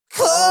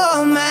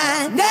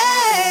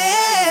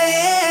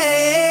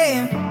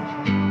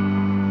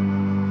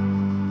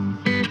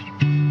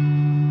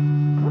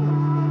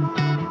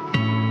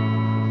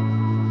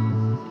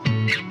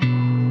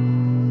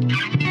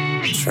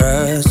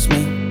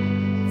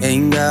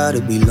ain't gotta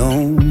be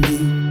lonely.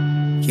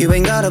 You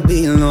ain't gotta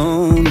be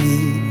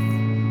lonely.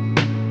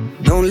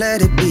 Don't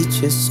let it beat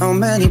you. So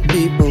many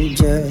people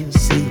just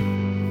see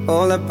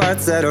all the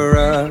parts that are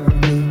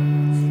ugly,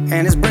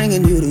 and it's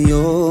bringing you to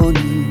your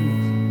knees.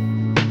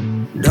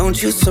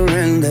 Don't you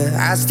surrender.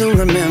 I still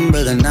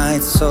remember the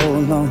night so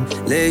long.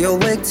 Lay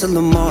awake till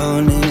the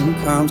morning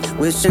comes,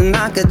 wishing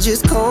I could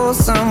just call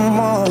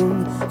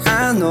someone.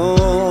 I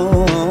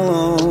know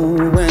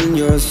when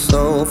you're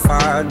so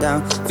far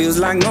down, feels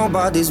like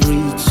nobody's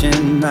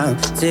reaching out.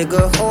 Take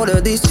a hold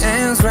of these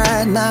hands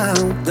right now.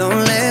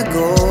 Don't let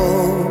go.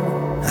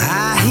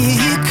 I hear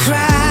you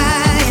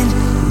crying,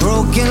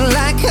 broken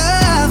like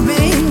I've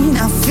been.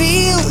 I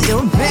feel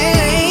your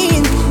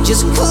pain.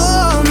 Just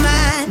call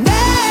my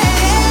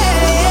name,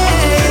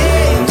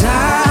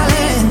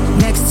 darling.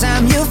 Next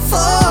time you're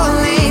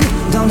falling,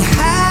 don't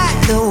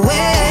hide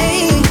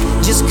away.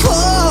 Just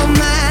call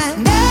my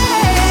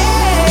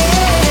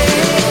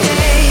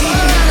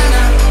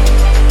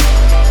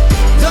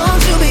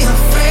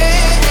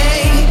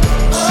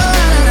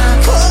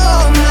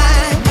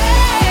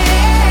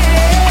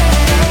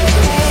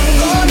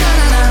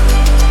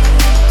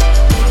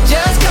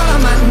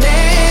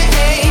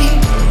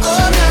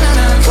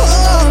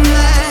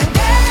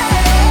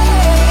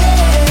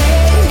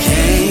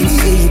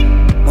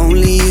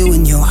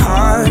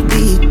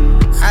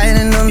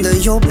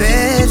your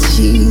bed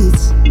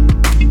sheets.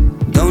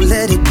 Don't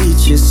let it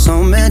beat you.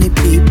 So many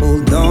people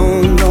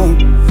don't know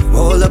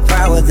all the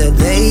power that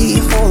they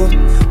hold.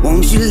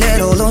 Won't you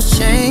let all those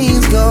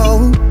chains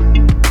go?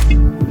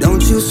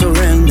 Don't you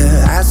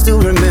surrender. I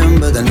still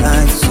remember the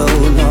night so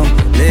long.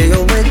 Lay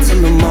awake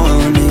till the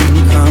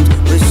morning comes,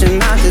 wishing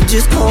I could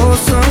just call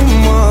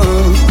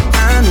someone.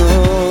 I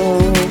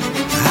know.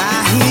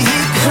 I hear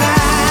you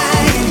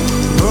crying,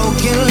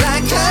 broken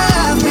like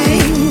I've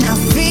been. I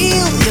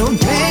feel your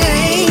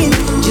pain.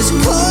 Just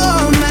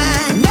call my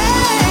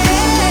name,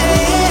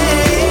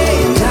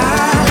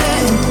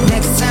 darling.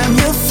 Next time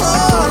you're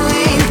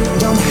falling,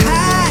 don't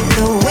hide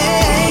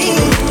away.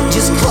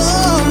 Just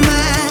call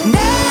my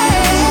name.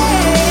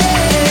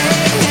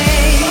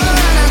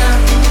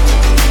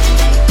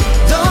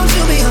 Don't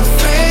you be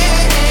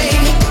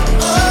afraid.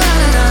 Oh,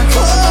 na, na,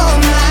 call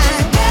my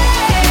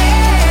name.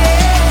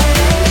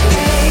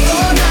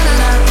 Oh, na, na,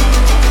 na.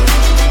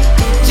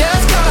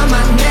 Just call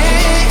my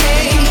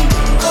name.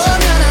 Oh,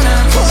 na, na, na,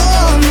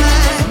 call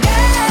my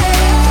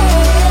name.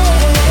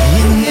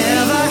 You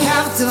never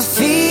have to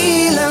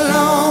feel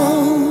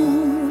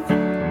alone.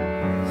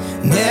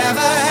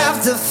 Never have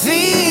to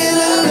feel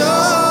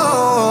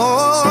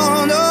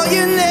alone. No,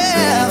 you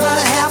never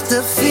have to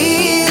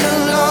feel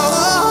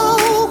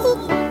alone.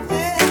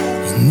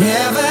 You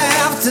never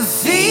have to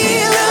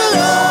feel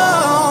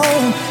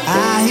alone. I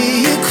hear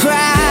you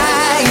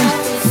crying,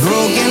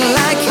 broken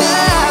like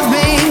I've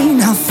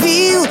been. I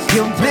feel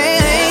your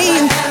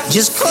pain.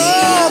 Just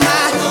call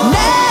my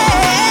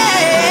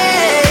name,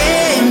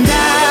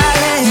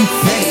 darling.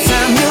 Next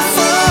time you're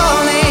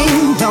falling,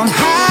 don't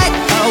hide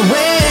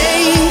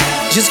away.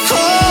 Just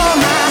call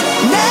my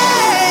name.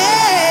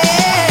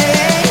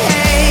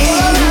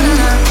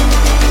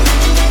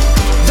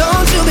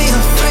 Don't you be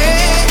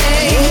afraid.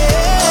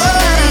 Oh,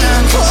 na, na,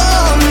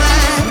 call my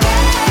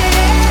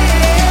name.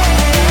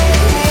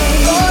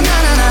 Oh, na,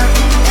 na, na.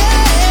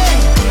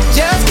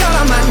 Just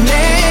call my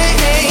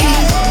name.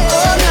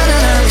 Oh, na, na,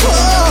 na,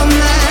 call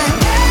my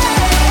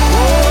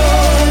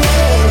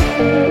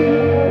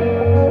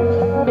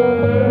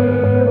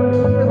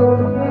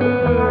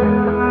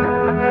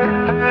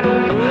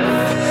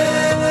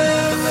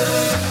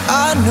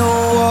I know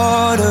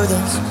water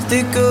that's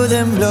thicker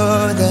than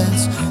blood,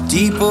 that's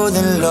deeper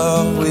than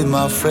love with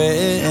my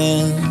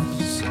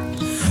friends.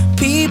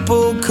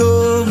 People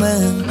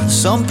coming,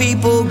 some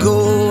people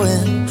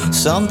going,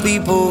 some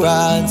people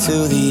ride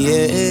to the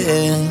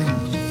end.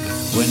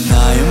 When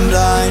I am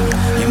blind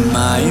in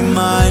my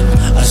mind,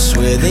 I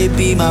swear they'd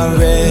be my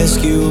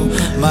rescue,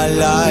 my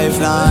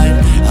lifeline.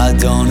 I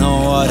don't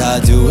know what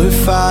I'd do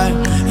if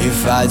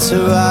I'd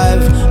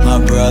survive. My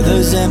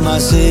brothers and my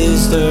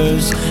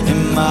sisters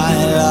in my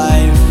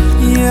life.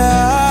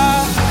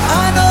 Yeah,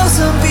 I know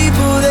some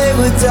people, they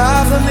would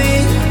die for me.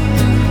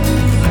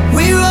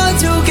 We run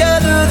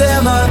together,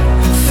 they're my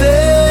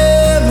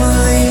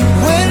family.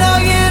 When I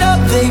get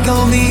up, they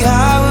gon' be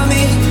high with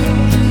me.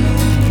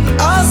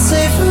 I'll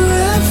say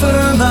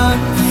forever, my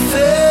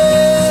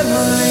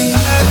family.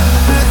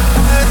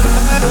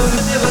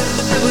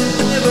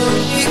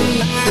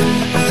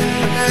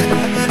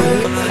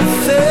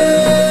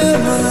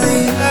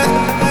 Family.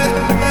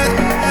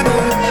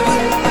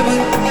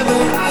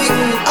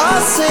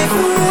 I'll say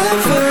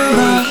forever,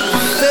 my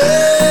family.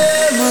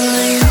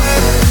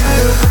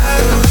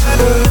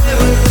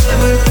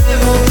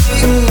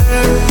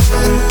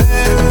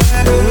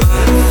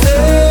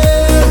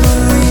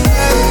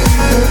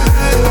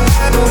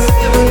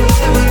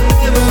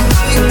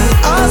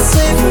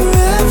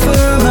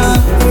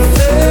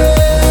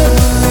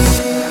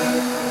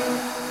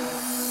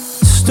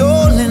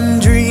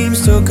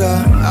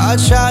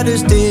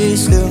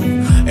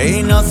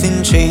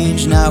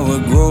 changed, now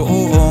we're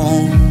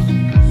grown.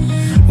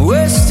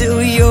 We're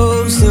still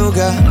young, still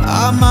got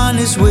our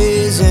mindless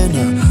ways in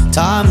a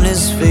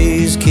timeless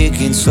phase,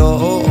 kicking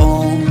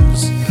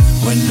songs.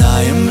 When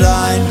I am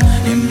blind,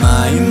 in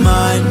my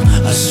mind,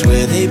 I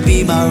swear they'd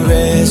be my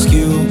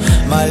rescue,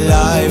 my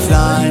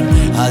lifeline.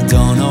 I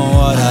don't know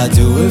what I'd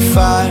do if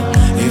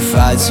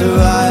I'd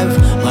survive.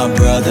 My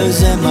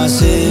brothers and my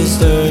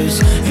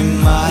sisters in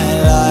my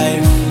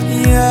life.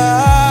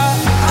 Yeah,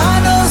 I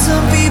know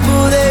some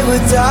people, they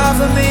would die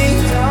for me.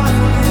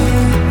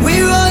 We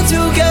run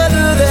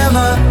together, they're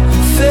my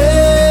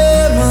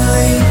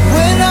family.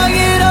 When I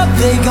get up,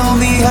 they gon'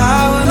 be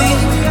high with me.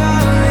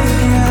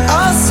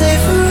 I'll say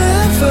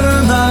forever,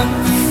 my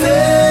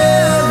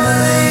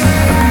family.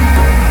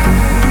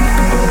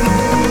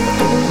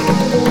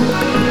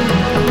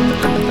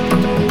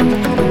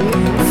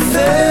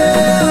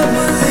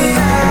 Family.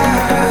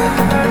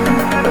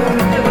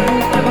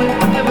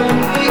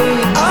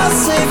 I'll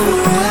say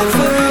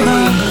forever,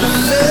 my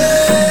family.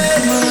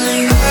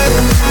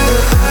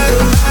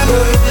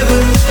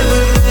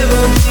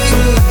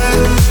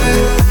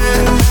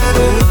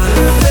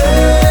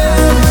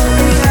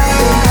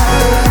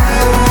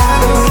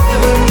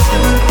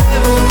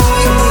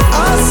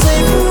 I'll say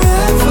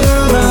forever,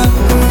 my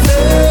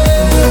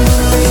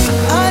family.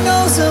 I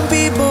know some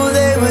people,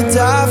 they would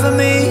die for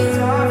me.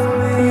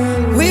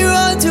 We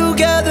run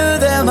together,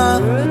 they're my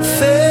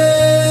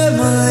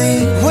family.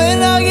 When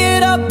I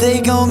get up,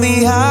 they gon'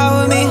 be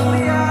high with me.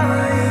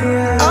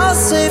 I'll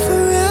say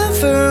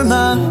forever,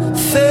 my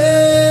family.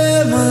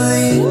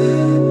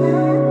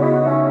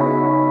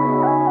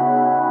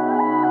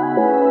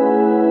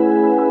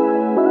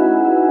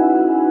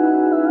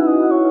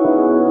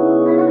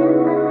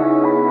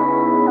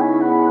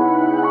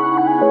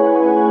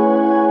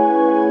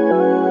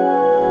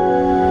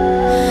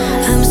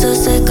 I'm so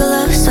sick of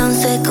love, so I'm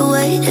sick of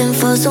waiting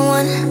for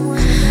someone.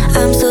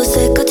 I'm so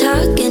sick of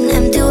talking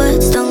empty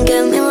words, don't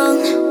get me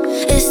wrong.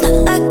 It's not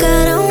like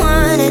I don't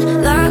want it,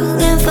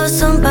 longing for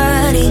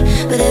somebody,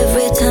 but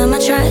every time I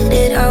tried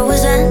it, I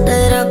always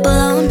ended up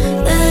alone.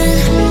 Then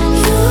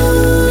you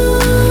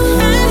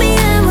had me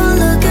and won't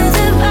look at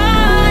the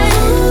right.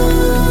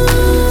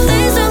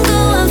 Please don't go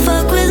and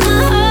fuck with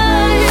my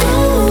heart.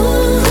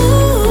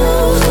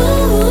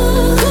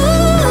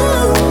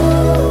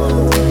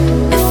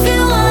 If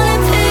you want a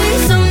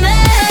piece of me,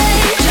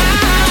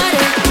 try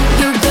to.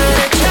 You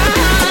gotta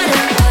try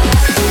to.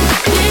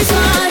 Please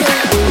want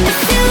it.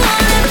 If you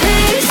want a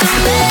piece of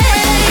me,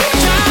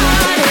 try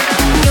to.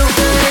 You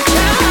gotta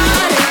try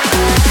to.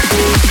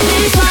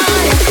 Please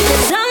want it.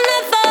 'Cause I'm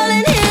not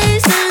falling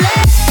easily.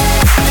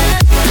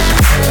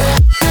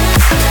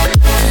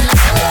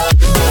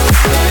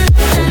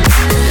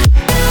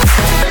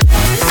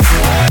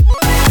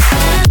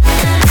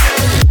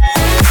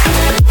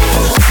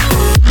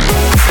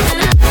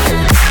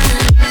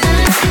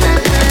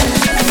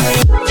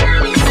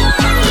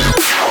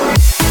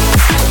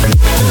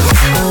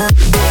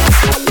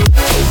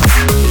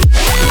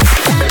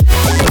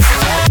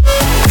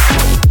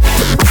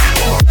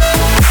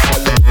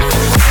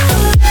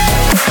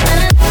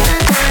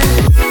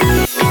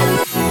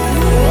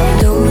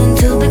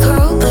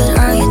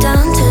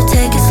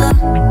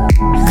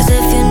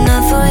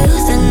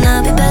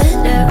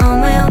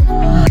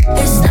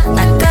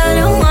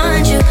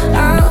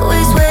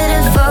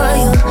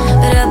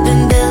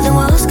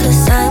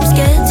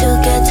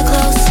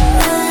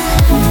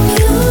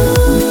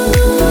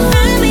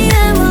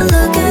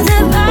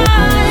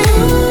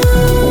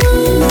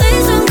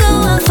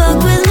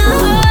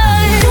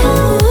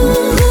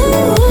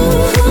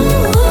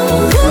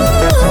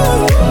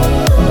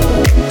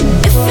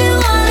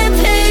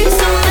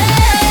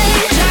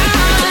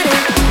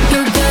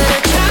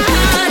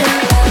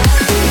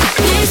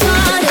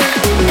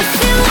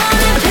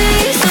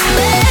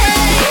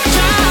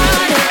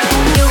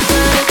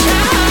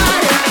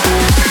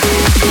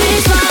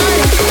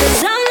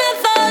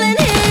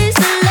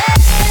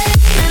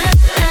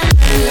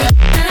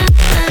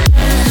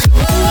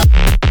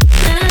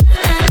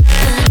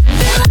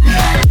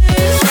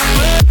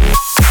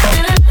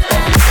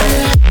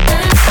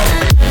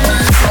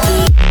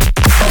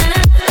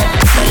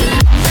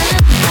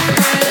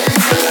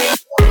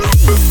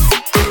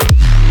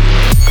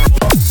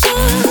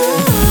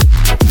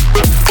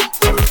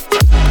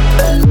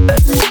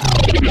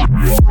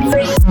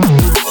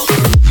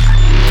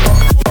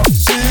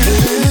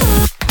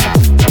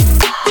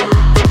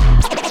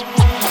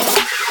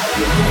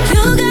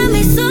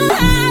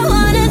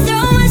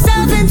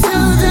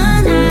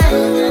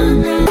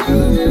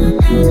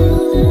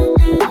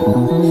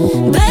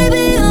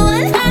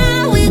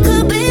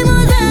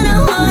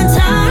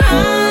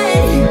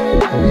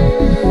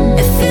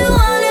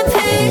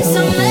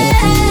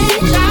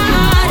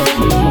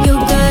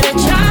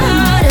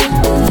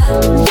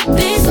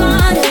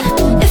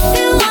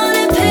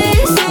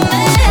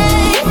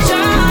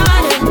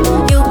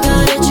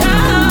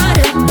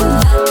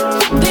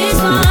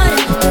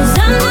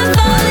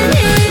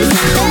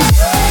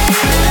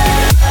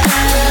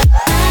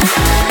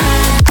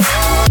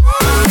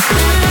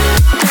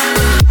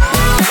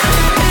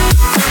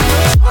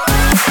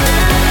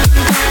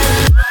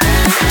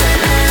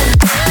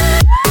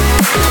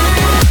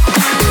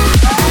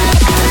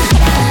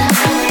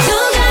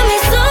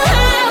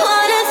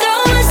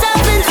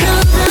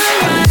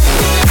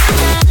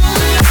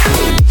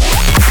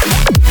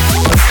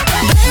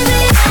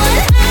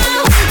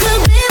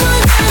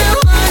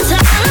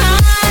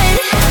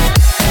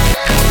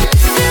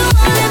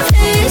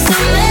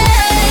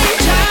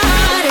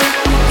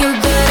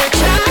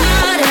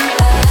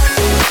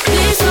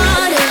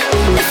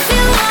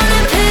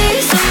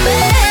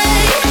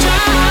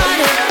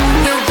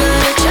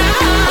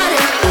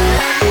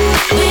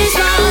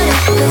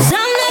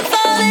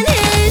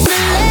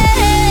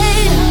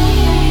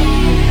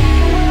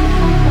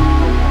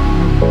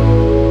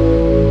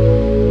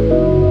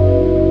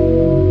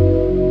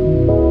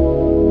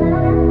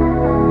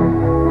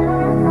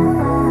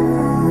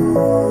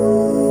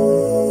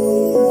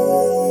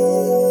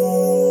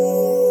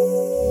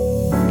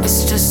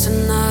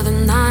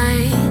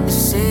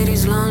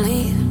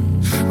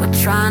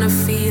 trying to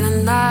feel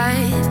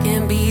alive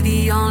can't be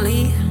the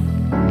only.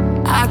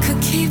 I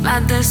could keep my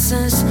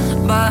distance,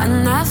 but I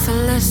never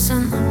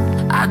listen.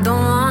 I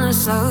don't wanna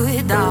slow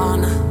it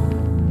down.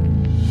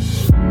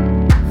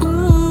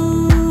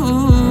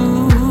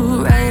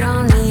 Ooh, right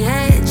on the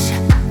edge.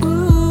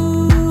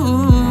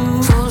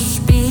 Ooh, full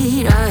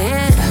speed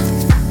ahead.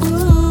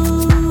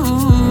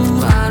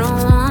 Ooh, I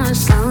don't wanna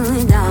slow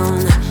it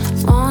down.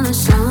 Wanna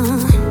slow.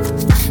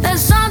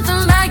 There's something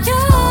about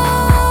you,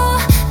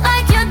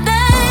 like you're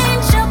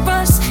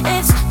dangerous.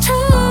 It's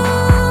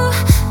true.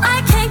 I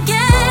can't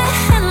get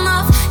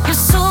enough.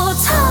 You're so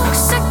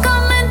toxic,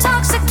 I'm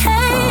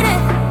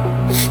intoxicated.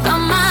 Got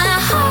my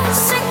heart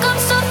sick, I'm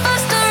so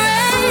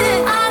frustrated.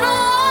 I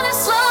don't wanna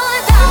slow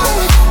it down.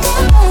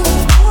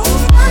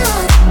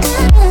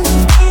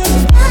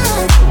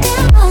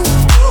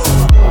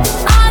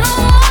 I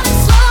don't wanna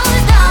slow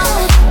it down.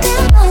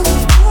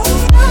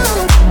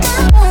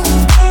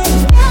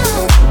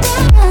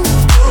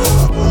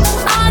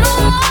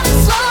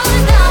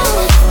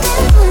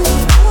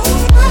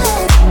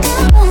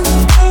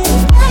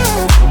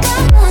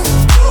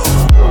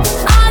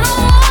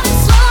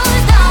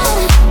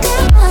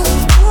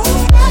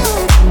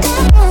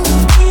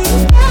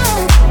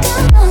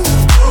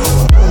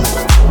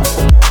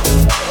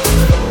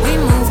 We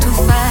move too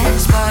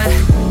fast, but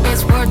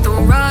it's worth the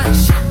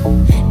rush.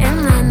 It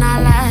might not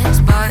last,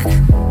 but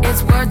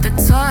it's worth the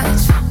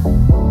touch.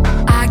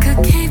 I could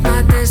keep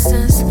my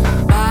distance,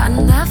 but I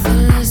never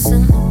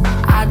listen.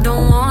 I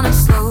don't wanna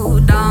slow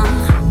down,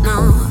 no.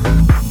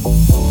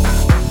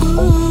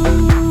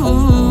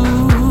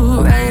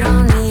 Ooh, right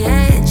on the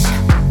edge.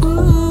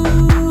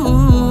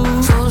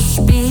 Ooh, full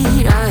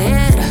speed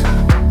ahead.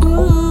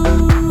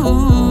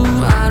 Ooh,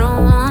 I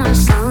don't wanna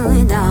slow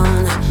it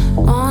down.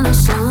 Wanna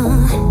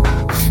slow.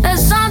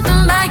 There's something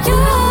about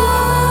you,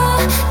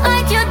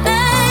 like you're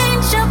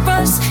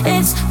dangerous.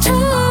 It's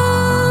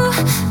true.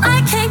 I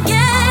can't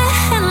get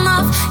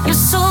enough.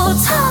 You're so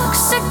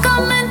toxic,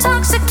 I'm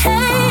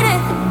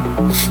intoxicated.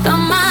 Got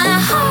my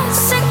heart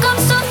sick, I'm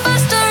so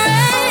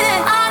frustrated.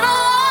 I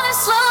don't wanna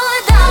slow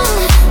it down.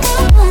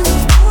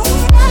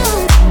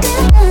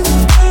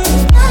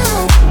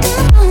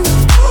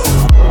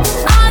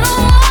 I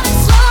don't wanna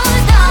slow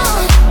it down. I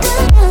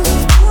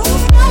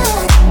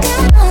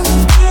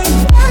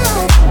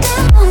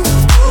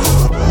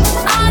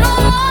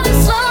don't wanna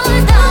slow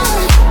it down.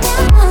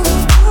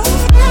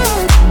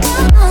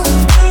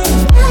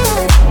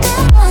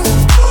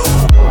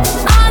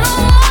 I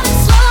don't wanna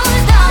slow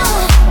it down.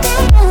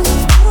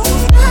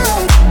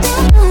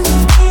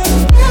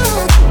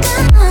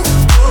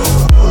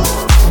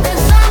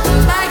 There's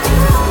something like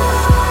you.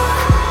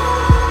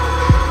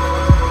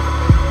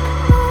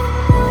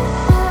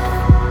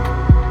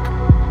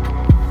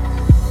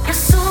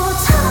 You're so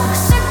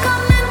toxic,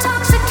 I'm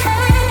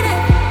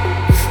intoxicated.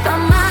 Got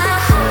my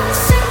heart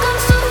sick, I'm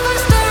so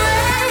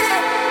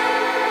frustrated.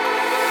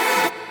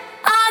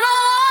 I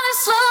don't wanna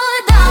slow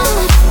it down. I don't wanna slow it down.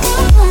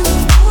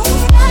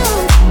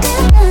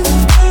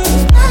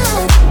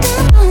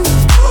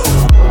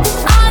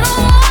 I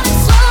don't wanna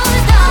slow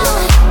it down.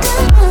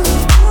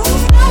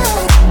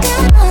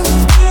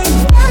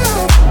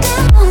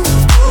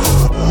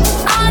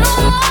 I don't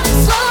wanna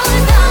slow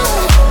it down.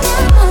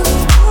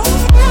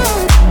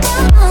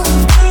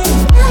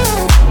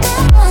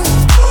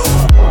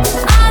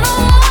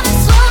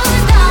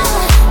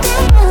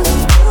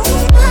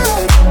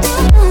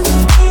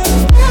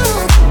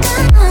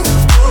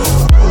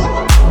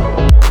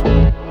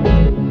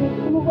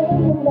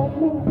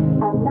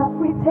 I'm not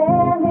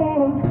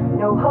pretending.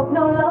 No hope,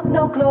 no love,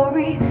 no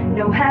glory,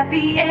 no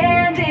happy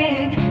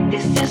ending.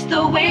 This is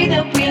the way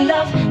that we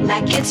love,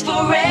 like it's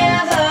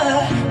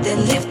forever.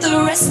 Then live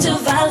the rest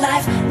of our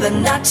life, but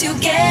not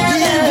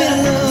together.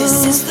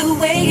 This is the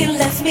way you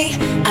left me.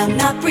 I'm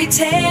not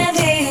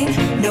pretending.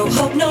 No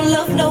hope, no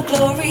love, no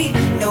glory,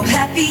 no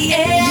happy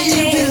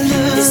ending.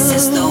 This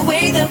is the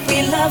way that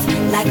we love,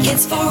 like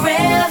it's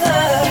forever.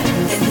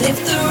 Then live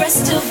the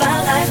rest of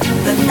our life,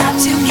 but not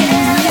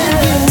together.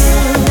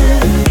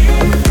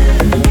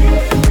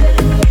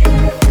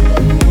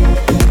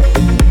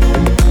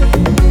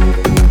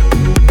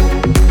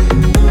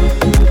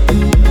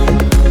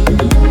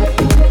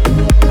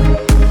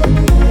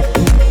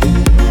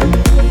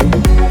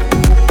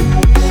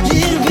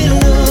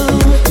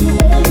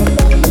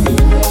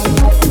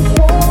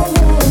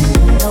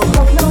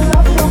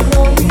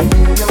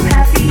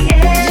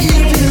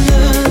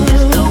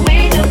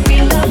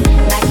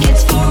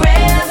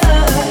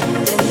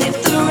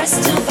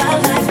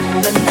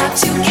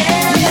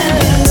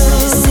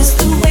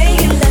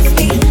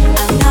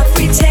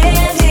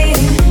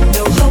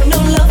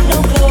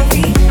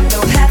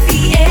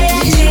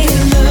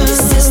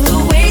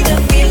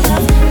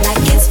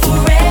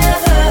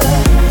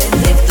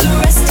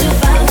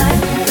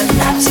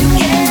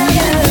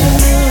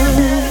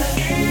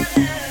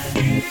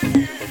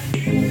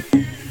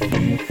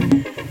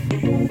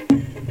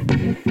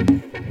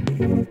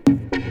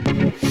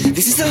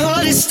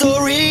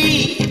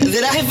 story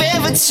that I have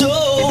ever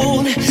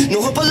told.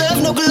 No hope of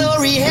love, no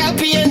glory,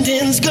 happy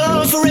endings,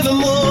 gone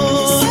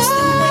forevermore.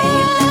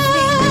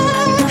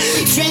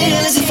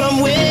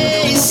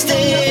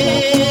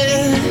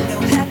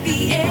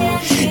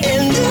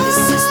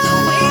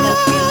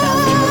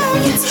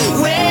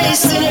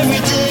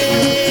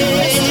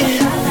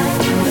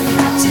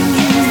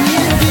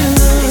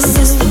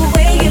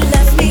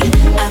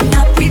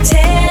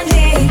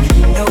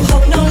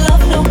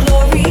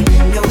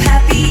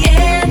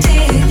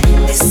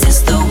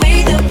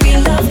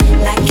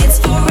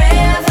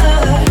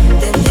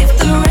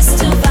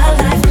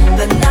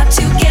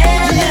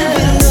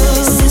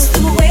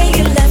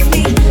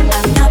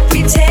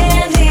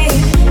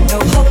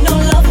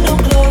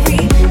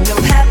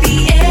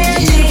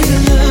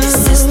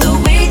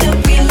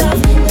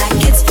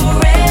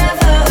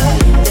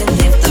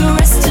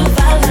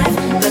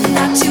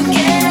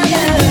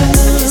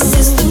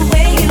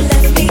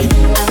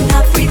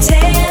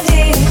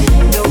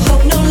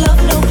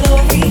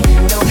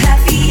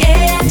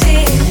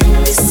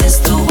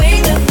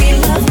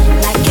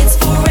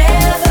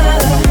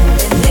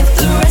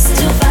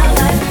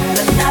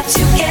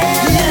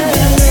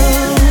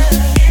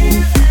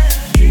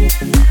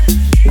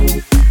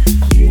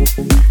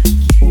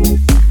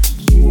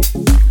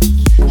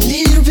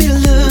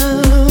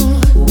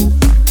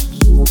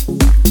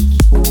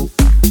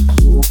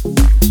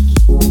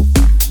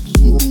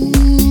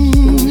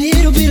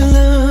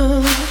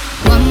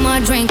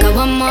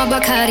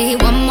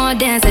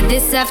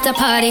 this after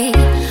party.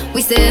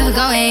 We still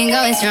going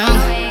strong.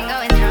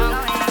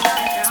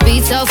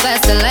 Speed so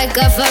faster like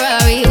a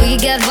Ferrari. We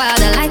get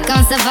wilder like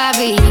on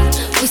safari.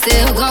 We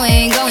still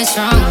going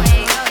strong.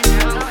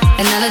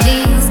 And all of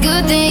these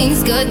good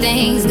things, good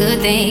things, good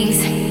things.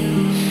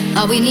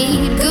 All we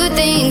need, good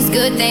things,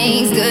 good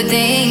things, good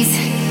things.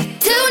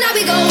 Tonight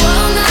we go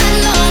all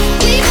night long.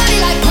 We party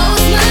like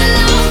Post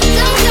Malone.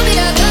 Don't tell me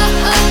to go.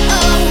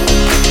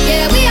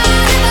 Yeah, we are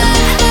never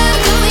ever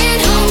going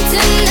home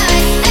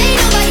tonight. Ain't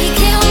nobody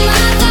kill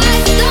my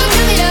vibe. Don't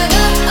tell me to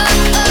go.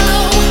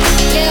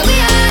 Yeah, we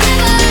are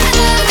never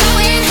ever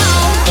going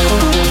home.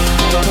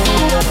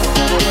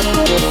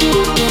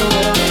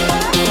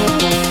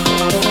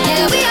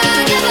 Yeah, we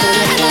are never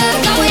ever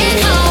going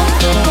home.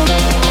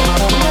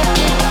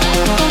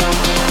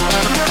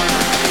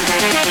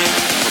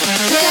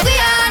 Yeah,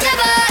 we are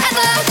never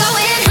ever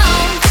going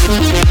home.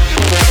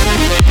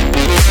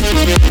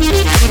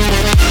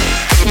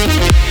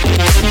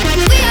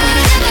 We are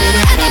never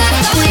ever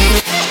going.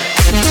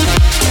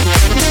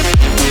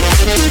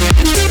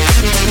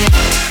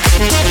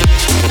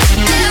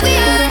 Yeah, we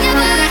are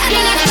never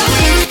ever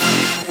going.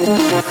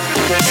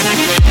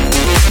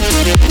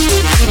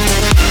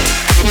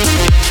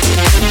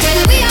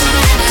 Yeah, we are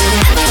never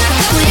ever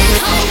going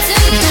home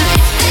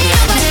tonight. Ain't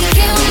nobody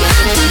kill my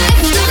vibe.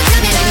 Don't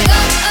tell me to go.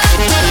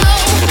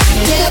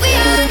 Yeah, we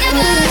are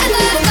never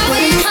ever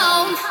going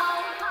home.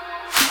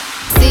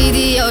 See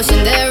the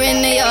ocean there in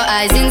your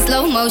eyes in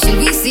slow motion.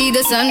 We see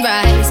the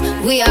sunrise.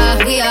 We are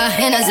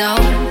in a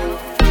zone.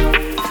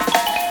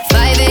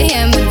 5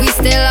 a.m. and we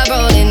still are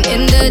rolling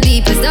in the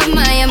deepest of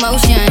my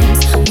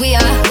emotions. We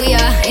are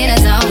in a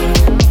zone.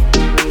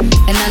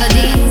 And all of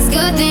these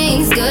good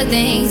things, good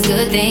things,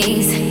 good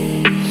things.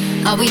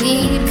 All we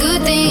need,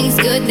 good things,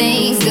 good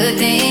things, good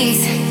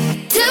things.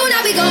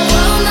 Tonight we go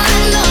all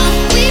night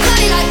long. We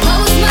party like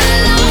Post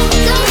Malone.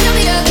 Don't tell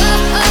me to go.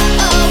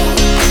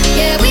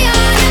 Yeah, we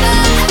are never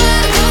ever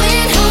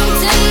going home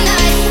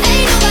tonight.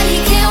 Ain't nobody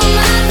kill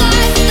my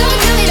vibe. Don't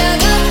tell me to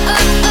go.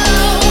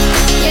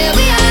 Yeah,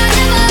 we are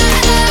never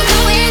ever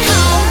going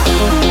home.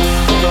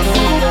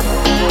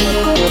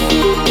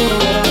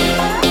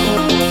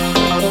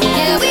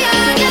 Yeah, we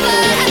are never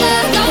ever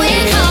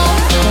going home.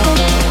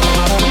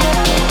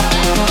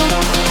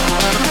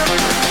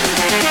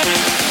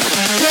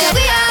 Yeah,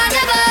 we are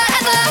never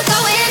ever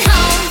going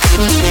home.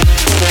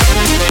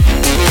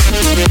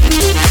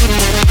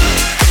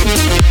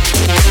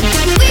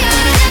 We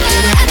are never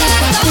ever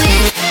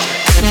going.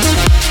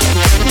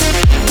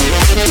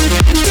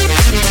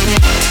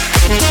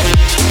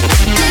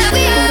 Yeah,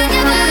 we are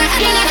never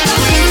ever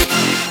going.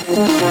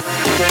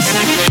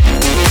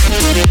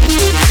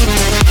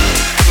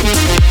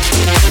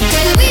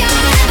 Yeah, we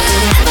are never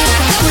ever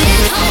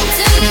going home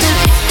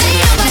tonight. Ain't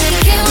nobody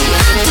kill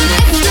my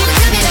vibe. Don't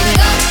tell me to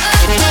go.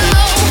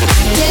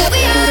 Yeah,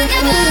 we are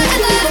never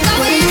ever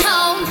going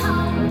home.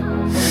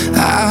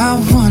 I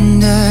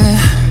wonder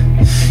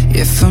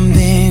if I'm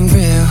being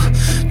real.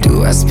 Do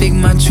I speak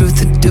my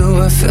truth or do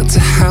I filter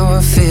how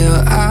I feel?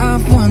 I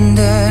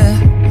wonder,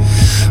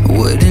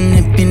 wouldn't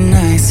it be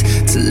nice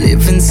to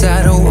live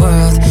inside a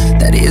world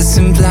that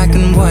isn't black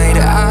and white?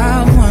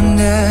 I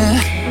wonder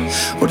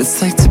what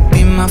it's like to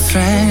be my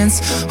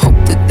friends. Hope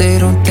that they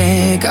don't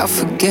think I'll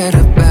forget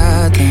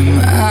about them.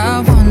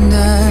 I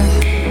wonder.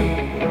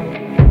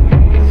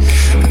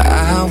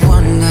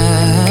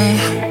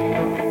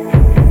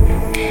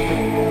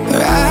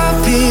 Right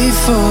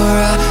before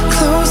I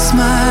close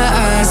my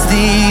eyes,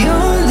 the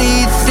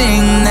only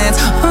thing that's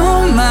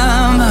on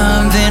my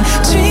mind, been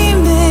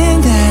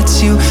dreaming that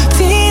you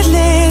feel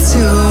it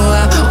too.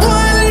 I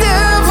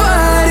wonder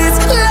what it's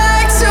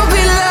like to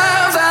be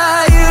loved by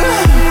you.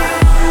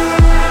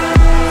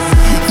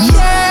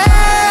 Yeah,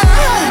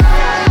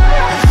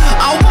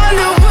 I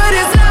wonder what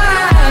it's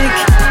like.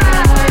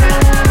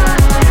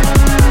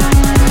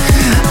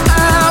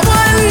 I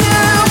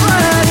wonder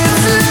what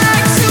it's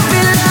like to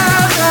be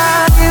loved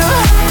by you.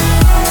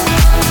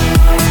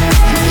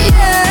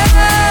 Yeah,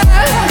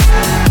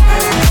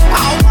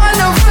 I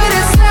wonder what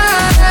it's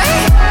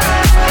like.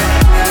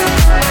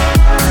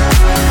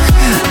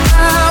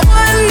 I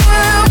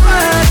wonder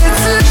what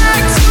it's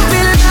like to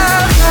be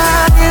loved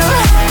by you.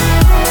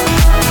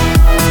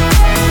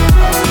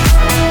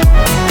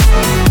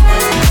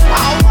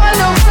 I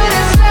wonder what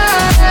it's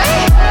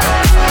like.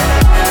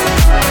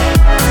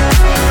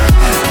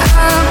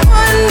 I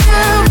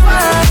wonder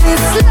what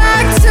it's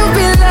like to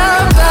be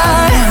loved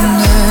by. I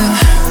wonder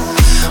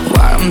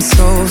why I'm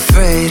so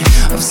afraid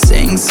of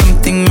saying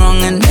something wrong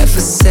I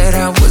never said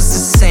I was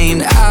the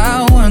same.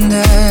 I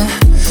wonder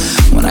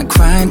when I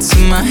cry into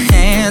my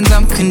hands,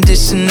 I'm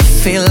conditioned to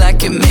feel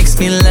like it makes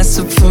me less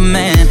of a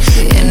man.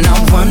 And I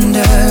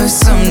wonder if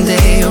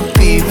someday you'll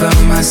be by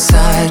my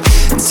side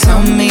and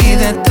tell me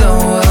that the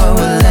world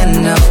will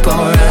end up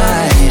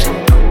alright.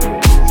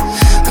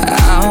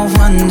 I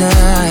wonder.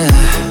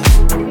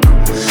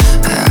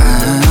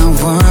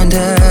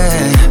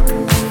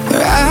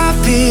 Right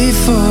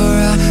before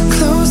I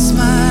close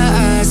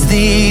my eyes,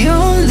 the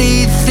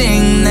only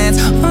thing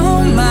that's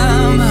on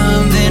my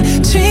mind, been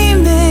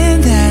dreaming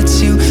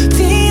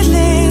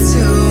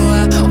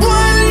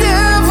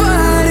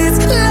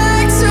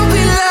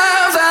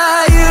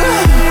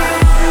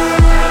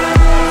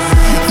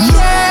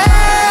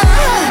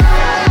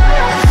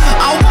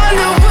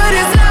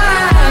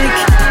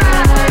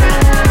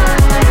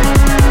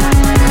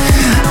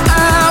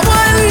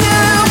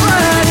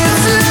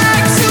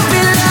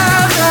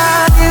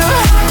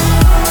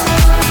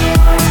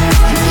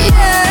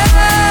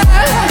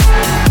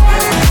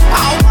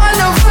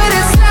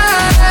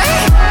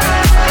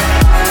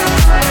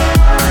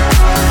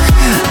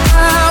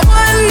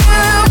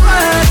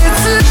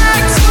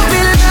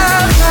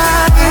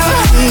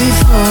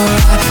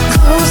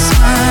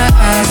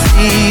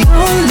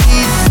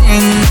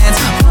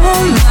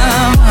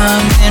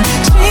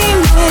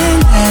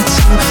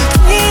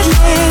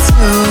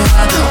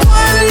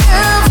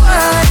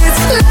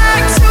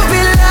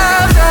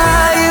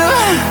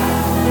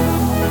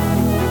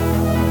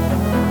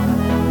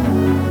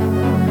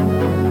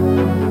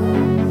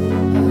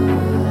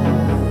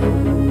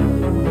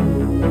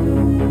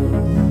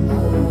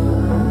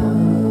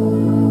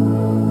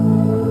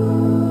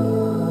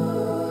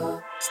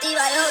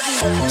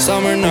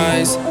Summer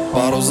nights,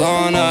 bottles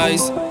on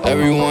ice,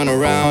 everyone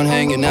around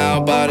hanging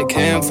out by the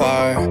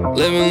campfire.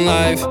 Living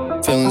life,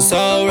 feeling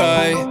so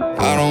right.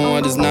 I don't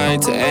want this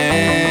night to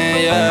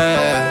end,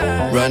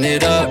 yeah. Run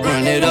it up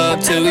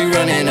till we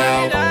running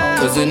out.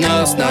 Cause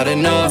enough's not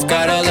enough,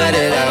 gotta let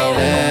it out.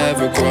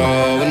 Never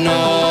growing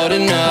old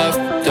enough,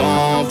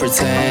 don't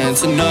pretend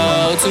to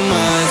know too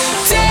much.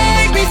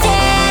 Take me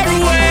far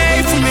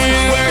away from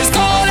here, where it's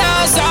cold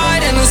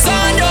outside and the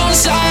sun don't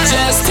shine.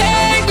 Just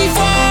take me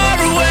far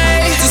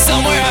away to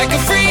somewhere I can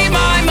free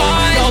my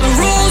mind. All the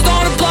rules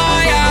don't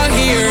apply out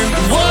here.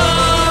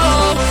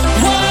 Whoa,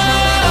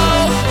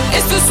 whoa,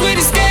 it's the sweet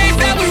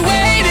escape that we're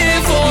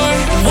waiting for.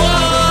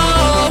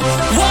 Whoa,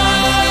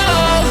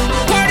 whoa,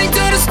 party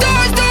till the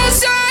stars don't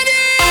shine here.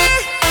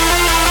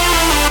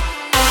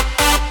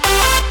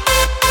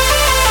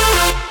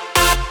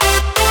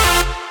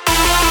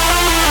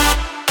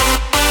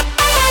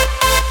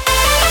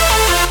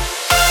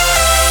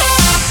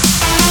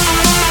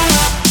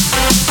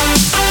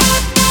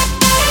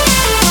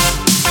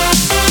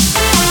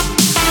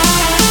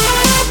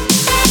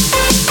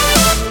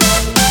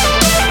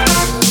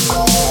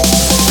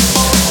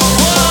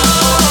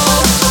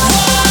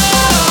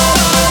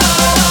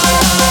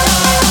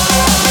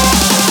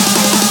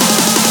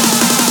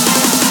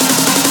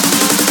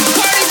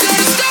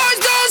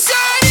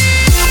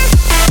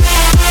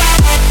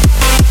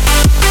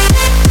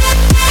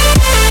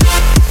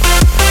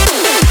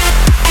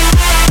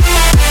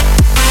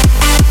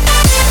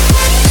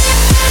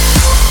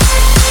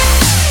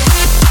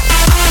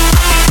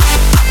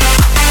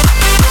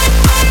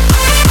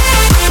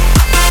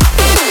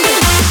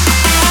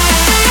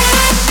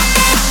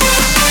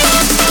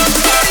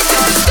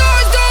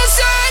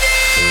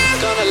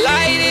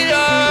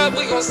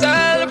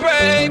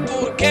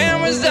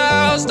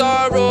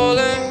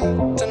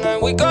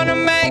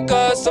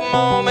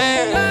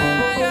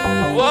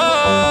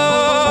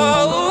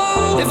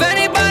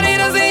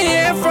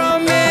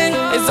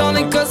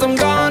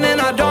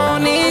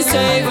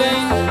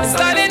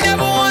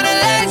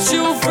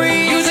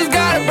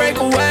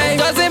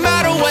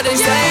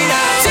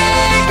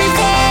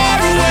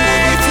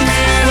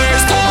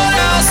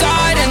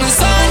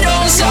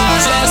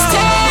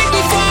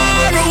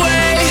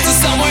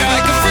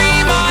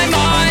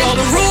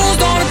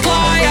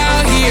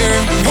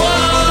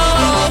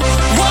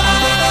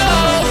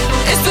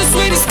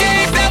 Sweet escape.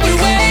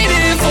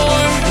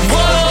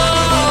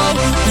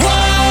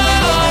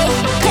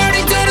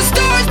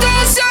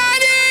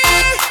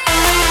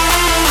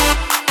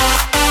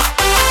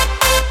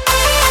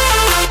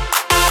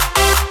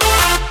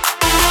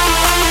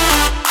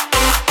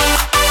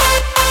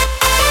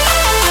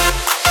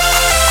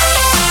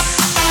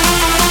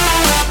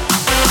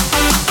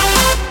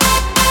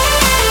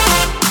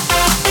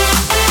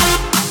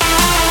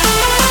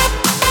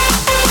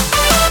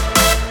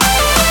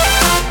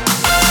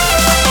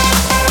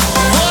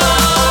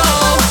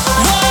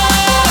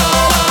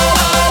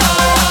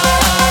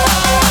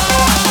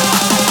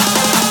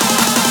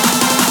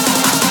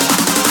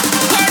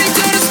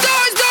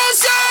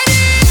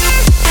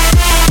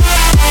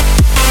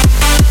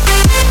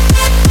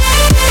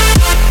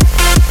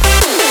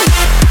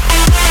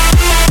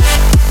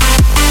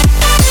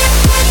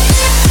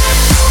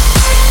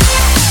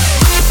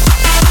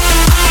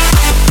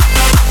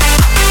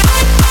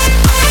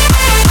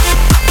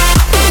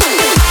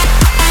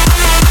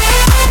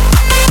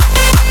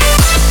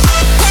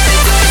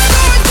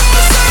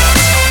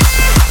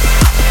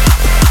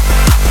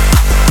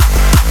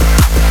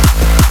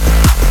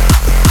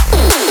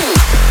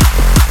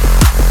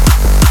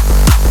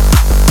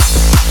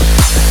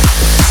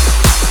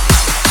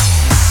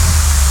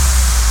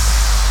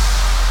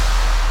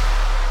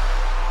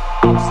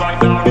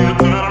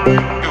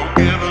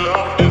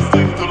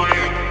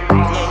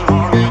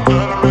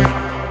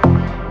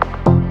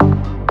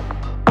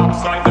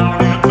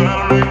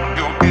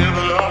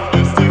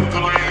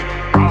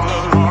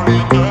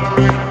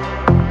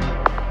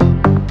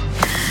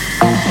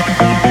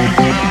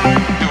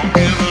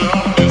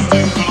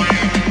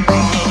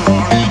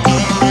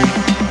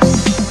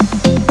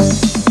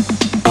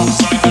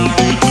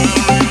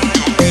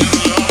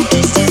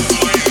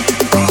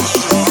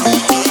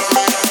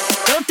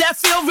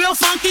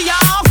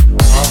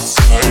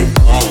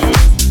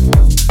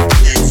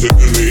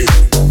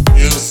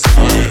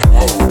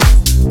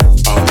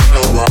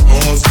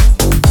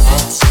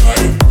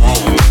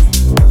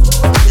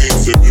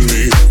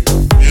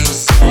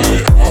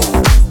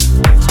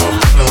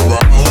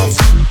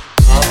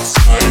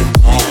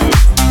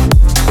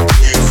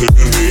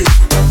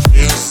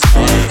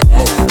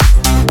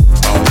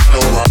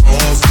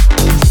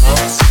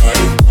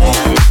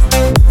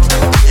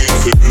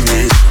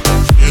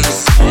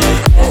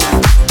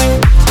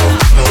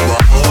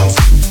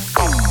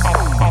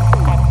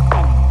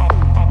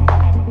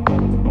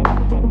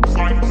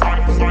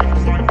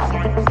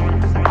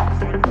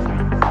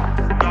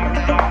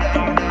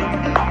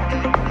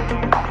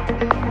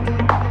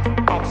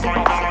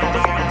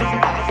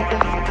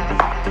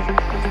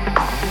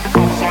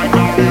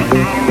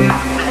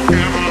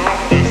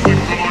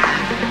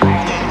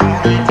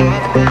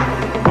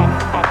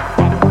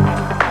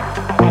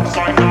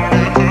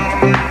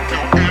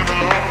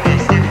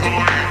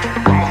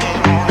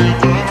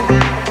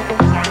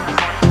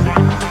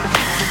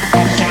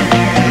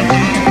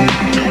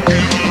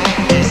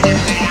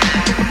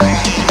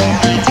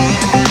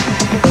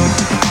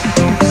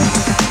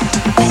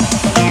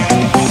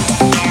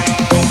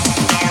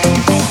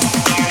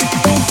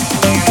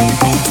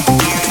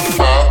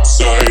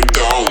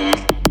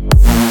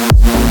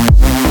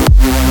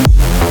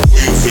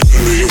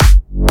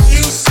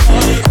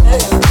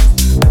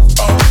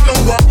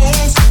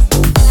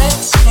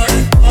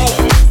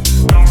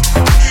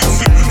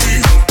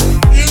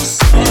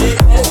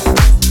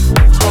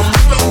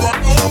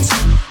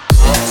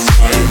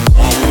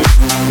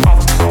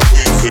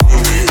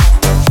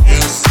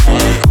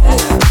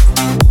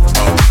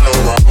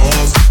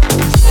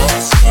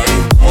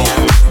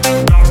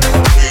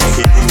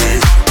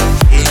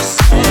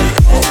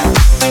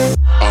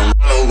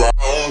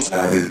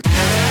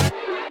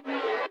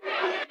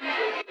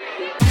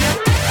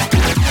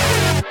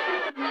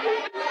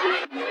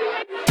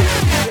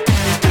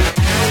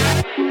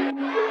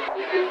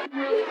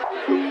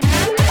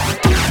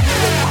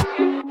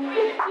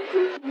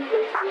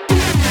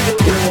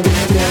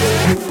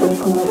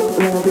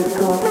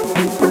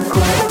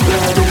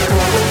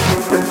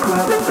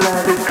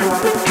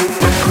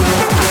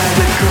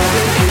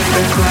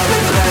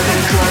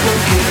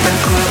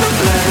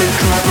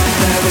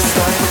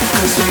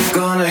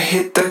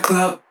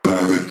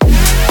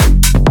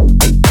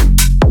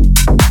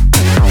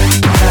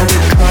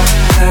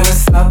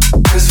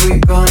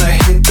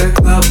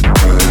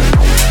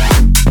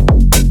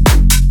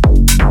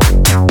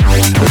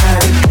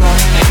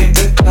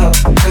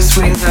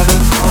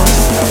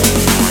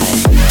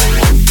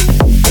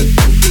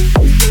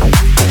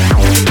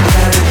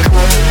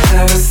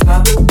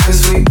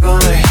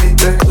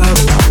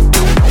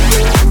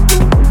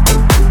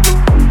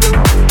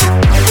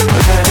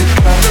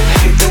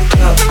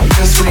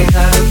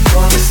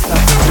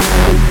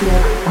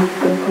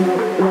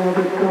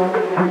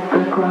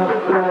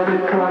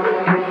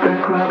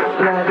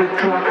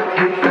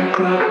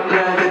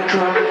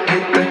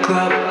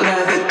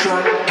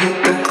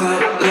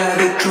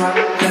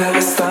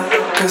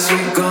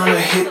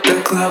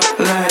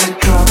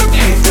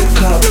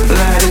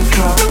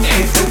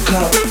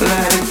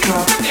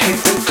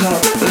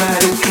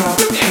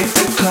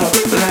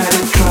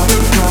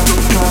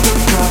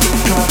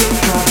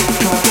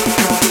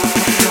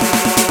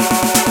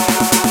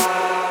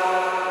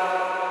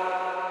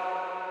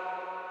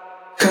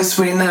 'cause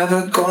we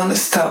never gonna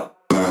stop.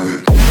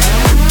 At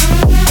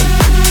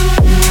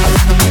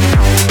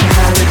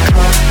the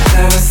club,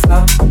 never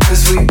stop,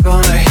 'cause we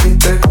gonna hit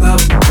the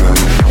club. At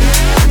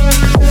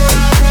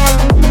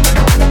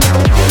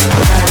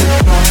the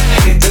club,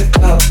 hit the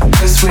club,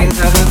 'cause we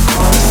never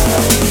gonna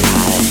stop.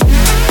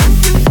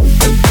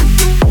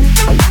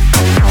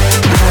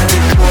 At the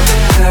club,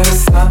 never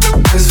stop,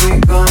 'cause we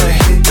gonna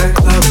hit the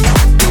club.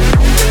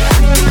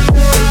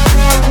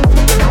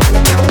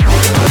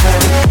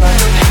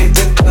 Hit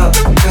the club,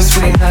 'cause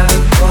we never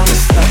gonna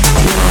stop.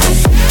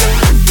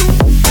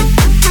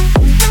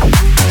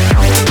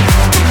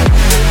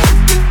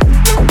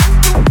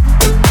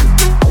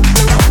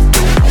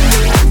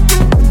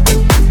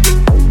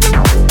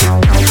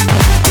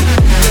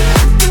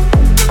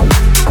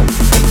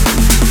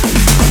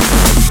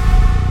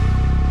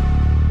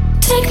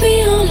 Take me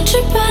on a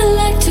trip, I'd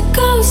like to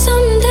go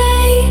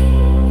someday.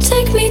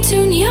 Take me to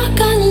New York,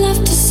 I'd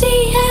love to see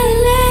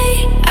LA.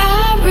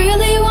 I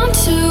really want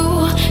to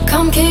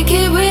come kick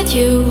it with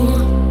you.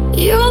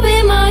 You'll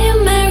be my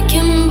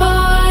American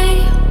boy.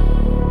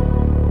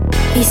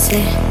 He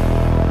said,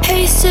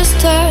 hey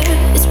sister,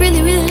 it's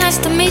really, really nice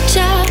to meet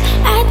ya.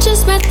 I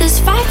just met this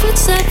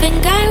 5'7"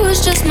 guy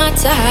who's just my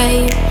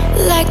type.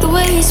 Like the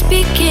way he's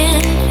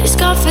speaking, his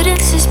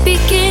confidence is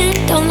speaking.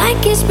 Don't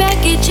like his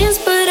baggy jeans,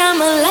 but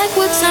I'ma like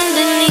what's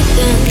underneath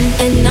them.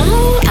 And no,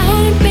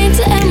 I've been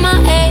to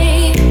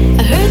MIA.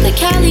 I heard that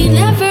Cali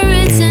never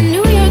ends and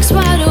New York's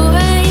wide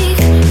awake.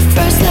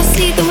 First I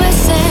see the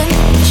West End,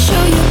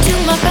 show you to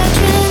my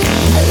bedroom.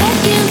 I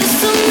like him, this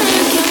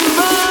American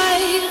boy,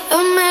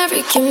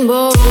 American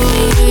boy.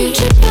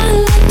 Trip, I'd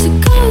like to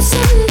go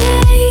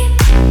someday.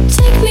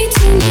 Take me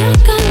to New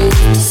York, I'd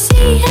love to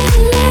see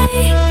LA.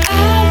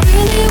 I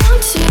really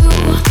want to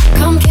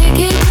come kick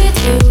it with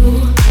you.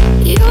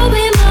 You'll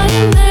be my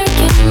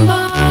American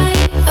boy,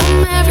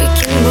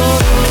 American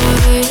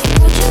boy.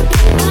 Would you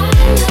be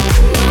mine?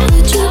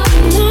 Would you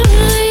be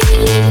mine?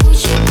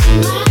 Would you be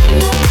mine?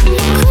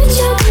 Could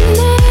you be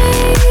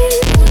mine?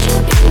 Would you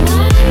be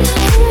mine?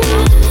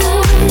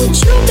 Would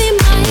you be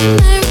my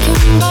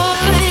American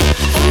boy,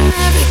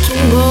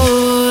 American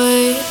boy?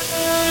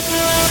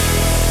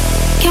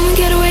 Can we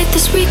get away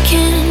this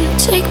weekend?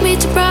 Take me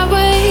to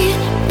Broadway.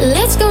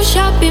 Let's go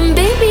shopping,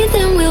 baby,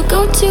 then we'll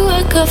go to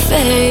a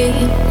cafe.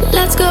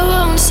 Let's go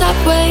on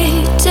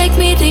Subway, take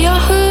me to your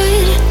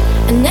hood.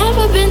 I've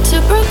never been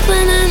to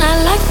Brooklyn and I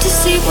like to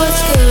see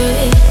what's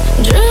good.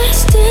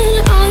 Dressed in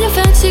all your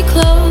fancy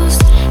clothes,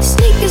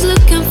 sneakers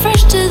looking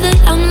fresh to the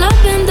I'm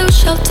loving those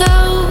shell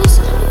toes.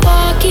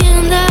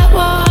 Walking that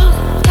walk,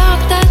 talk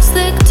that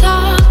slick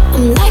talk.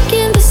 I'm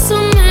liking this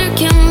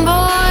American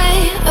boy,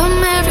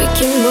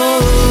 American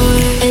boy.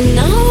 And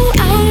no,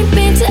 I've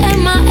been to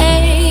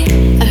MIA.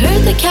 I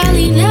heard that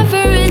Cali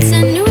never ends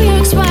and New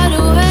York's wide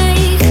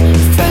awake.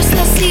 First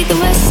I see the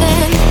West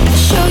End, I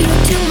show you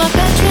to my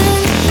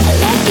bedroom. I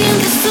like him,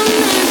 this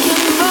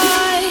American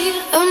boy,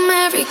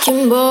 American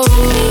boy.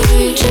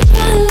 Trip,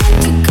 I'd like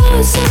to go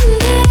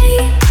someday.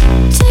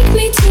 Take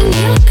me to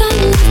New York, I'd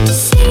love to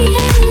see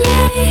LA.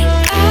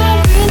 I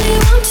really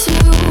want to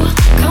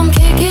come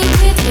kick it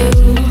with you.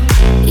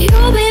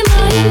 You'll be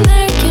my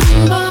American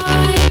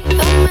boy,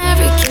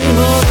 American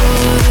boy.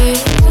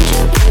 Would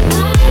you be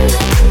mine?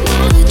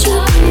 Would you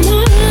be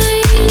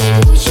mine?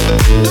 Would you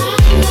be mine?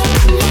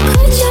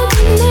 Could you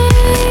be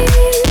mine?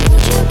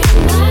 Would you be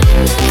mine?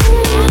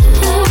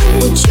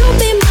 Would you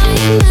be my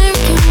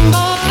American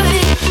boy,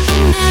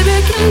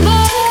 American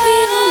boy? Take me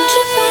on a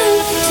trip, I'd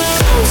like to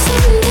go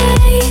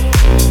someday.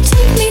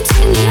 Take me to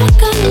New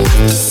York, I'd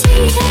love to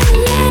see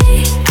LA.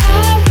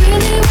 I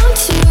really want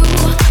to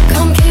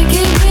come kick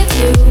it with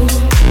you.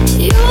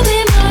 You'll be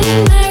my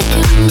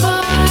American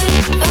boy,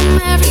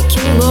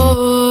 American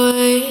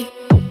boy.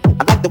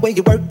 I like the way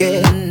you work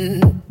it.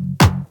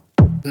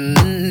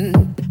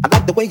 I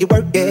like the way you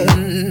work it.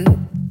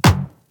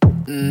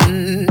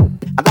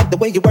 I like the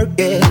way you work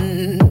it.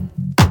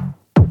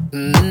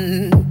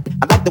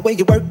 I like the way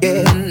you work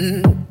it.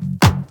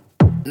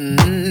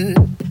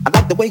 I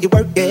like the way you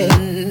work it.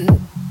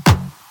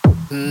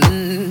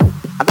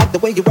 I like the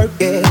way you work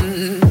it.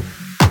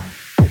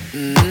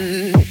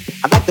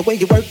 I like the way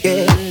you work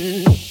it.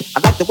 I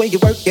like the way you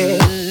work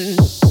it.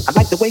 I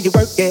like the way you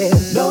work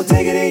it. No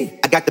diggity.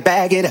 I got to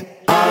bag it up.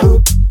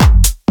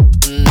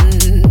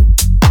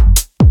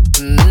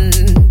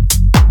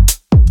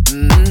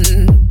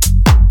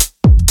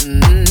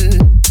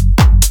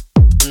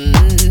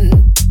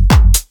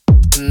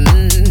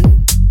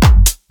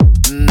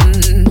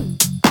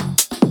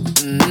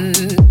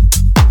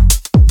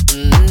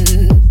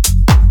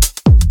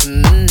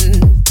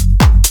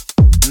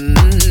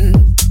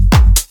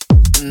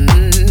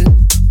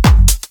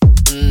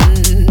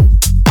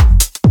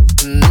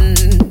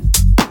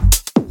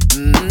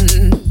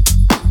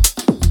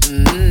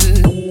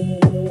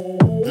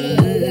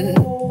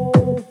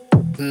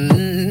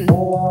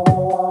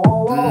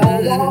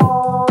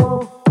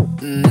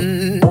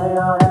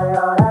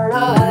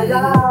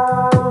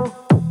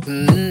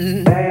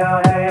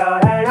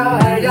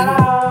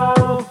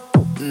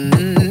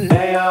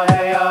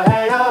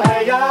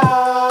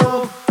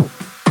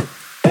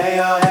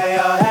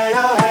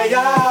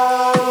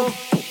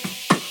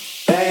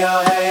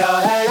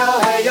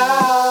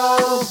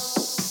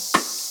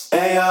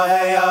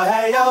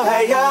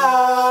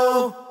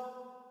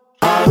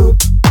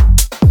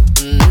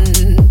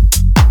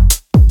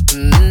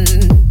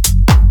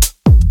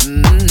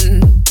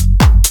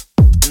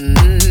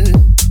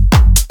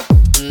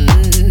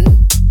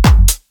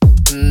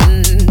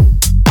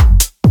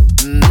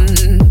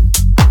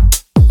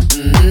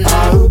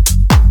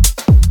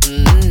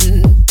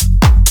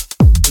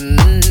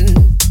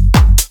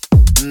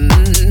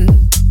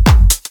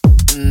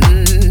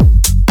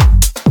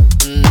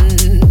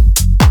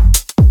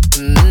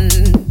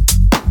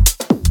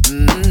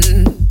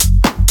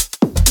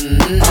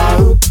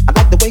 I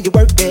like the way you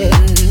work it.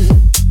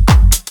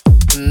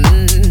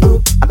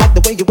 I like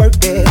the way you work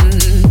it.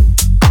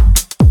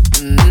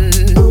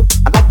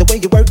 I like the way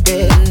you work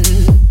it.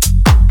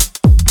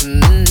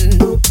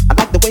 I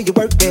like the way you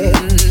work it.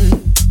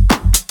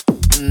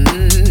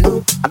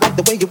 I like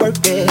the way you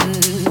work it.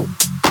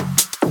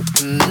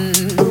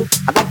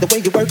 I like the way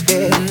you work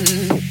it.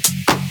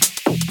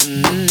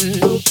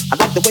 I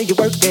like the way you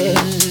work it.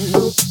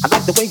 I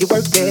like the way you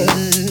work it.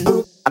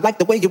 I like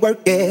the way you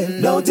work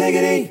it. No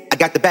diggity. I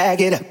got to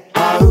bag it up.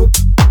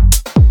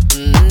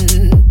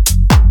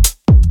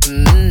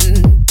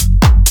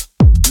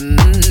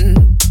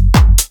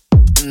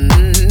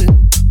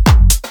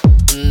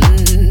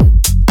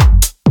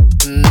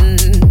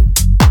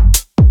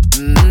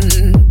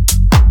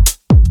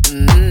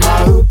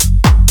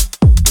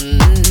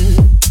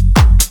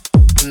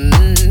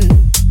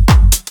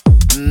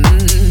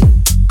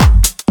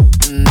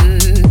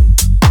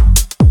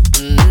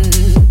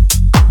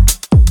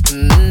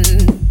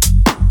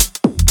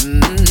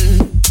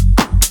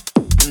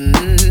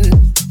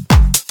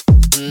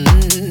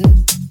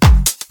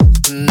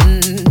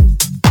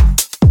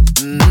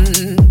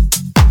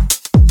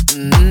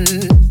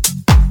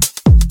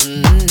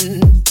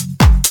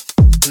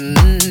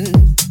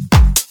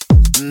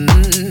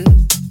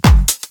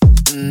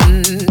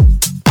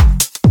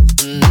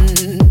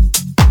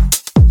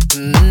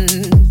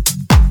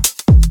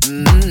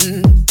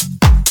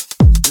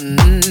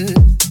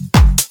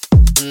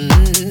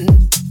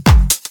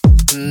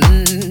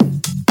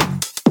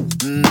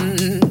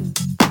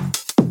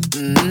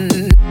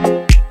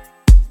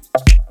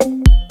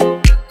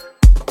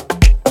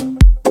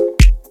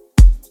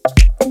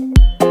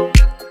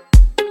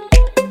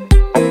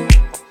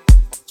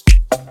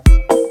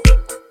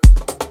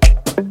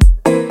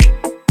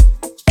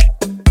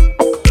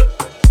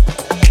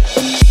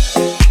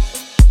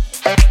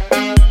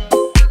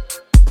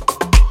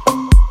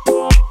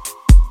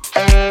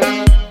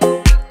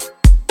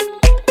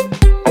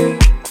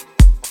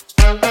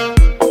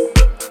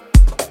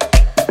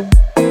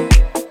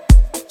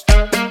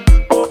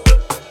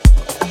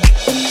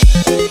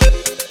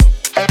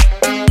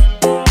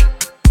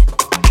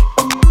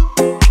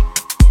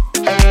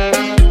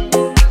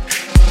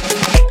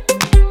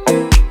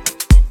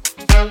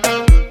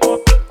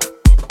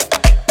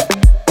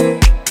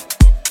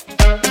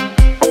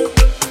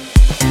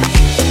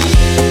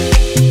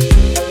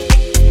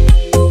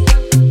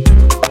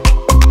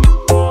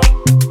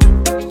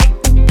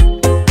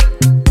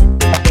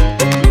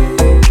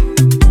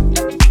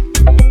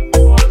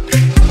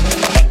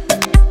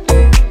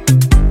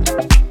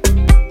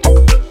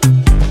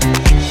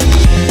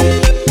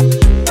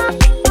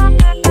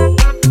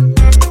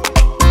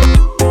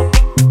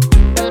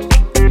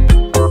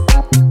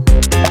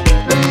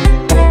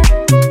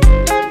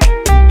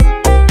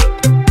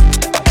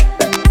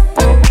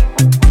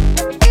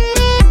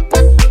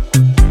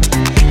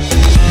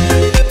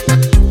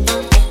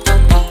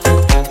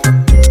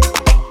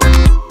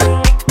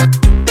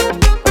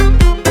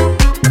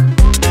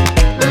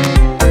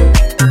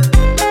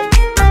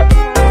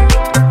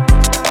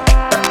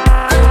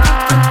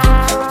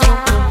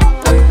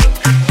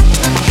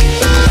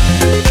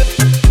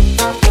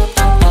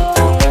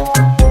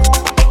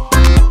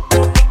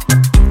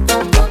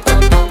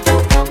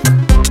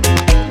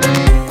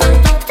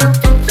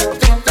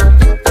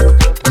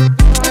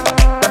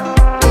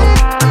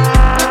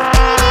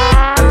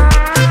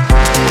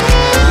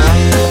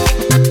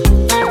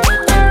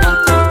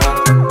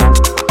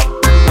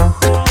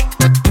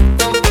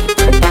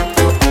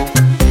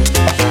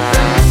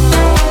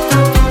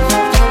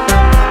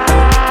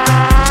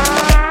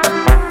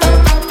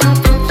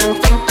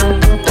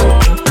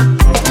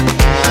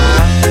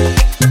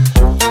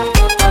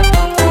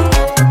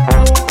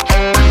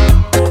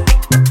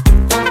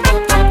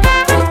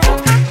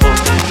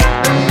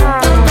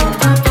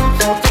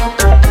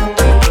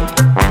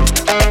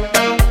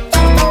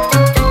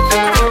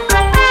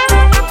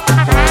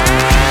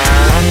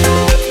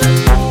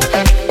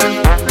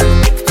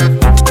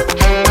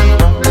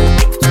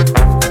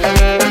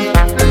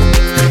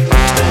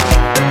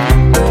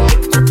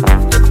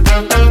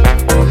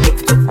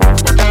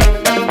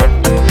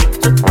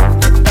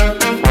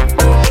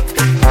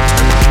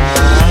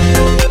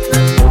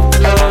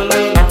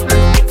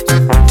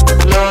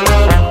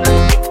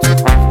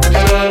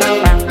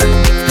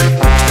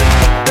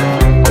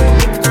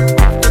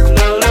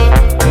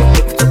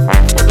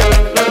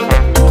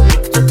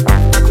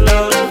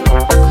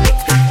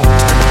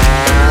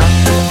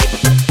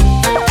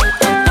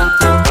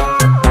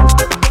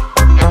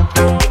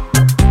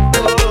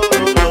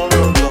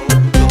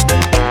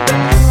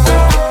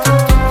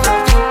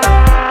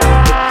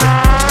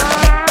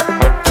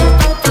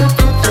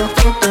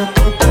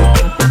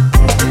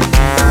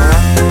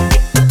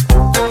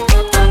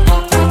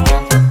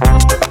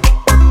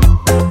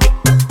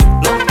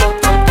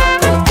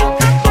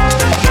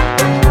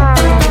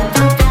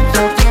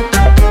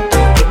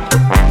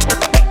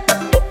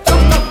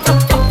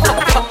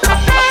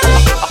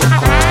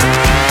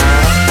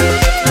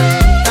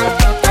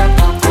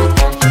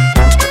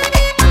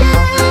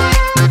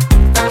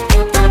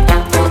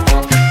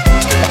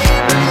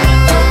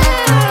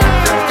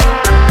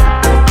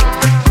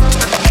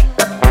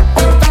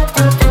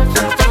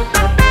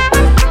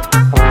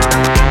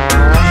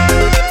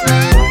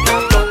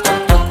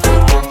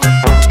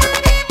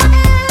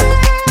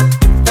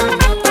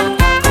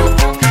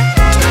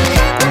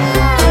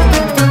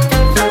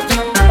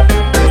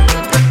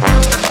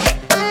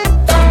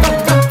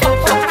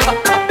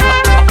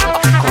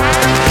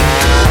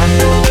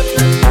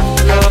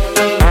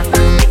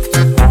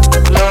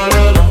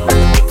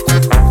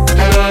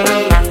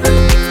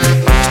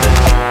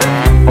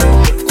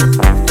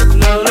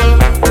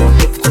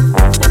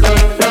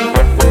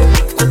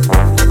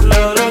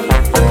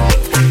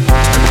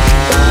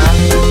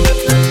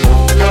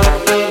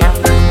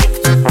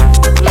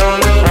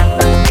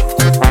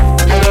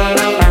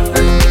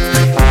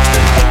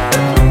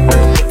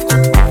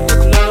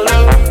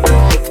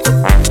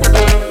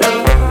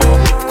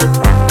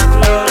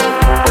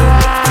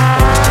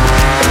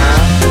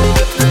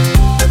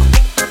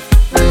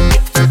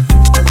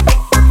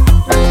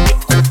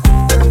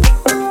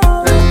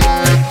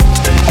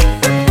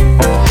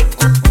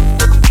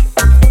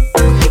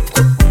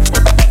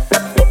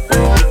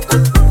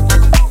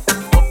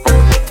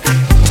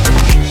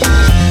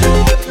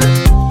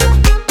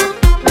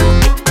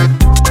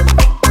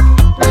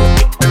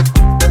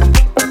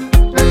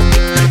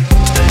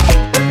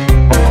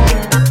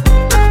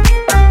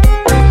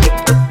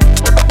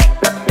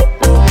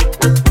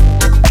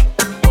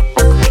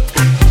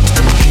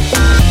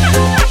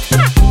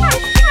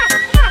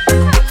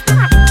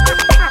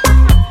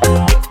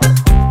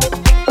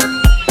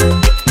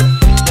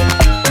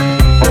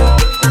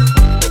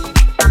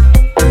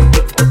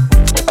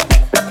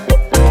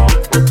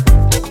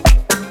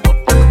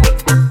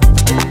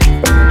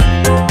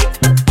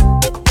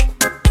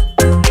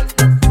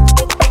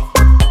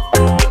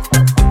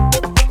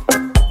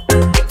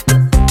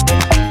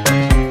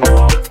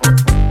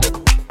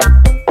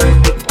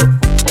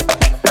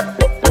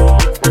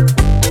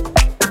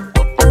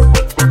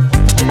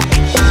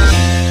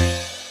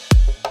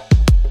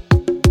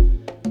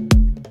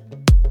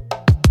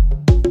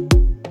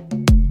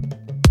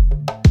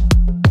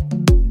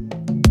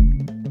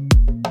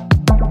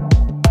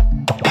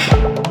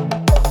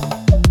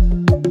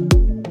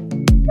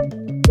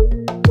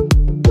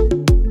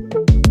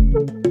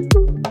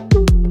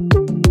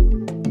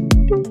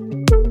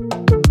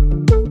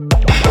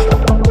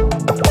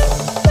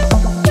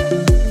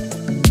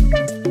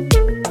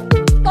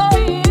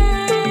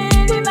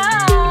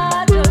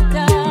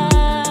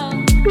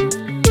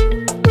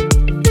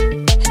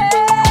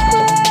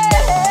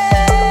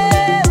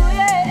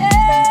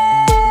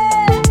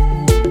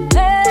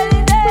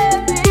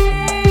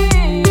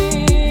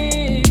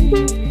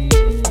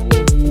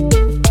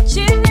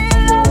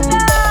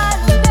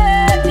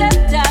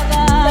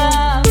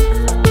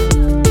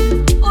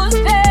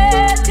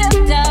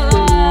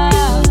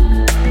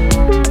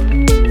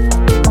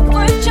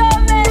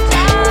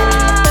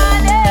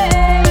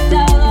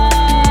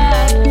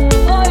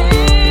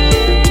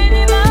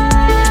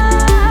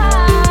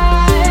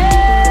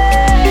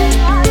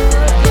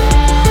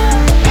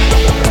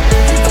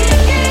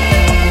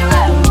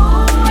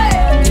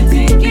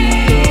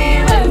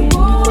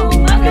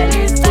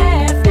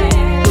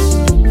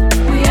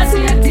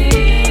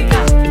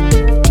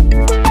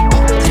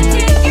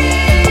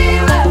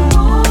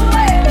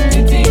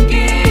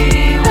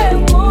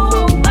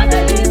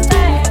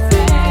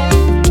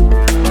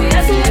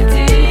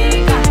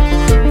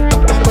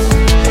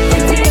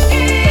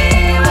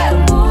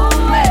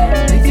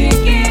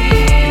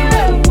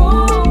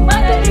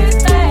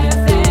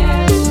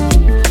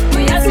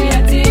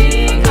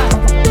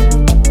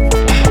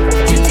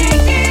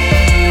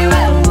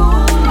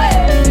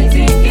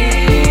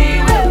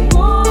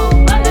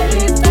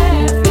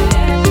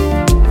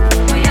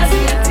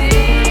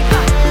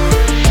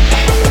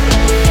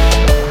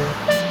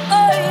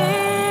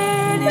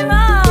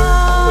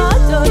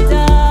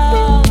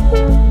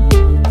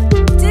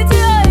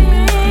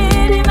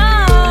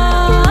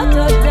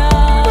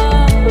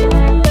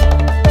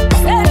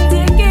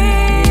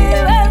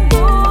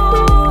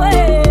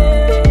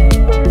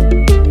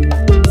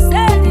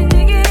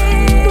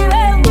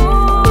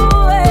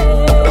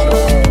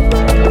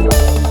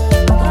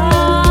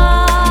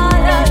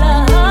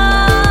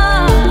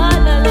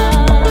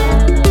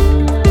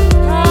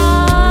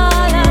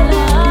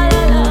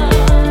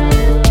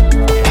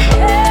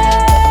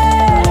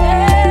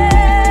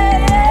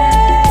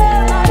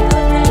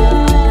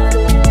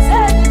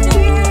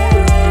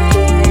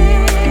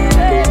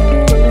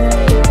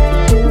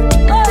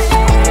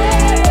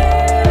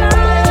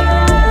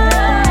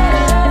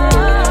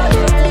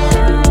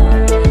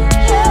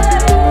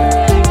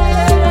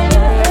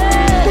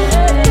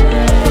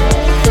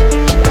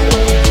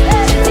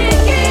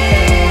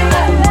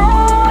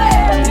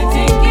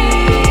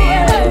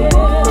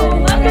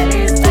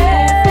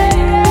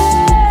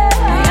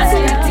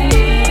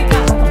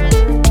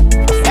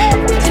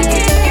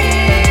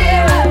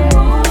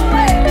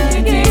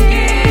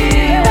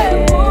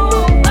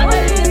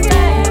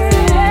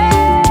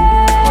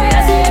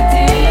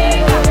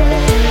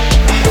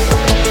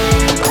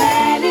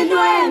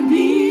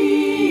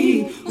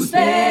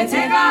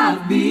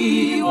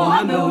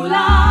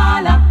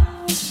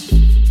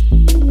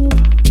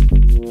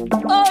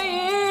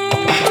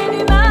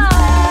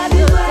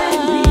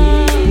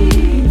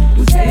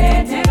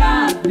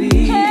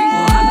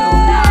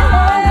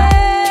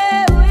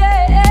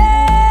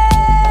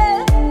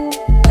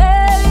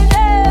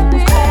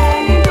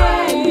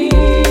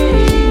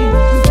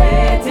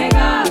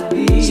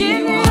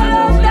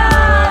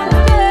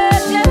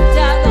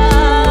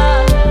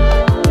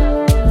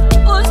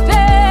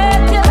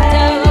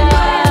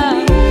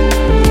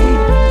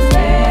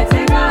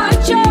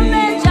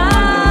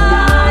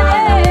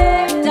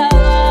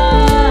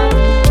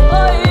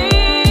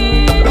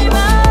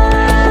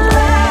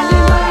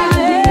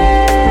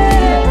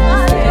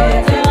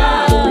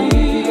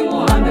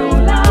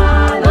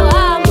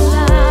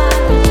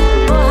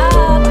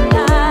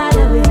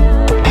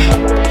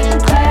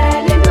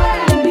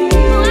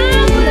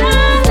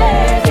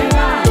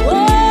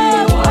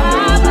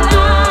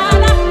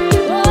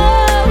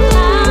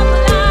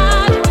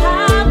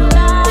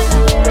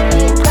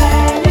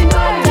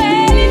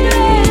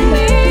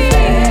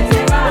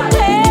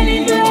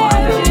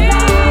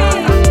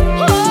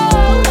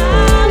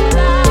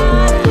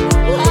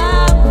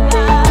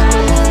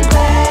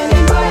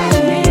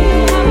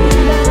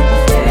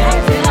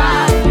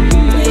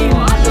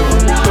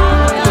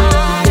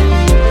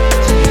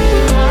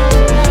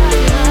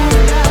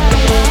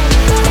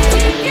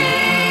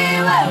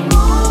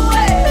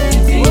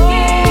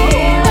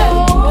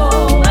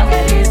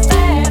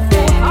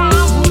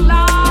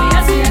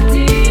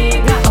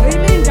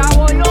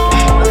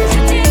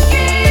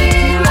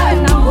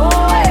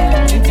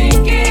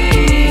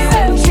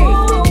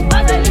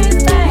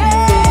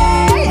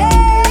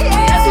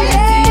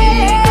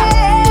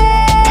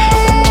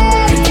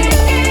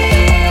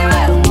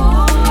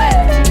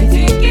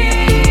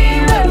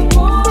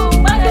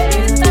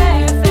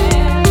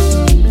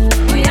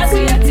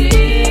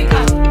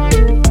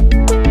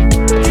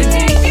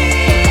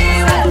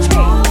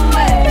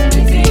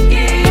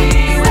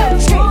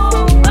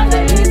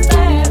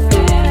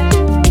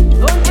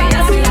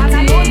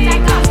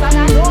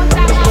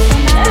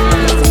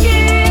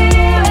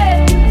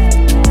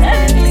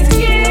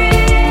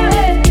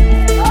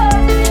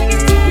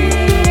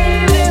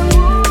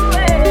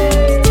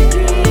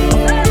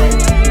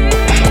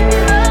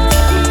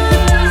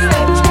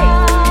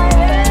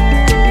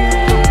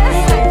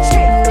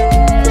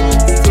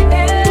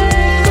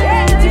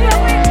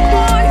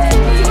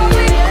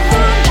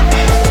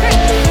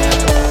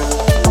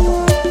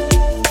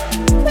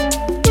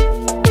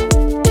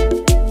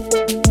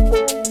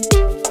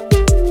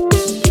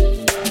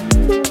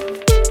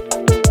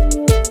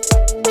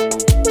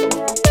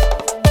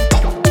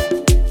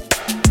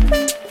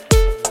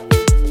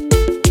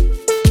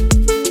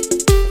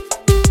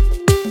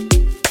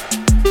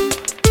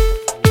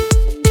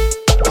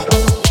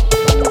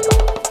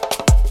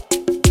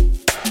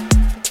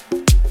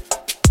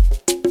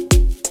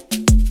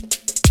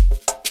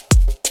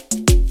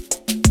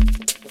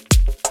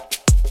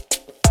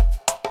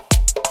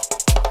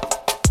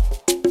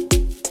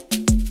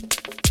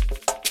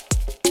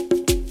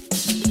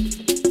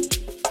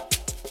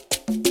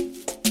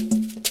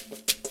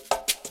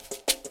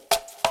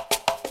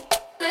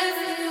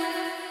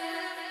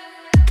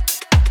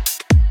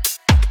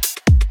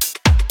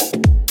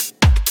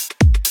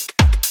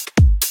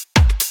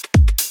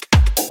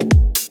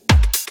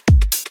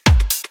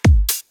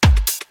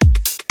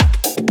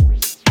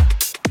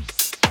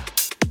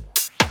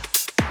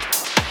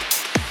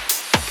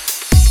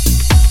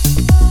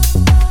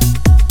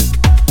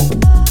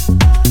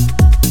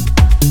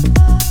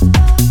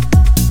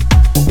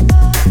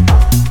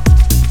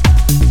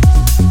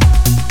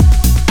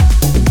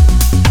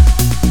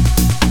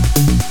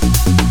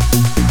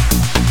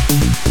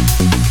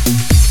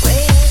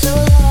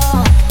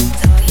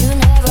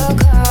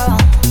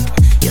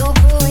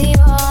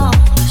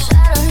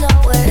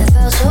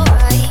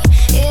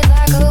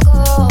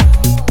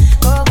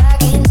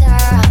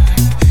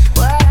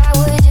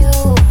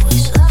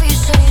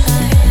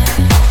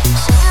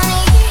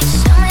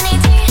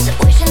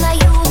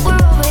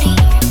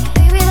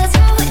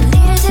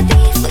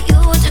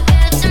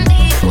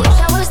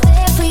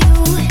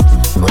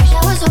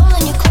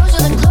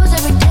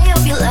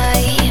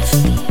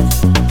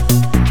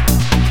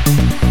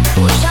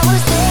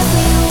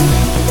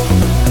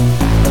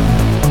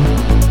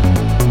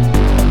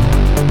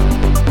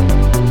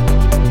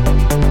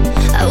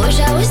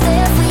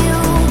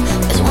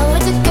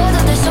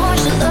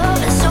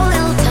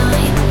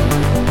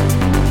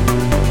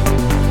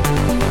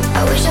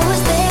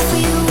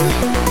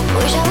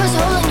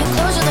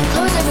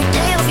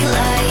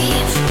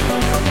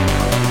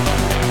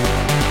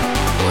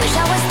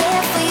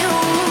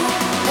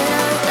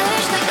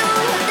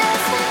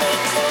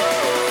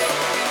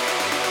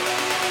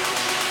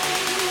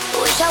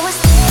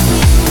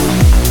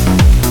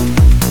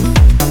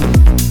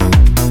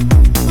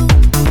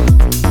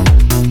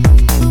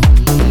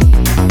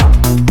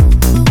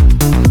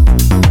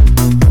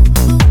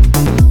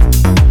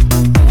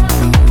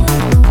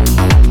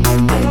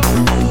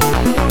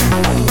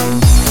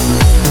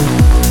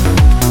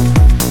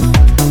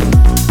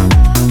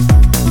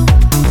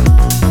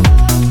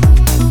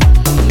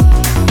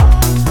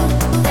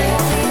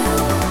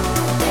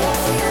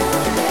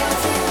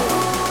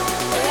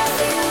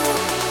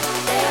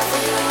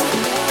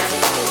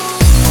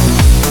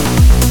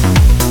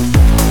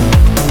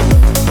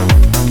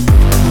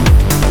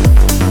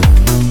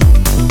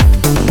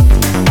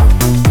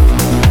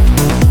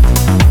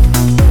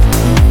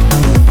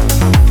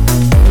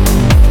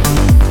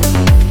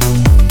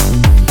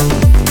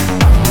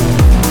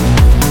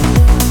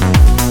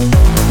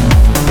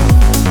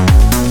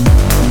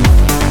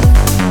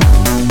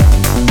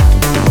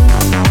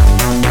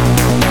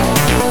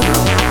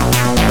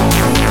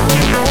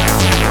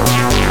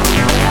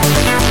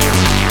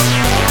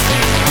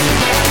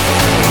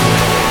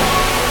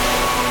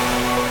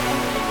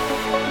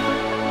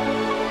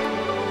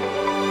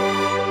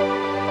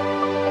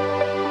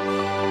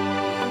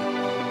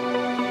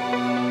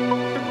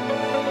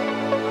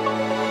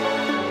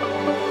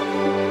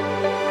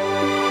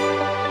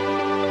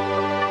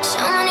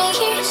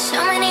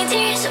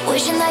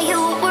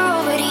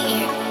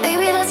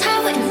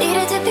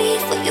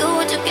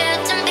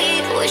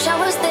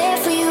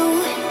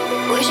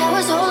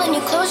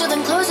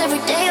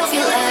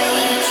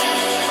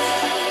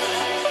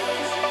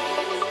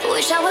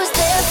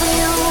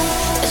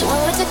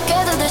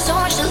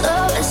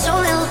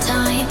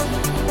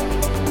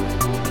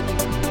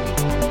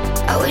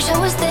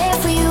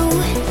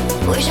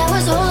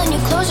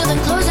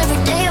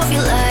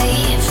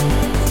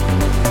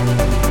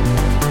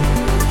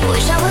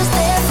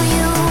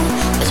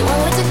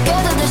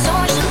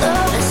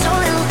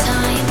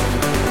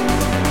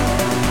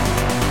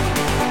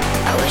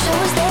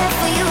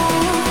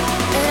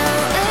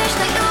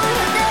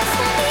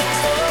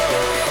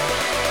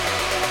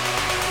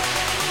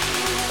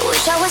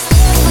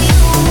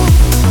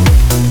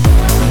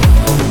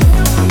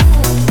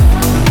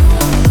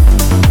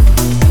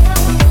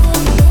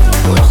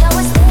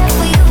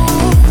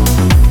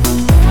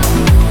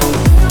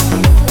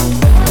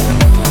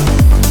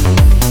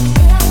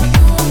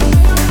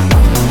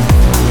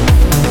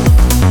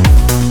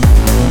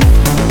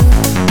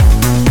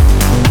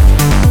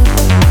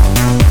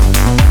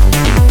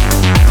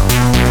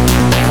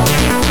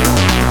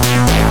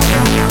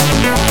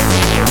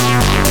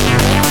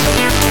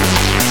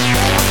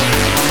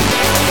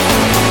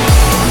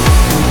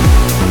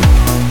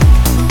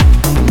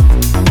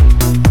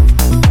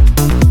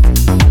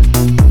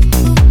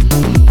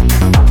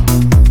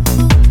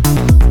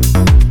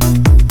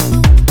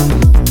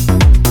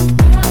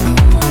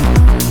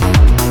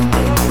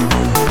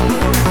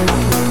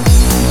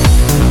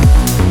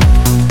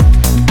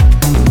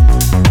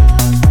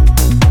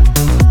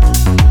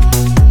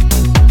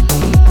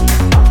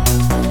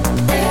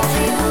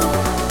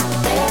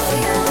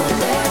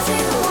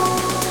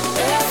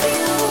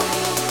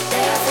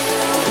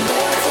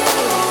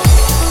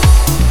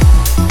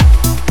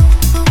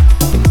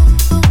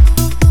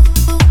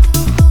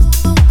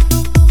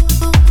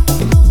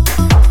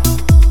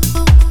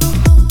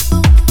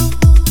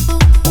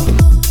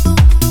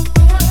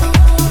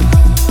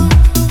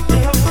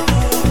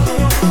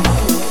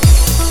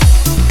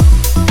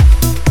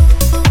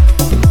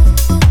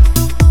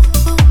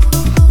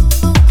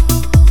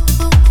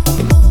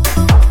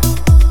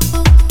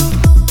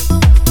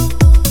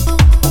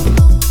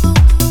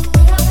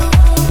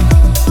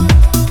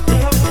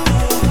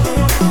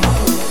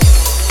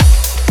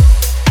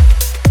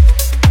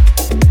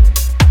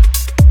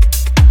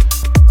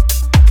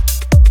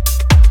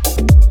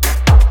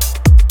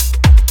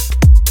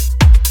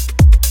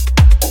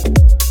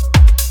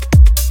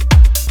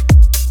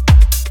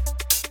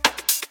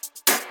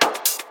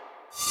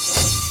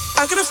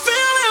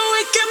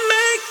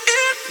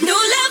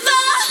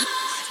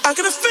 I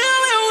got a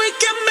feeling we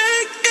can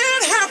make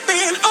it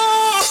happen.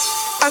 Oh,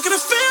 I got a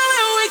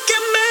feeling we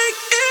can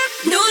make it.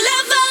 New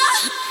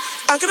level.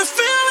 I got a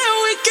feeling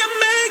we can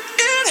make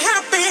it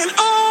happen.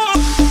 Oh,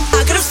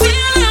 I got a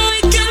feeling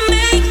we can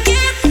make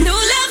it. New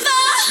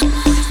level.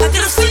 I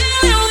got a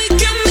feeling we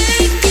can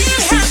make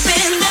it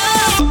happen.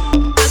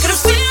 Oh, I got a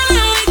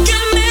feeling we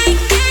can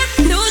make it.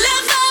 New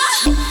level.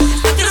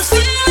 I got a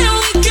feeling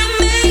we can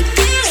make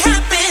it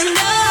happen.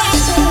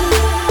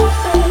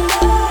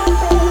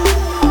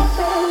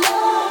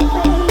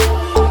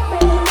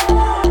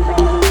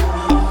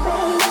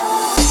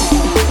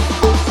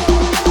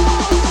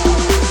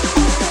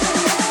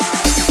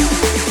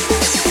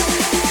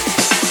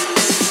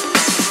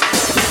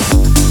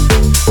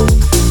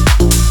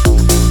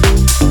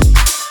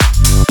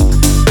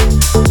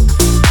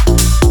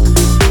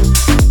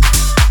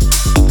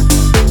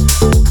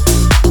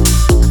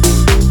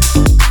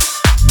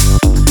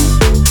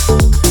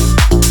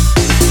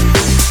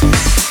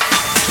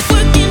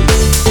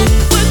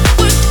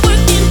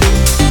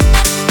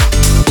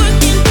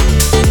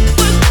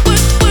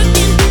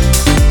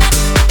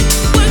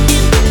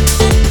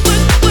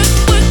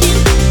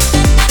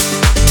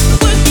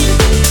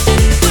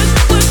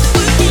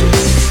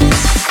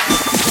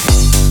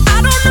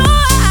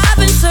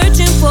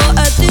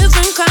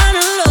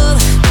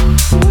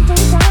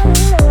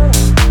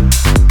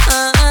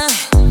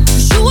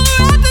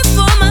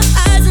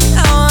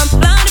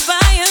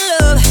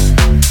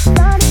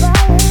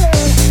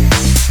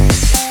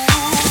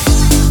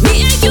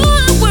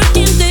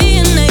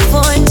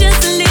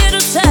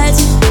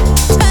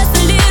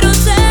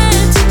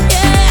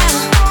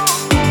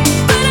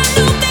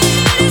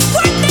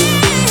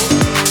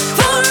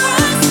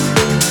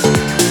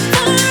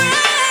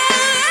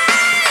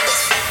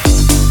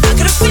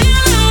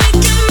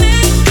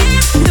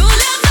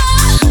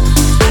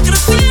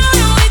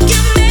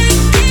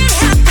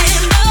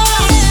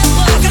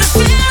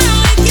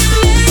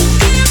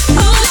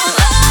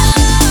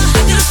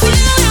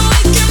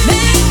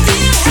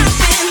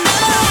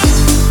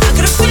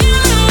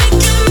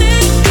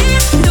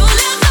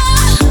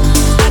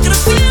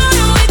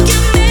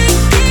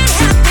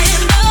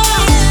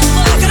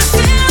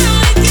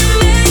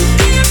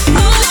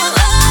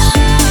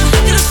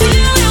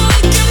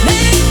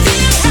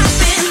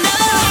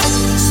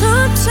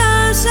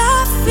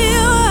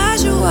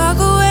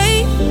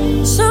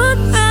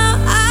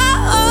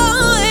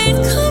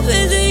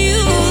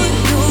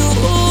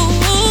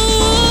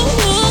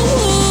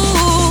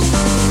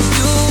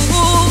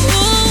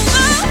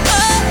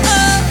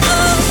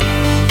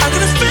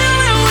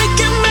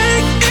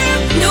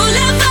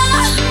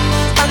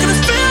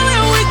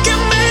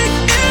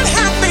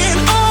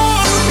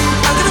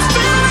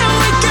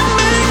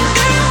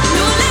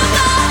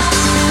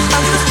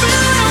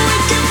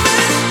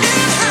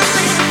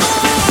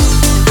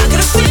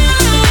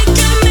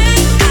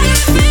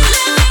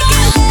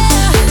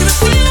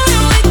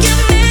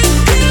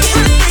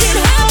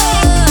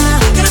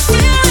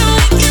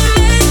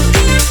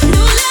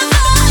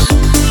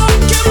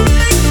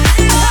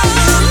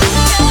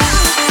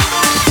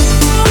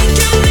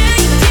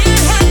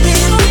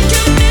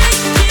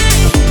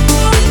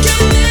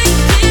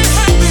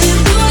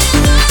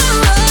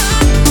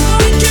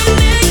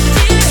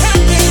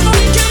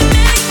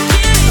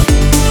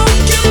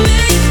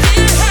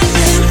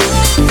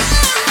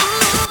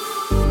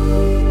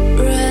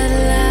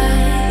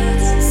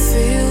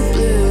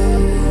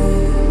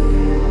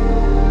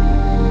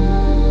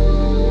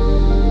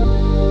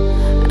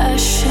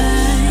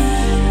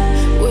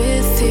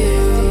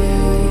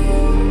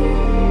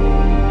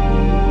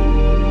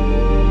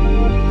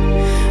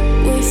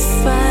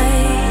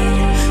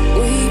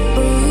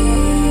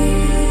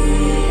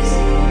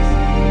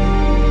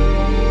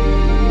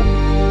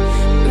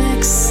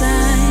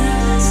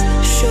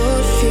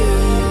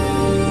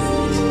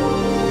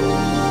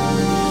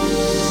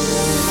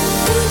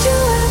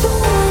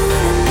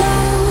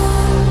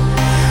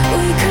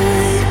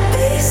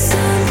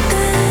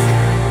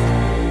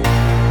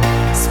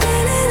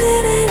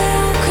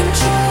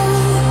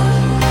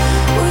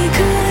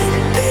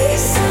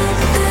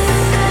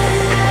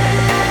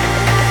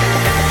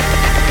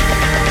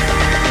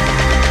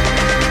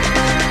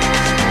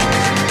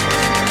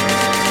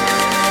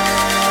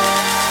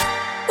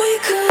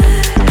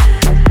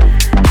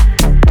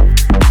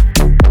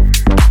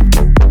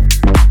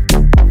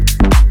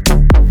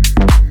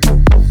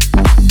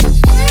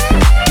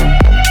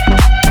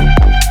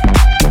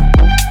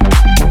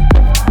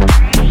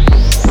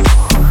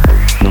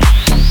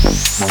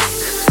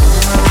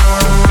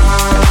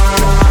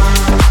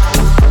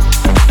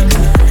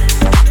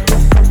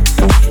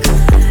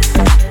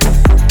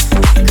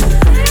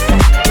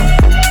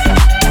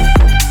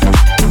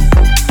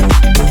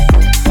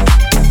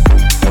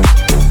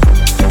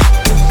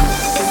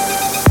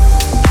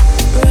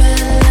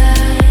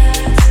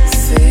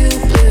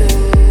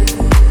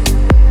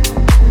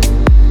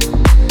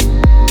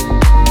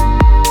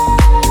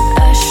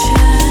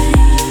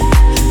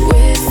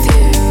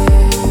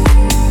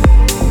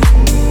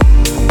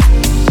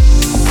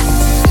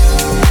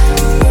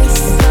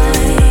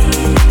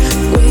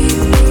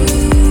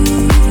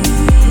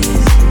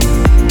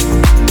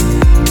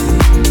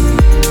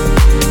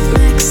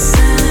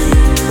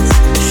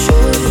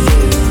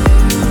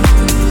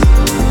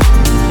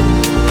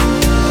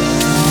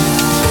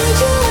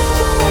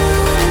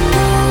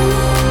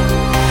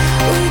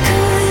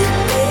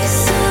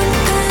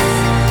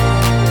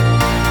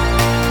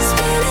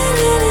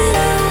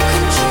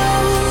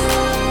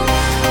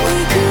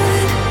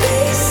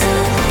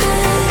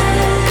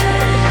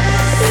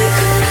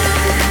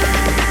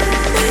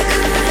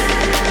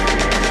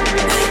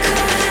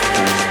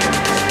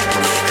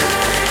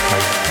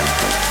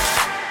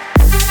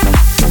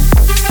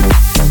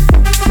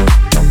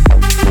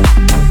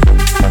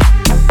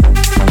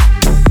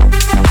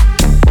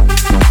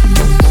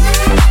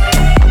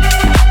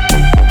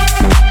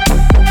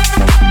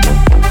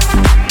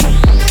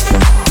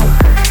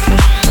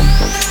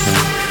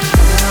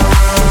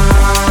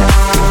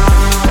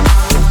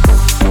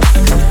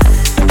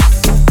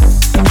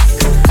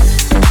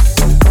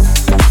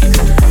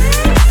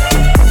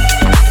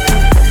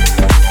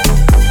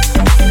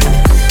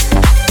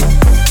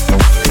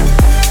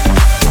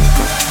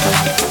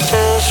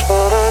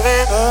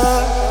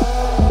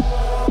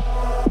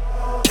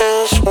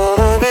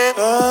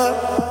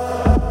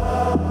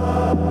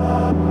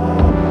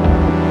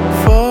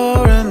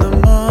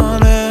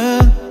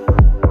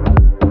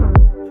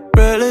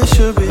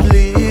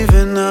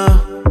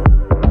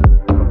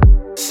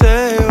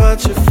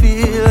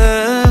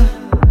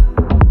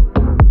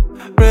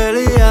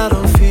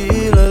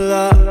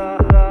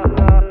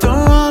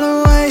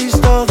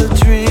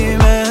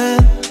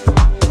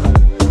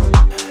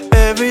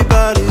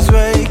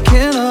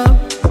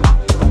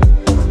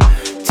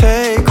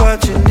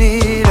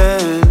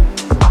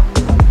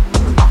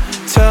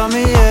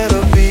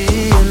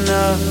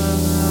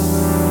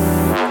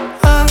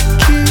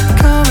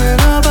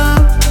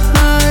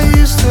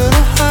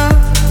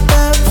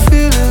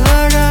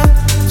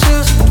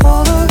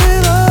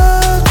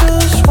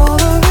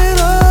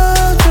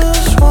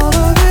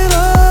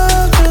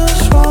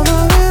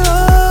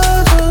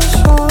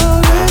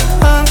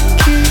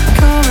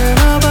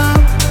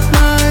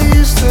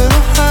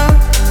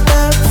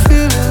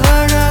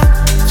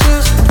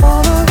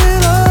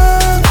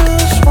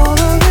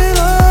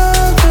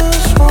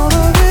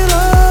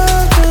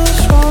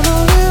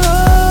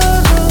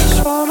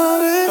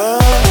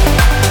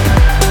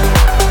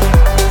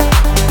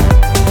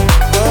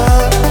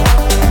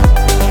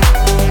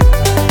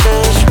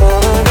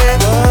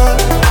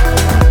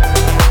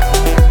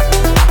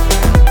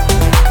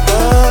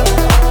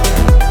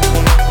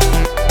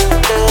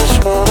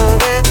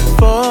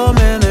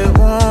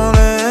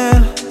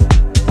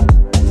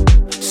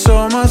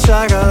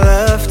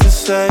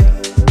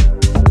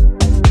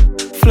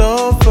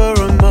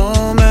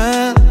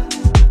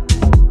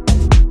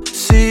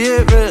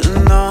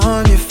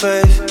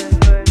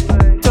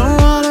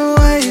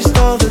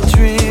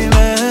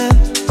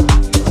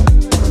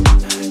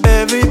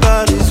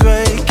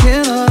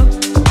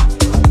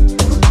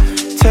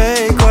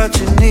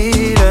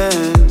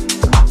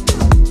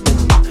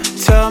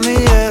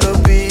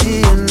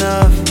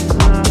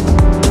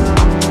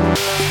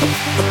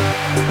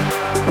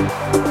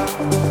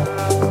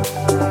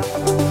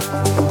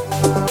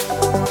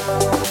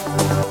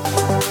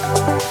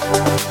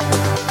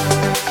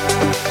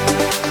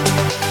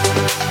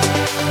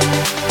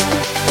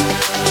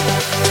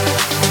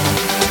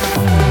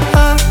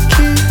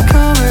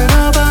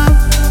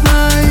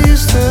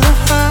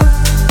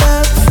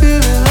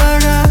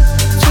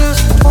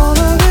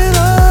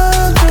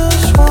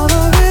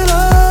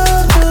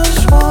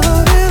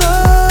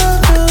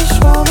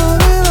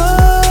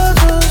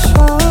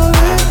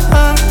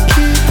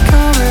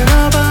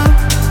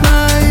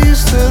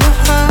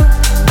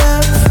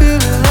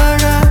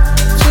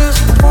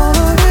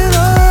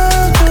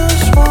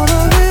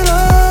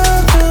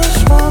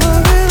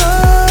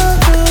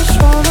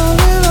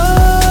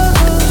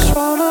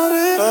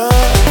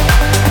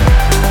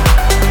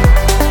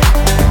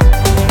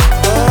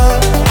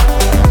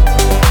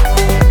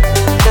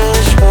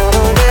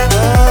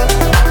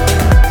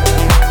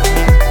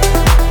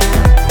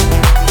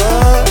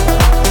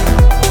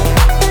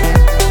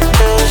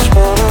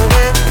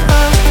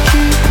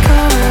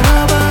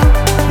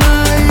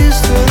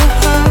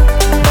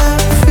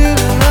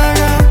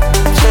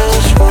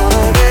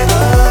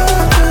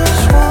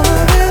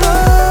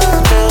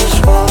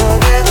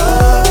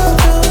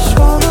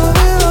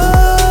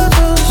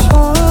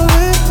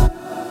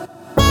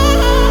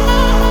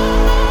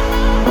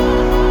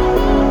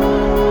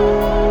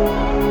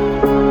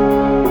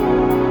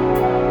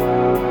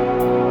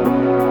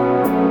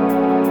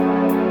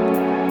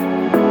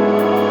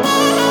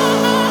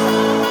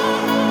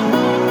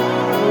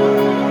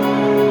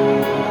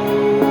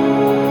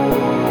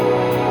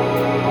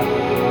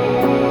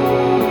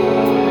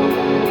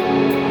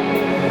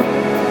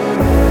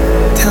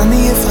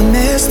 I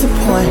missed the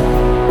point.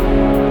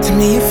 To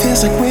me it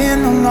feels like we're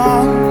no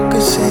longer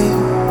safe.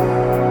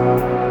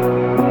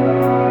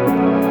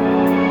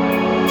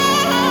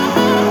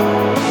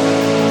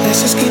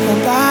 Let's just keep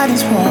our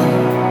bodies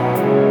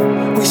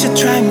warm. We should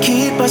try and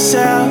keep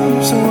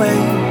ourselves away.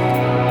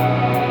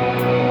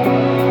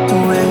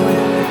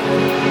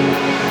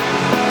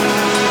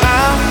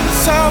 I'm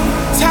so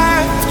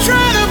tired of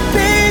trying to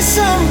be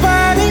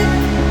somebody,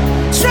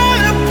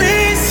 trying to be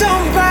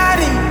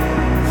somebody,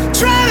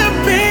 trying to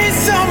be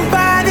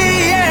somebody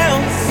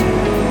else.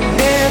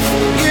 If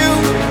you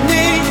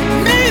need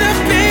me to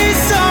be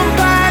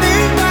somebody,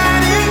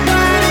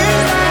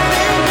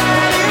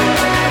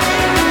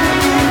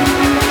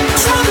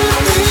 trying to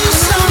be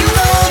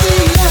somebody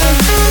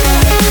else.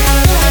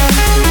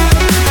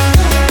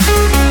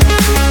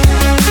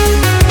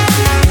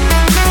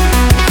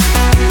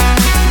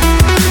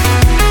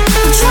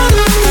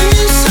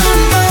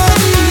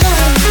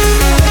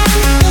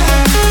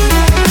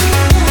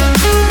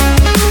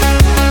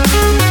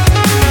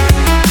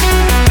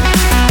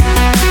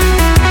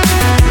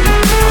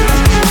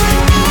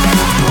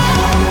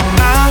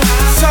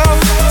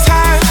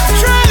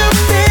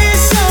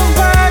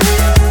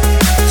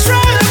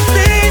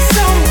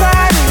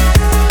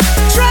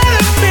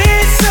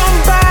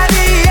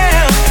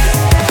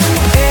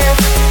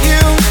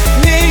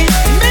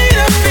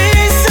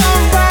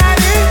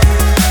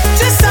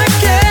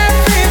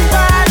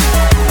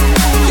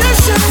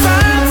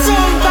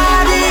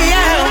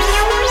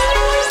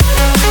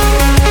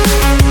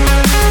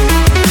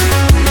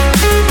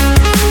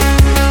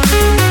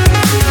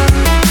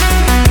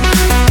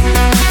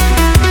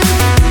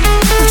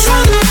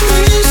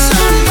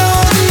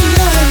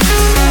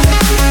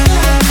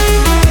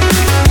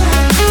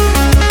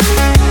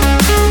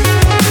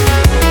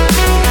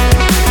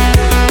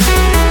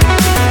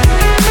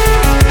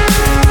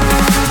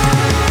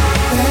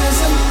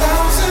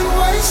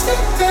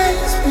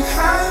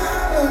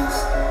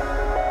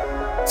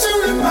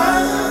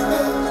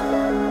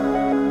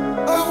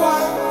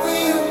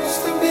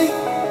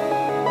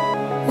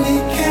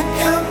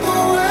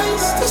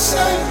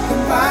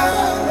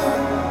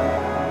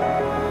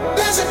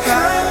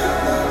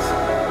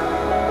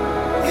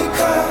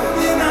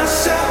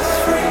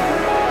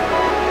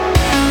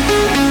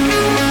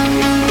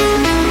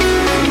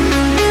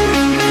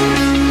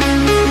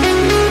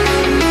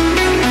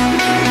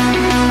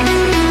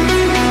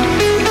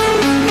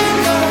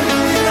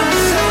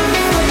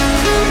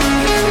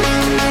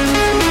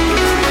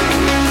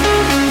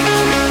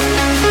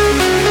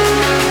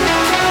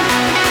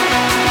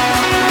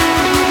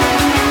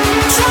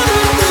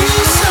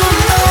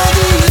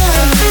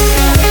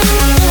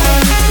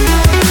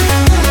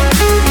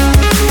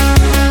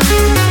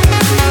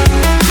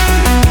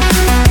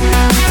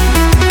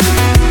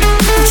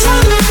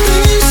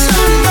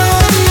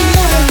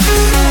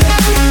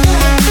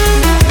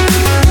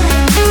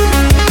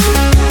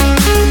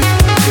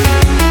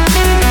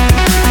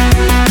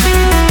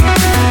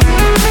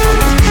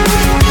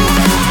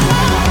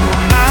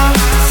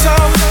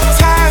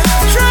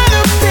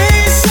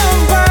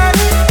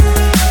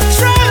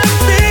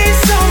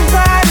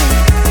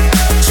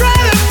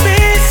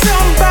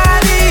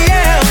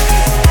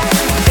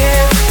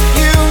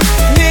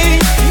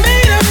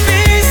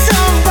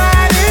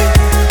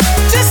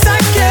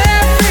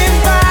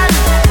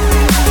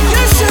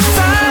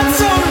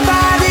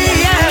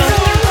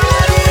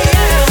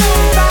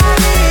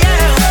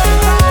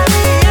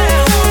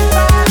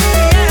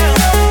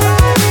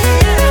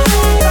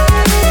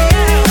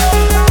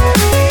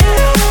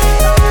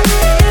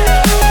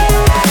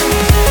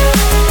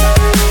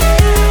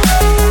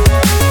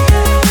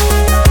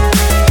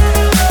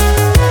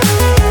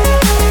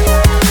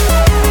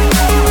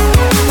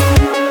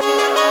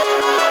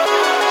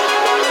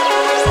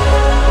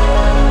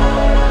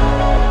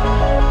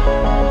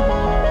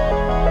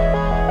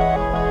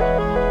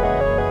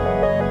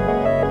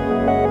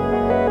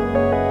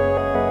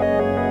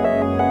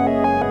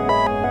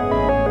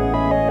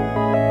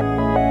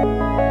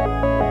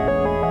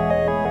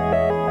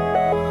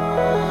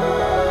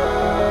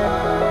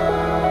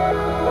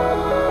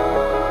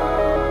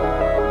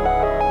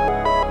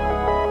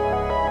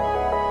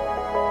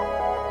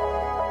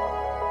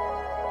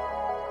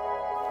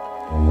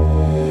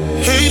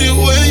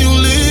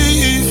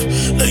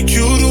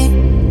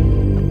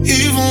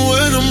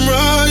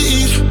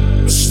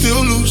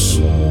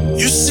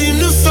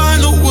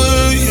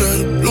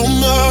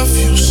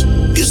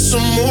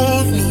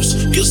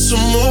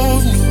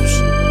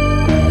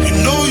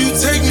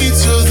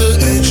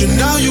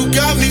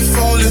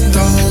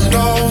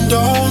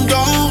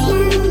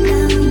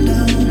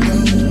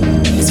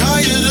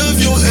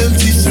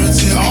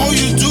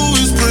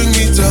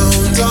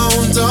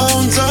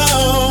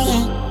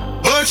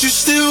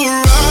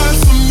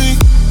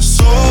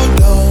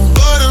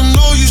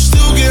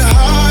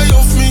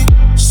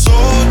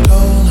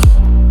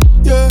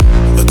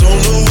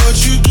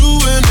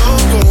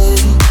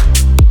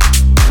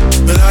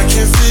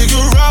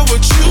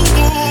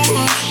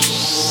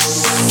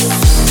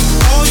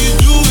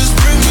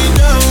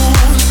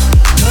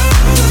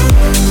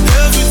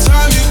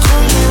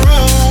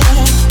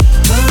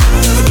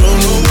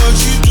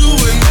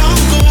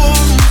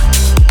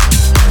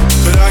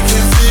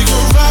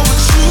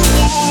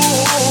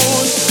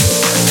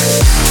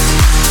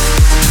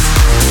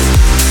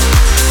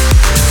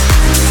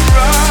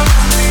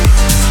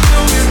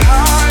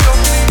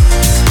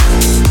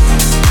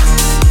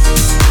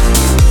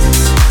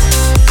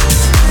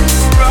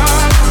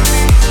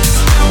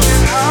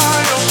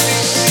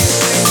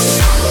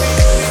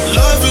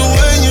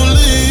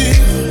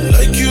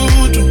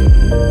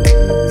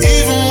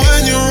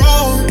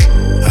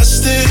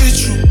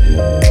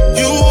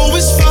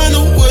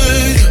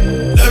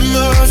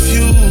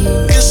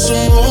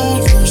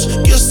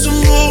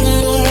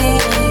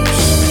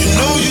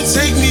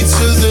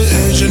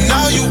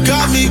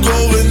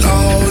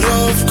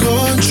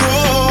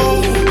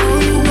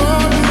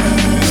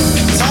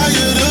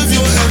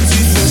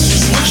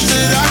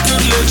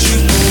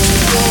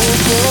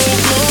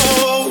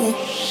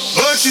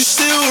 you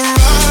still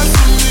ride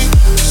for me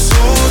so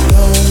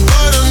long.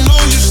 But I know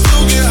you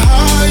still get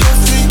high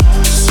off me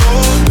so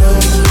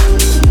long.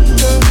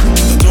 I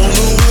don't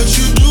know what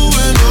you do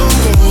when I'm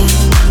gone,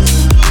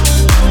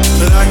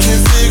 but I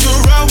can't figure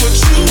out what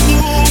you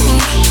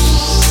want.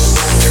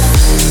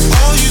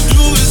 All you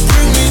do is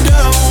bring me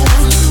down.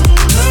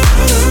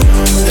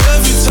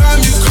 Every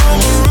time you come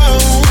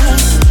around,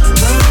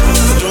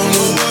 I don't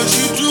know what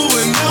you do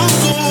when I'm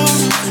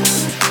gone,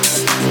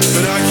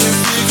 but I can't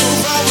figure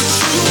out what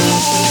you want.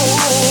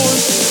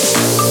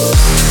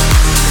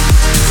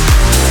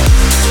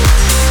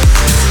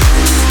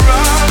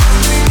 Ride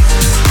with me,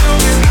 still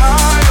get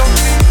high on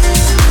me.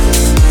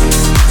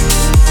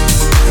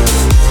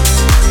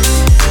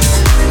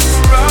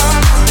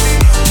 Ride with me,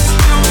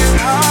 still get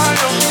high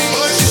on me.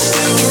 But you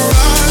still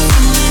ride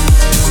with me.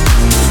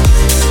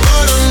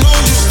 But I know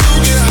you still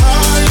get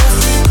high on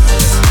me.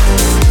 I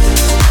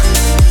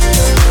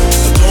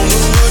don't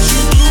know what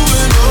you do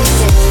when I'm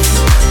gone,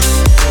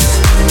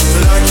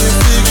 but I can't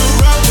figure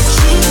out what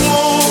you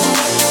want.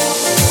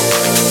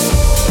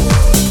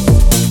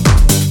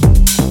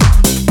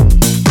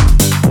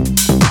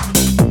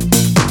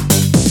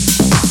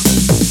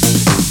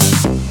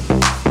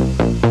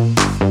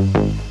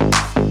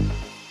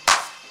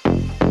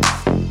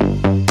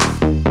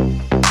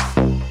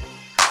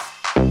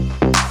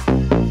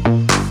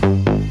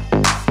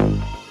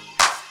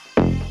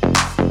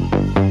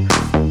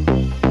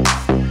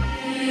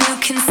 You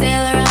can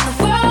sail around the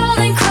world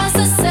and cross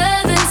the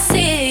seven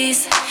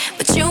seas,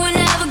 but you were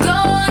never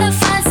gonna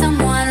find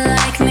someone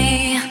like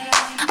me.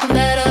 I'm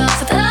better off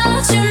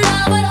without you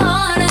now, but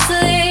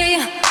honestly,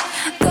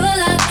 good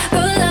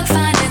luck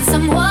finding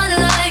someone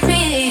like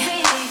me.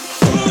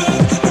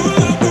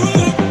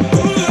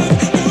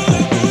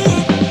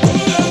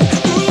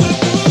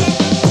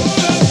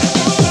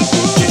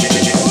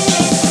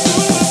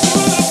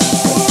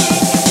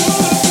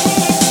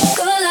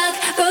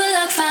 Good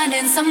luck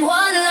finding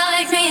someone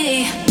like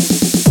me.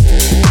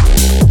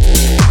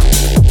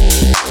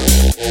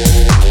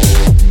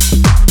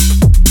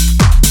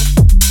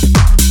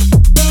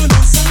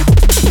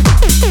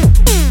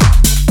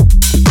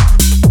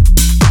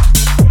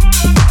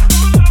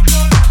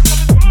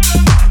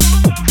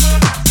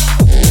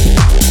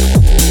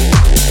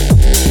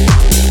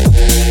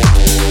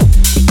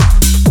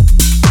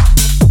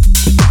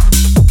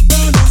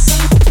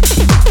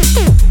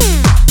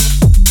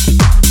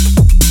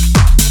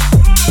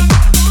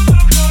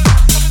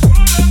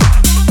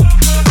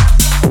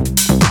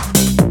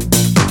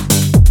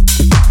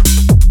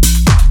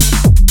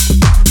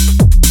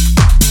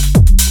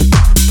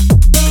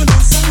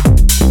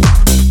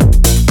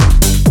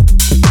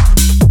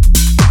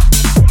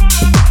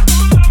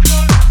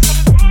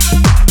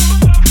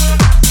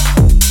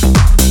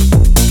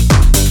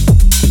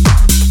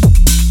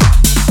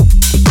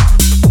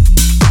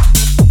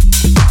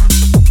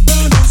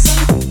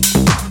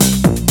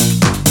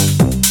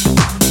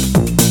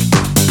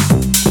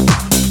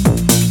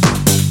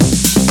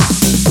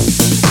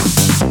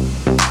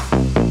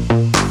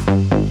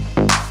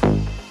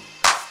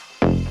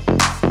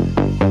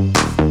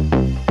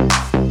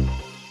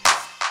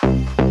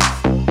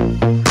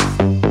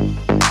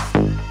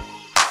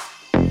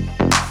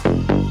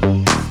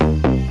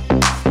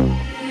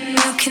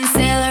 You can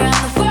sail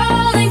around the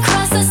world and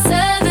cross the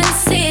seven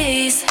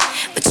seas,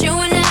 but you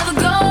were never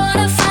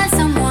gonna find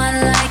someone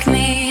like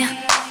me.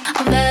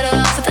 I'm better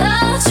off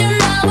without you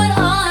now, but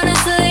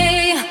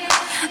honestly,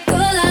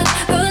 good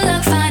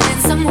luck finding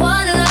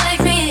someone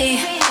like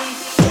me.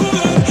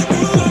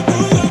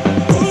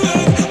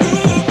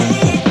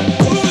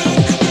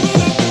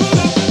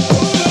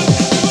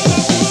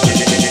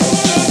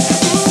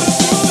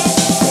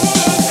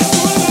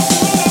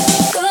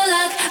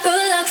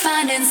 Good luck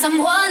finding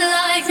someone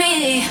like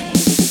me.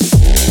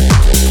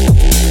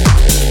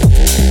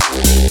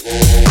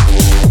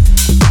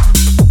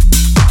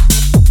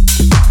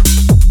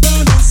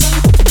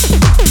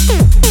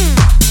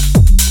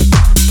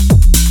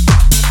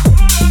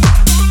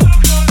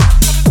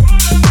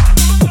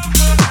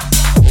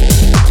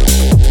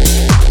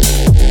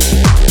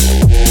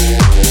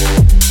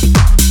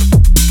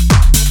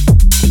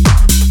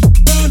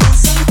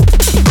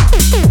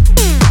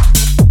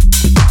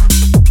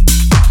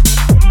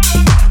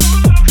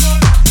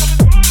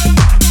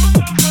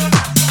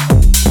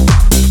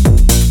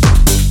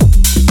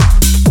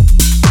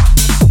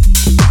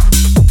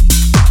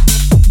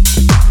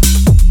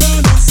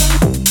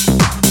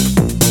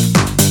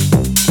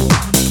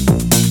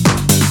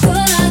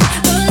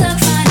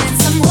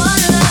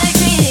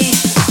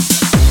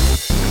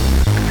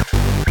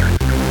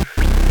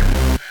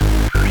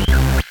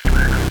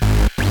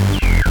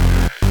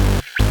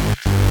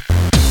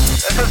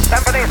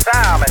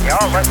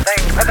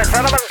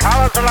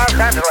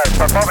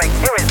 performing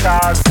Kiwi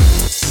Stars.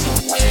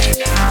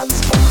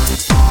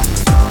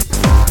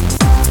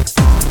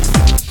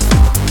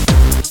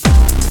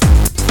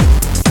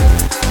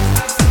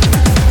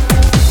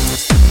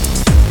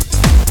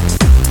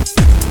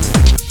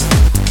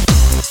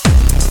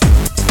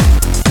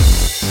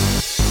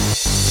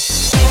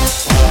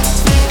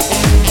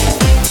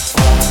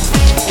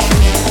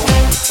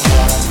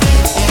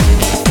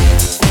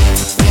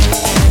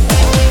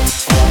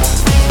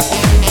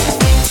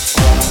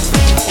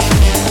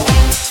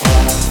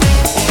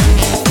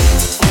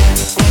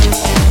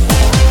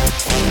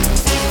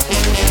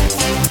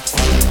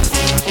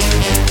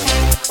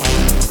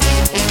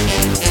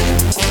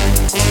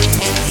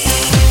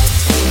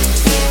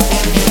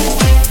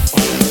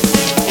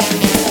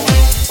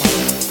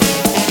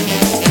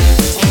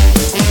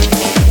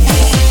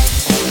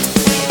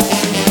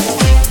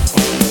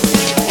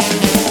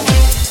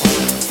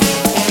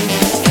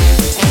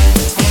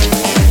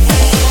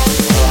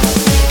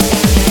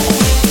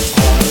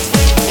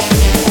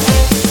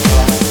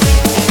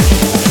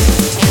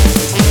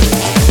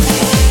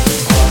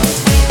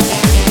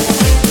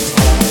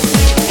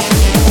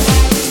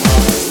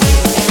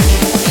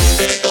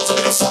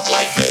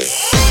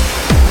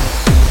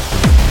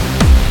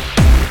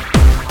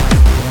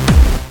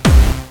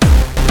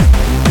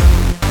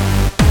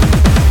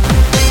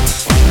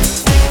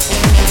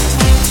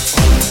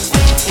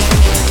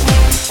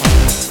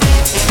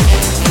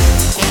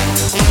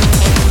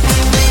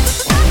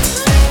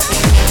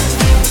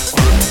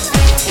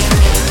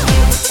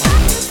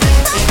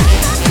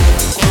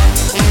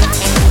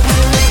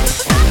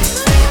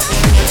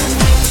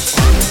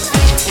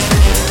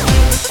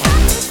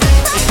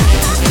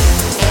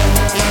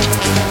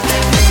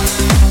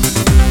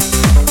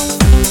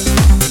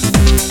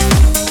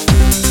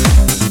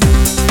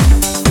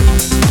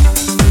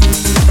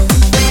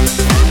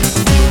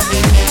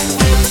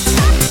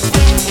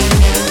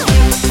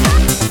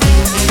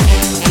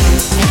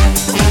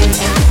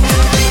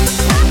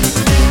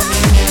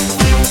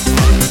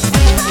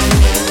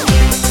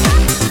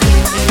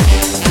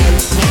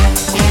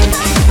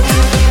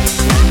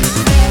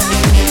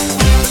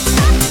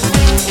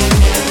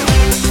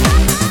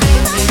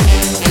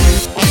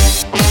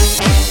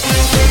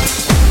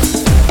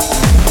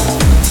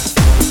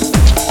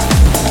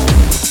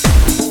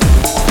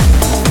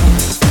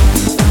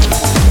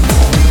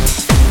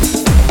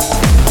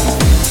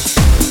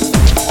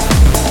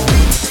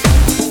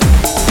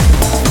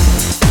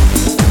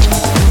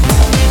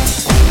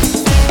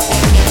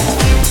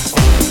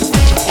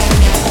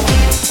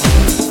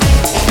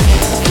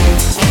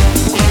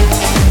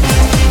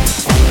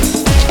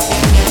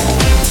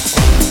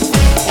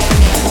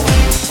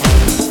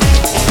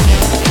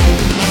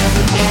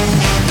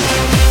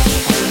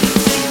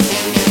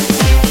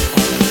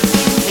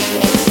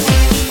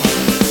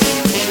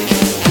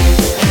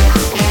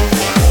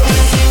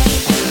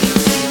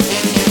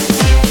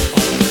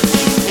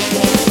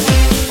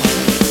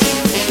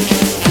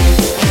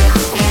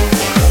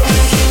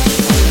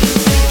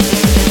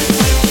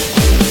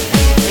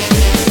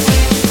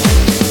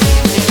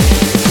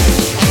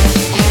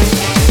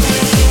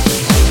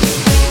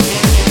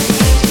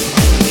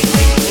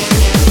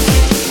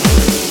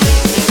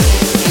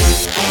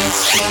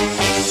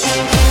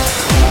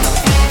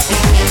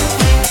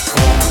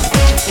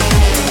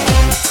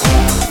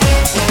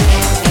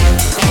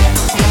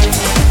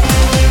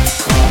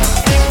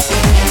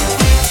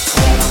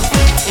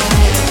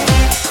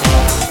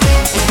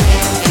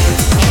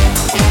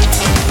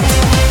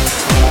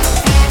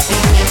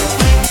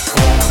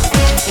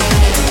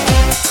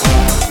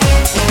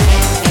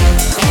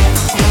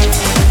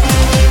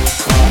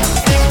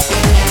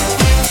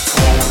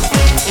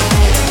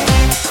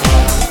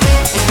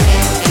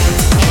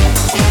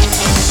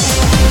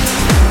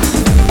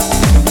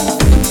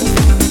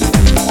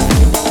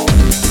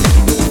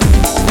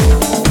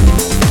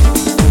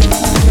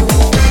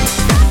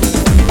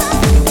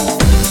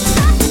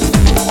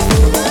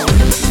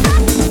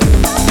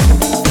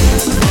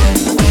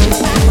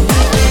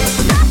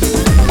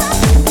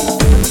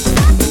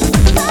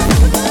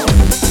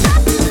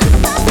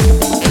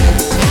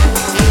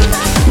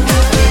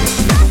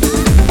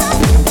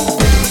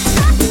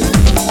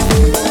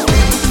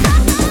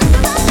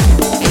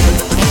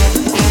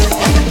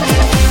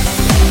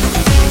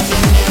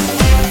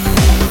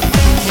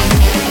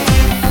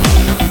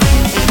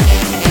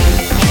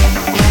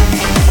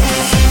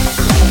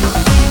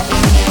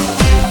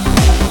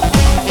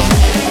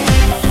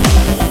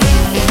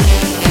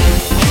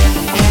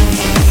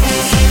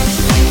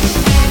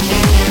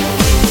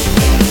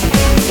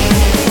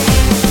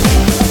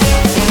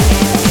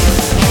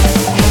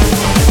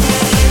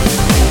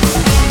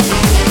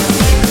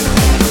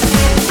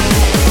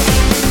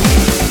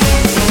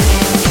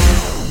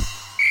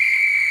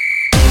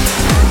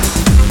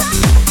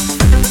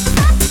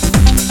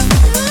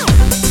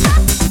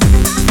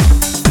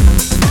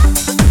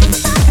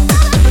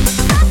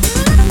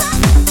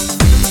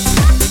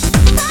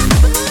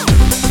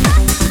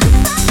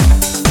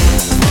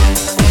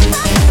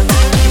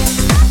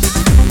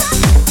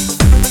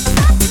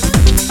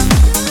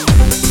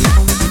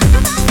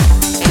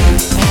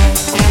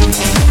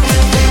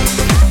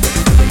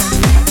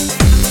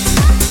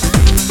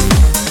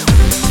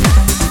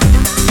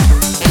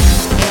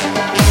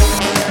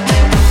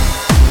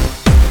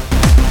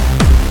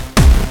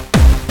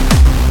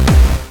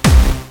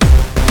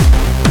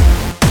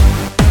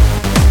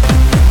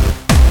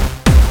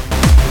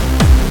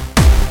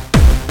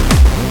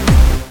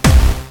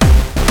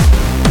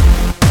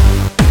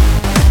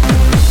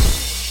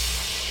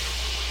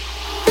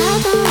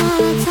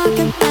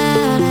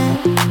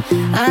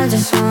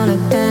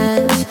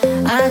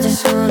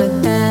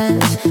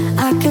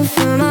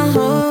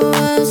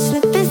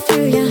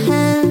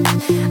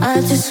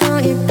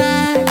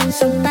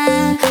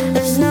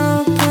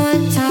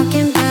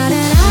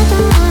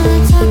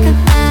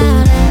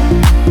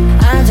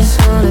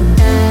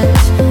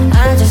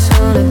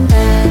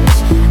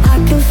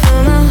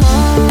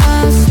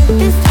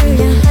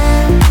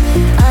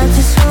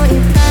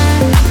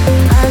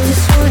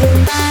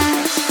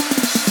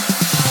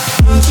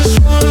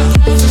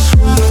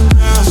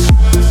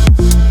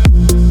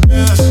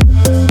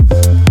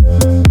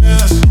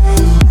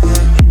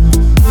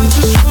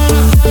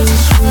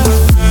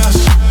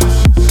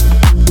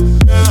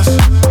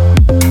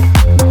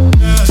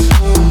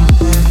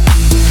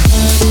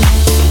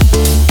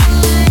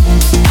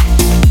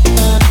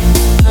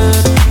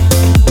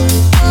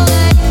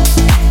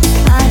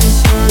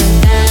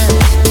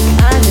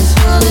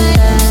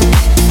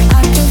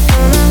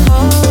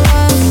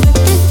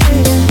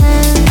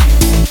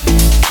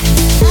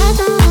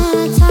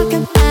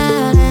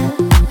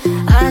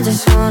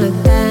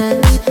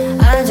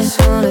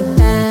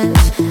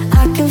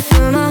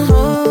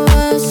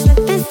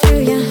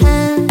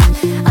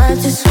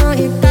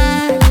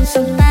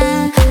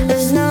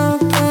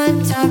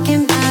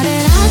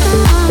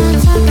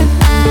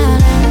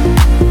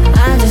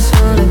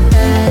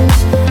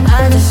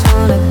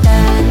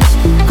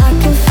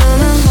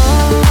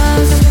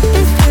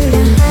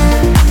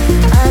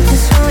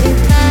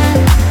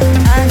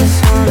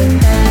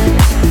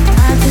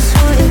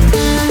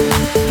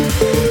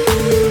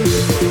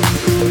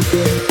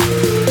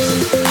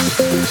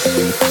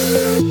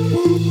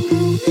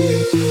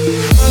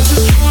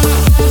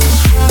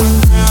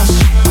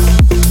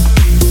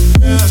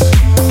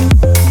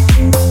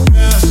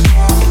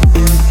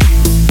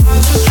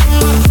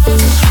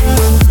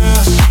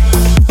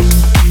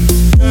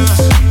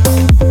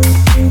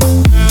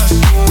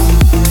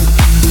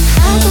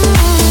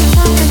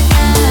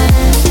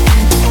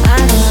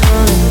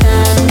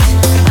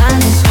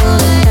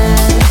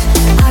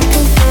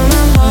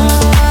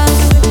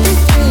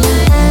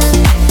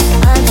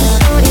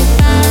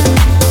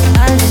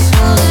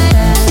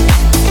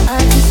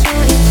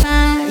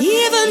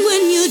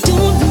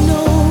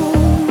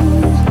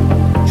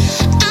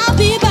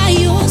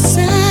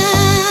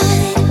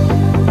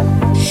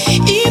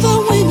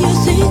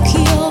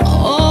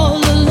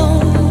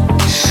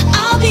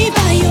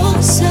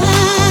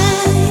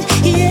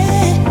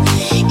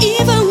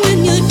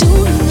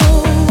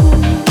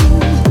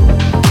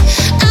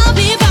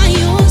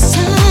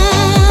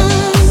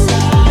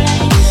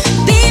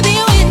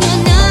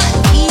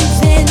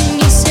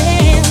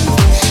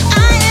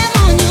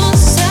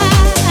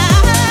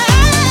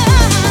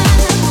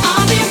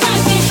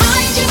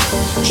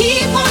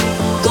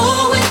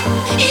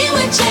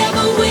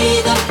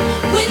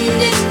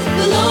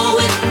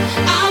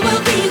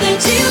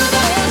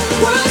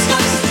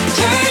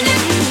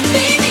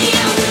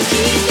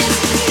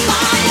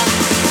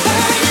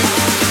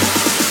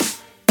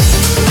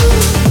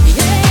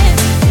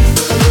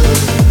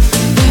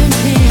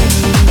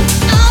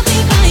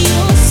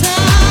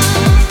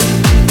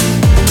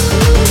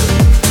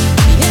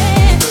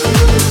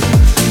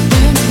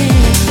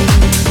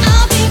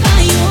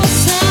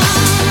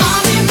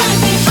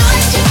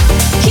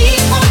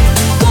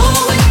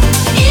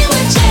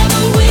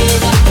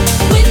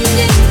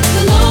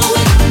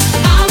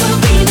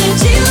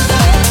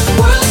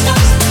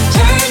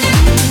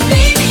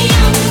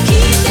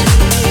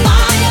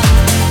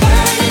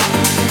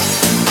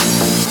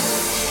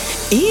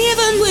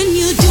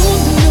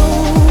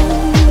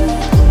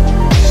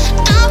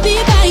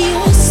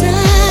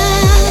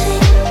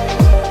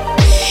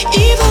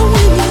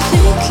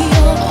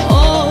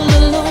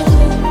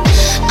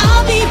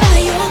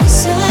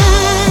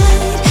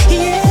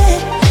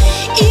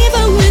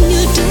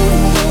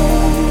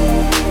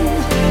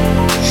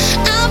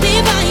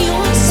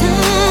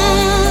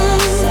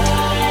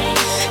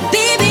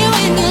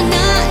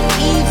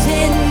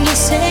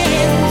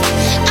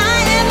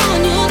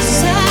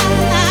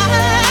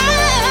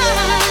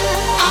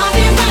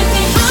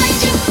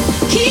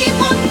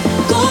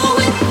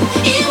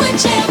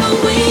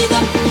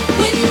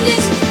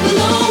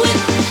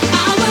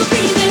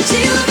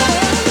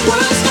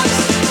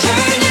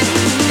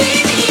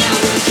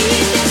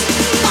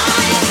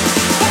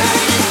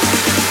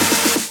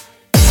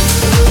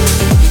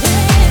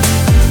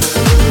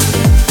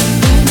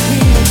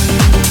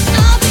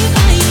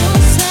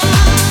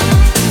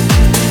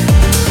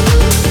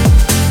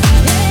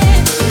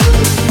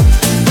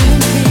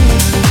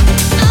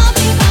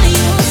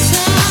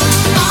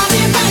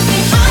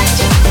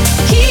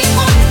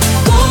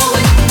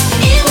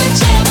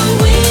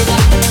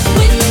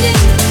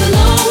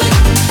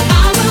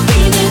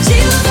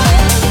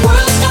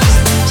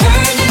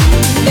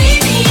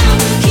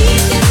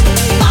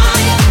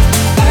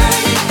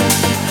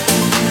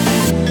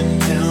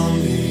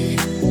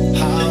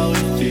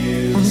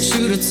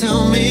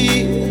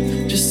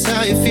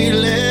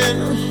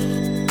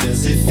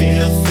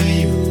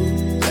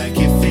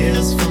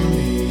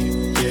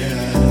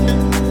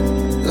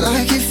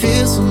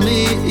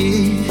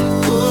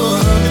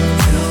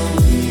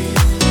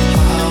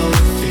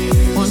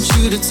 Want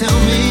you to tell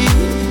me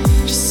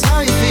just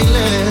how you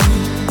feeling.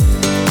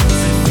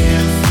 Does it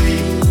feel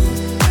free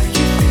like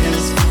it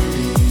feels for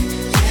me?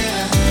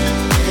 Yeah,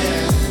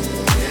 yeah,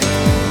 yeah.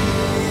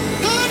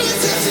 How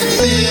does it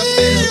feel?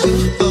 Feel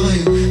good for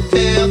you.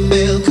 Feel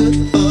good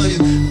for you.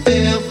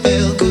 Feel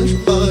good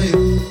for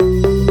you.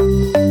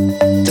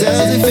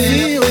 Does it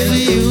feel for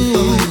you?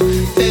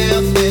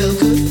 Feel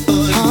good for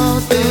you. How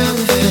does it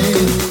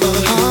feel?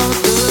 How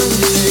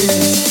does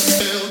it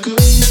feel good?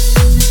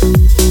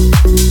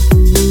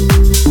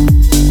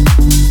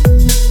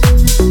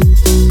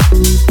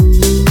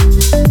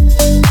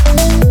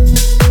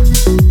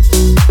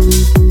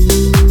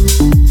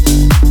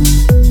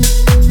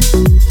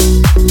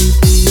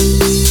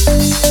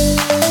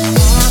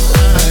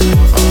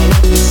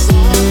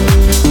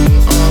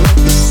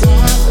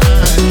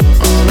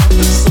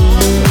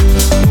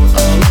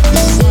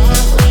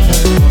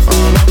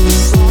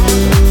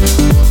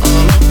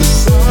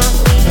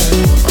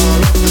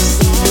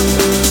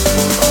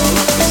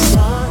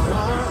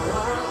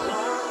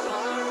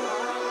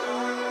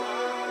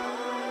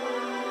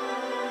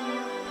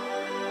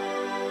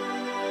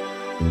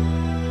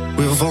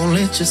 We've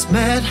only just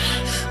met,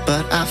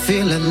 but I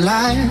feel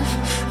alive.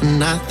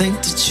 And I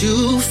think that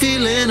you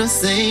feeling the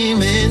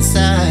same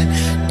inside.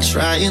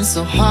 Trying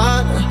so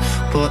hard,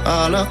 put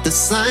all of the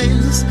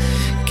signs,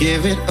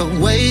 give it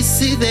away,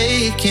 see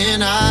they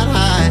cannot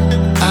hide.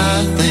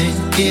 I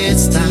think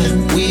it's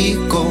time we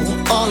go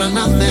all or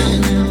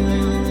nothing,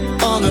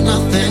 all or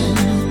nothing.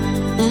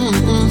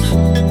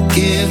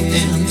 Give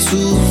in to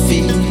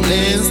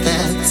feelings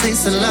that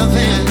taste of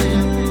loving.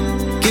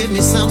 Give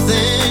me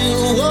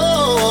something,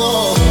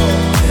 whoa.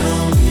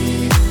 Tell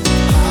me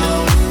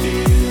how it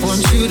feels.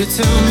 Want you to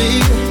tell me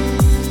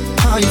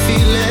how you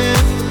feeling.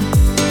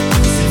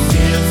 Does it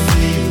feel for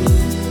you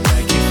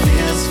like it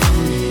feels for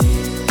me?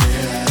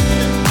 Yeah.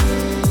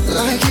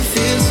 Like it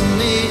feels for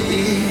me.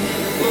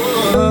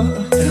 Whoa.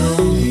 Tell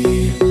me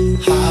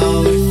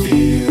how it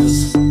feels.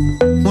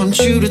 Want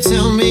you to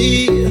tell me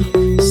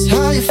just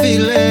how you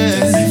feeling.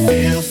 Does it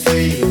feel for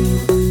you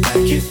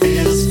like it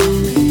feels for me?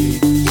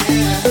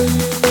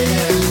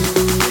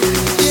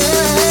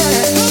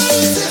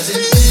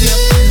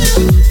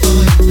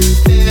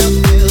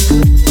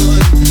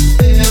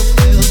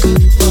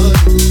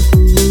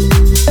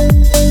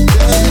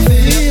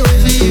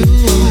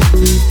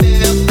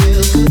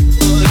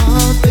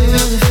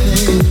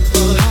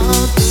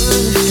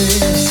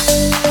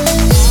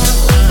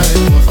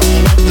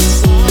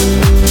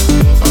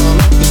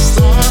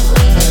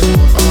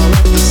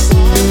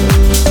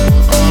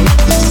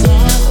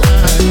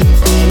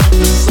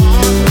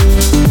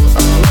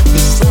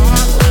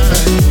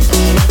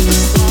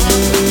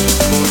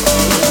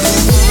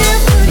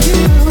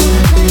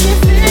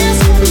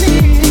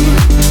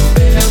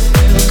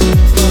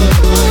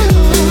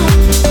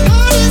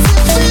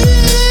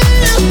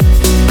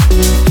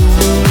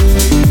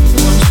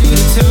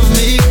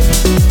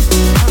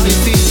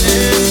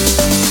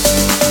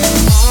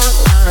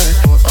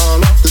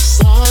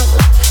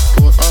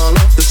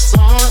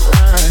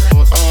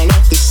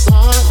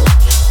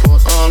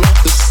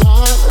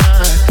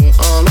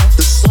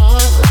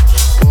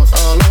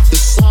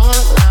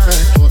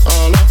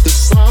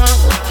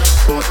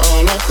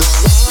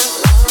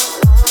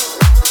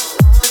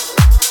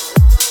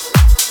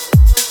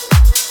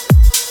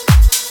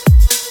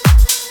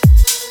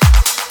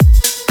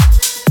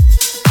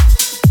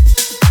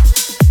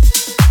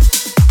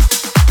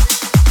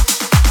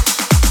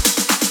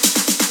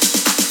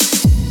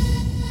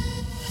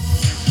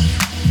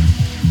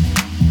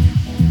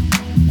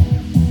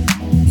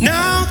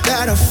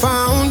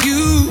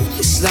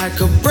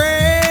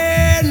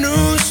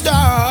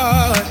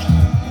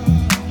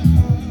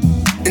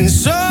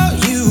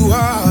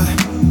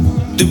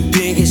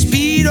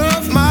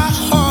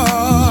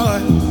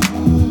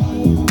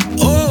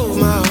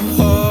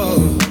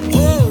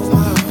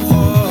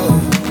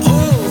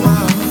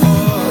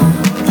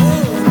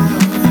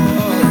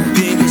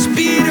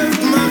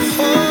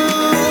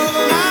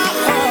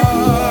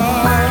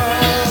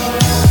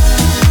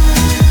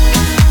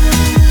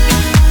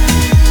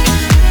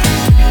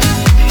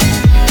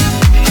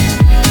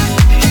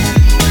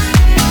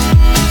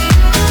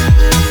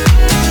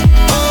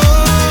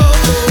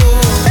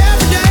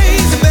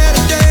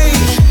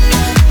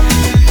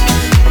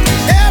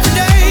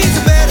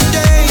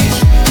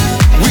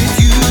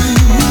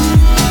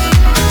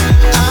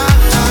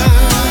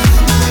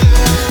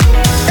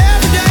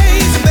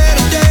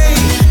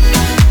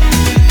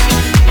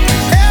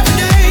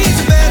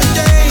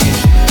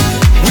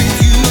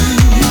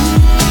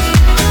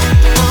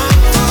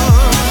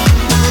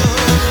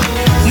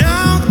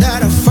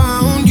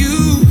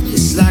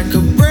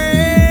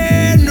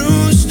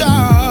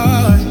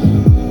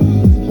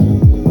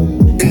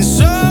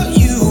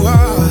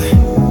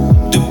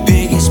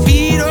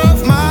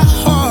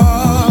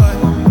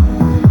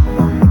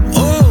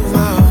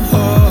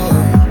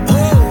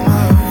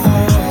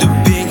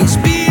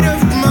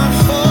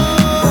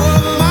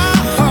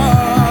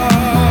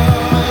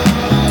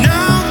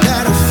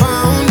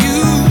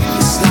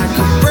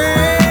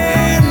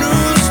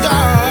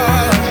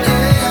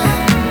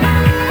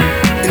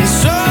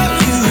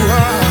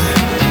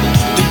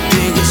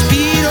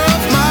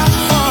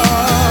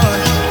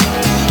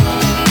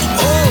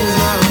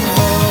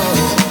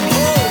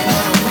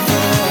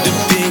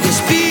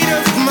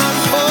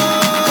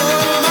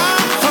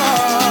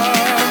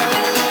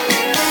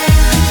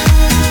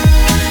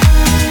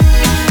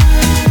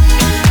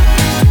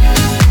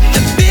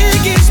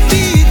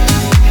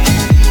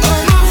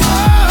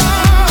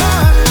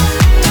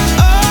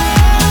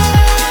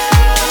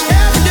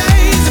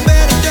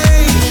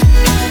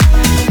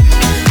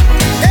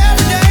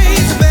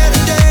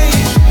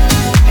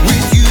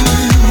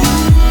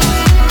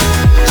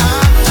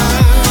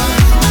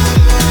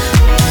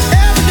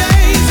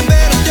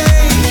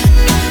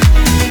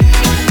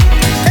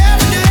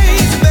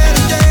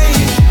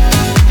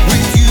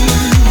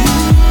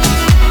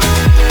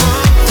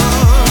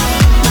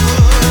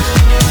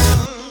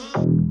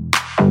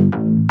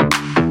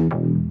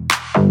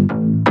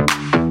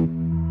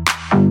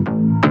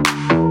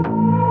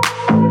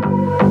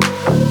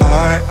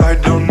 I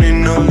don't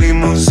need no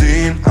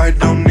limousine, I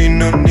don't need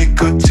no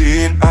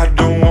nicotine, I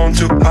don't want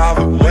to have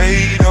a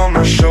weight on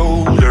my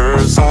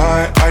shoulders.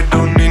 I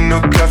don't need no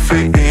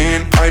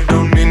caffeine, I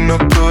don't need no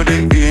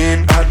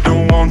codeine, I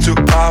don't want to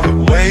have a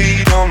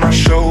weight on my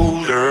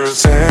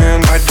shoulders.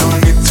 And I don't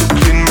need to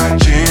clean my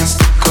jeans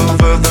to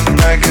cover the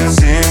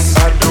magazines,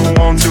 I don't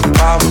want to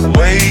have a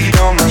weight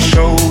on my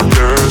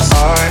shoulders.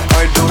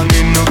 I don't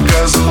need no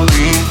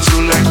gasoline to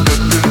like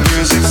the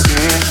music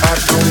scene, I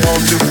don't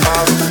want to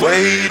have a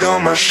weight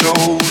on my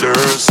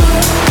shoulders.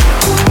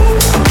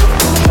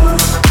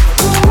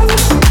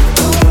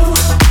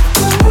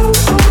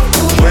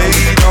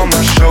 Weight on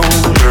my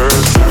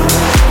shoulders.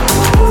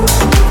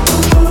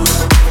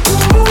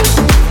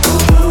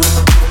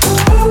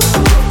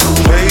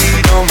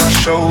 Weight on my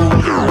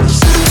shoulders.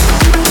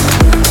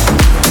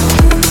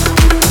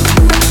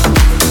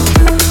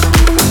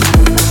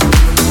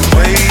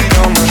 Weight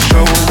on my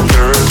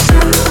shoulders.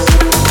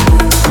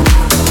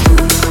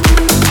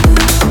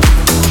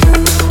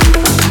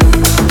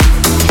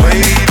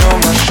 Weight on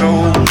my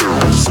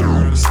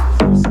shoulders.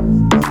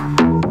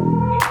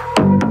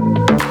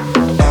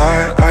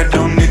 I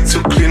don't need to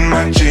clean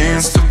my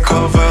jeans to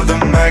cover the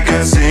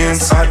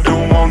magazines, I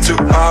don't want to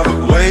have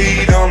a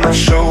weight on my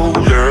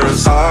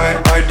shoulders.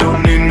 I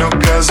don't need no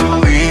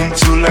gasoline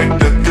to like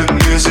the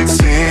music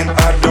scene,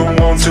 I don't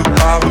want to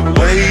have a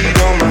weight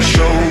on my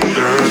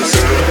shoulders.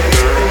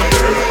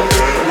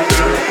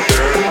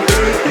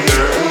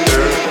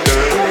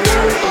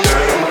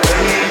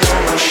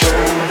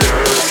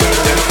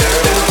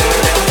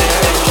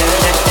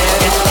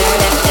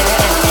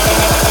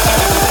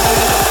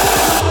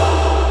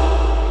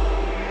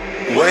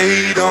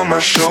 Weight on my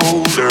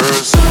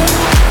shoulders.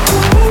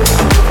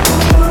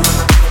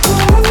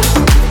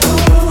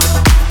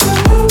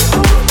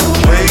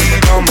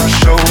 Weight on my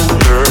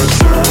shoulders.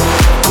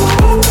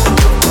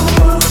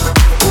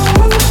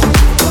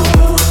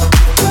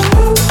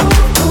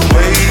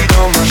 Weight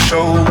on my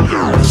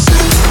shoulders.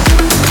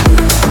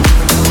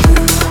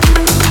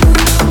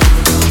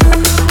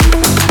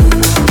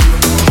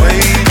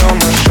 Weight on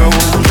my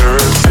shoulders.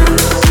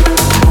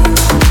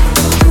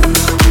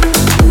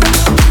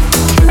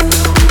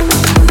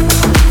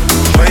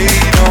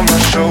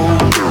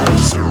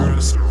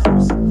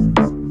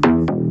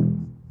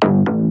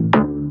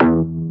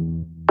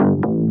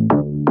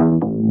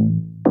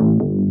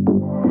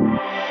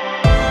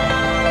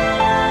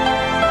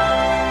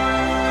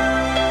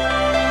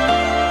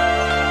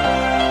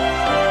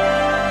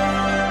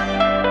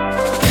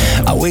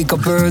 Wake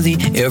up early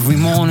every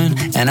morning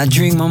and I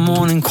drink my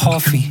morning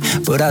coffee,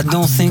 but I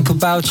don't think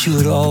about you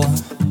at all.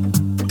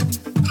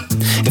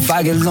 If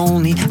I get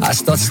lonely, I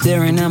start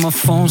staring at my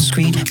phone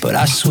screen, but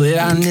I swear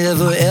I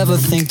never ever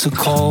think to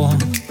call.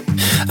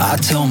 I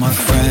tell my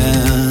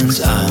friends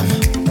I'm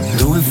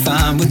doing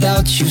fine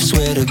without you,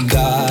 swear to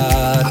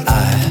God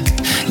I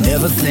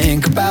never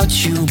think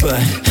about you,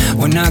 but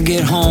when I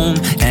get home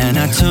and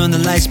I turn the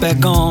lights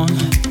back on,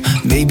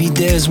 maybe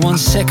there's 1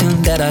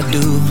 second that I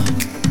do.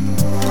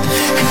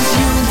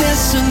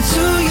 Listen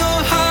to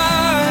your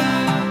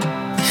heart,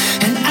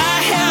 and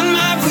I have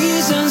my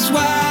reasons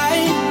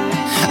why.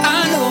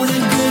 I know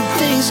that good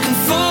things can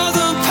fall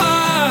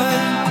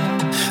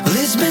apart. Well,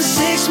 it's been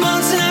 6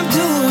 months and I'm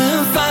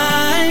doing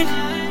fine.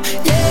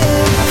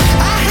 Yeah,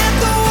 I had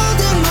the world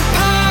in my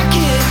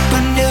pocket,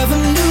 but never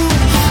knew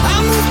I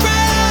moved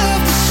right out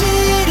of the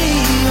city,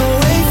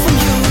 away from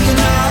you. You're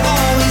not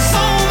always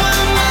on my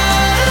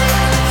mind,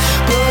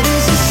 but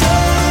is it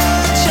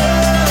such a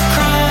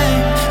crime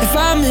if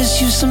I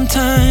miss you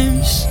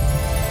sometimes?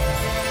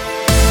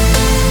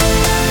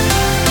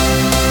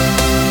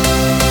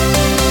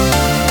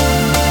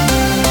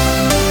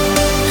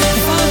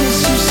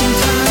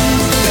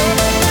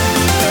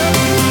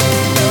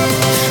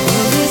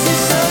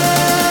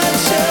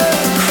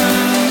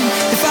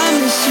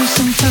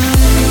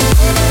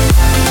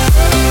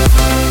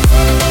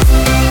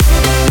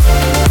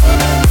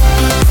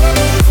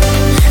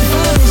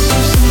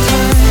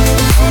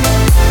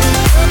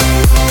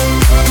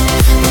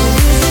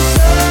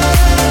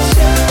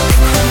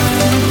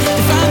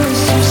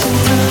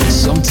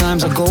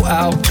 Sometimes I go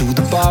out to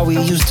the bar we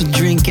used to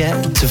drink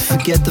at, to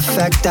forget the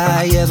fact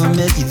I ever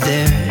met you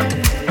there.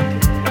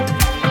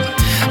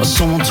 Or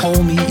someone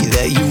told me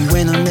that you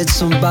went and met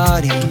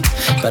somebody,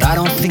 but I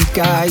don't think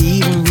I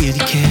even really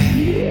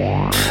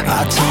care.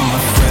 I tell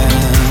my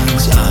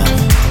friends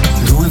I'm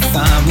doing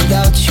fine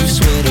without you,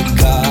 swear to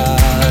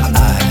God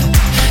I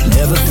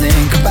never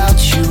think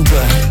about you,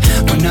 but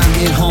when I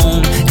get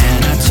home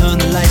and I turn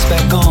the lights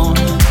back on,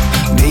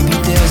 maybe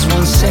there's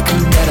 1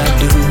 second that I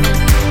do.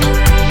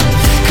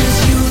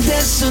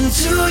 Listen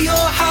to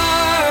your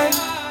heart,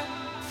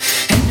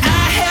 and I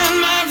have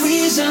my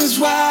reasons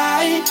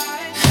why.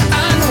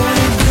 I know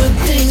that good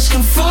things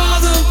can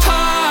fall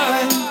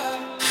apart.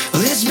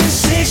 Well, it's been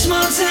 6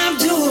 months and I'm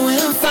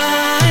doing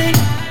fine.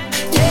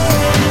 Yeah,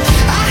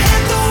 I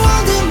had the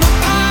world in my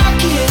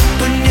pocket,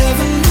 but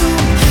never knew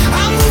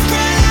I moved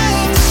right out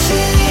of the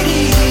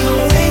city,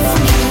 away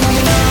from you.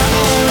 You're not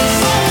always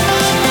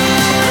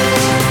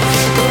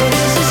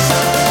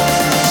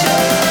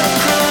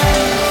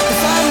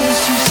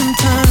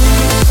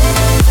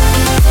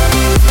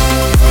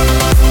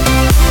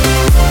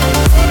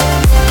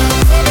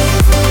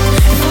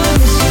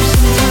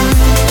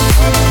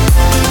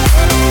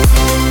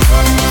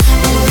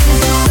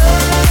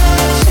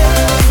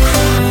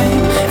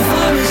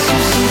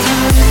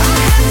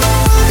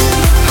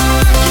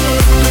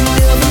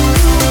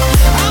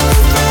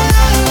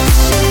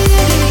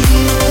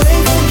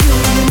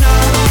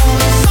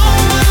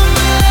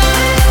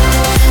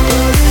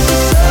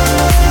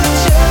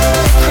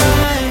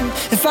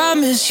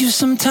miss you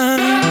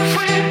sometimes. Love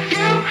with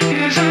you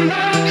is a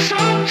love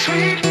so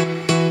sweet.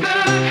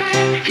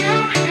 Loving you,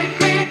 it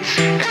means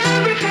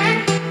everything.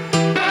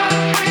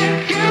 Love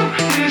with you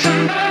is a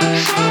love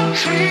so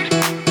sweet.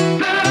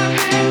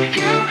 Loving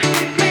you,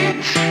 it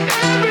means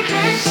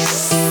everything.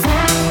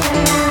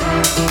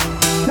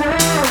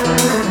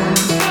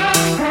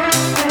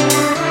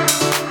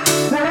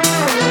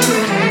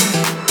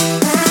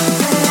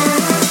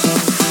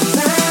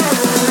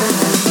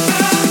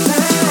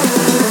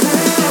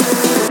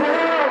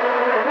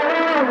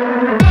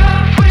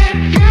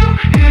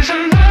 Is a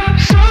love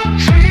so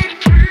sweet.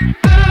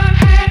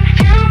 Loving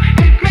you,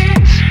 it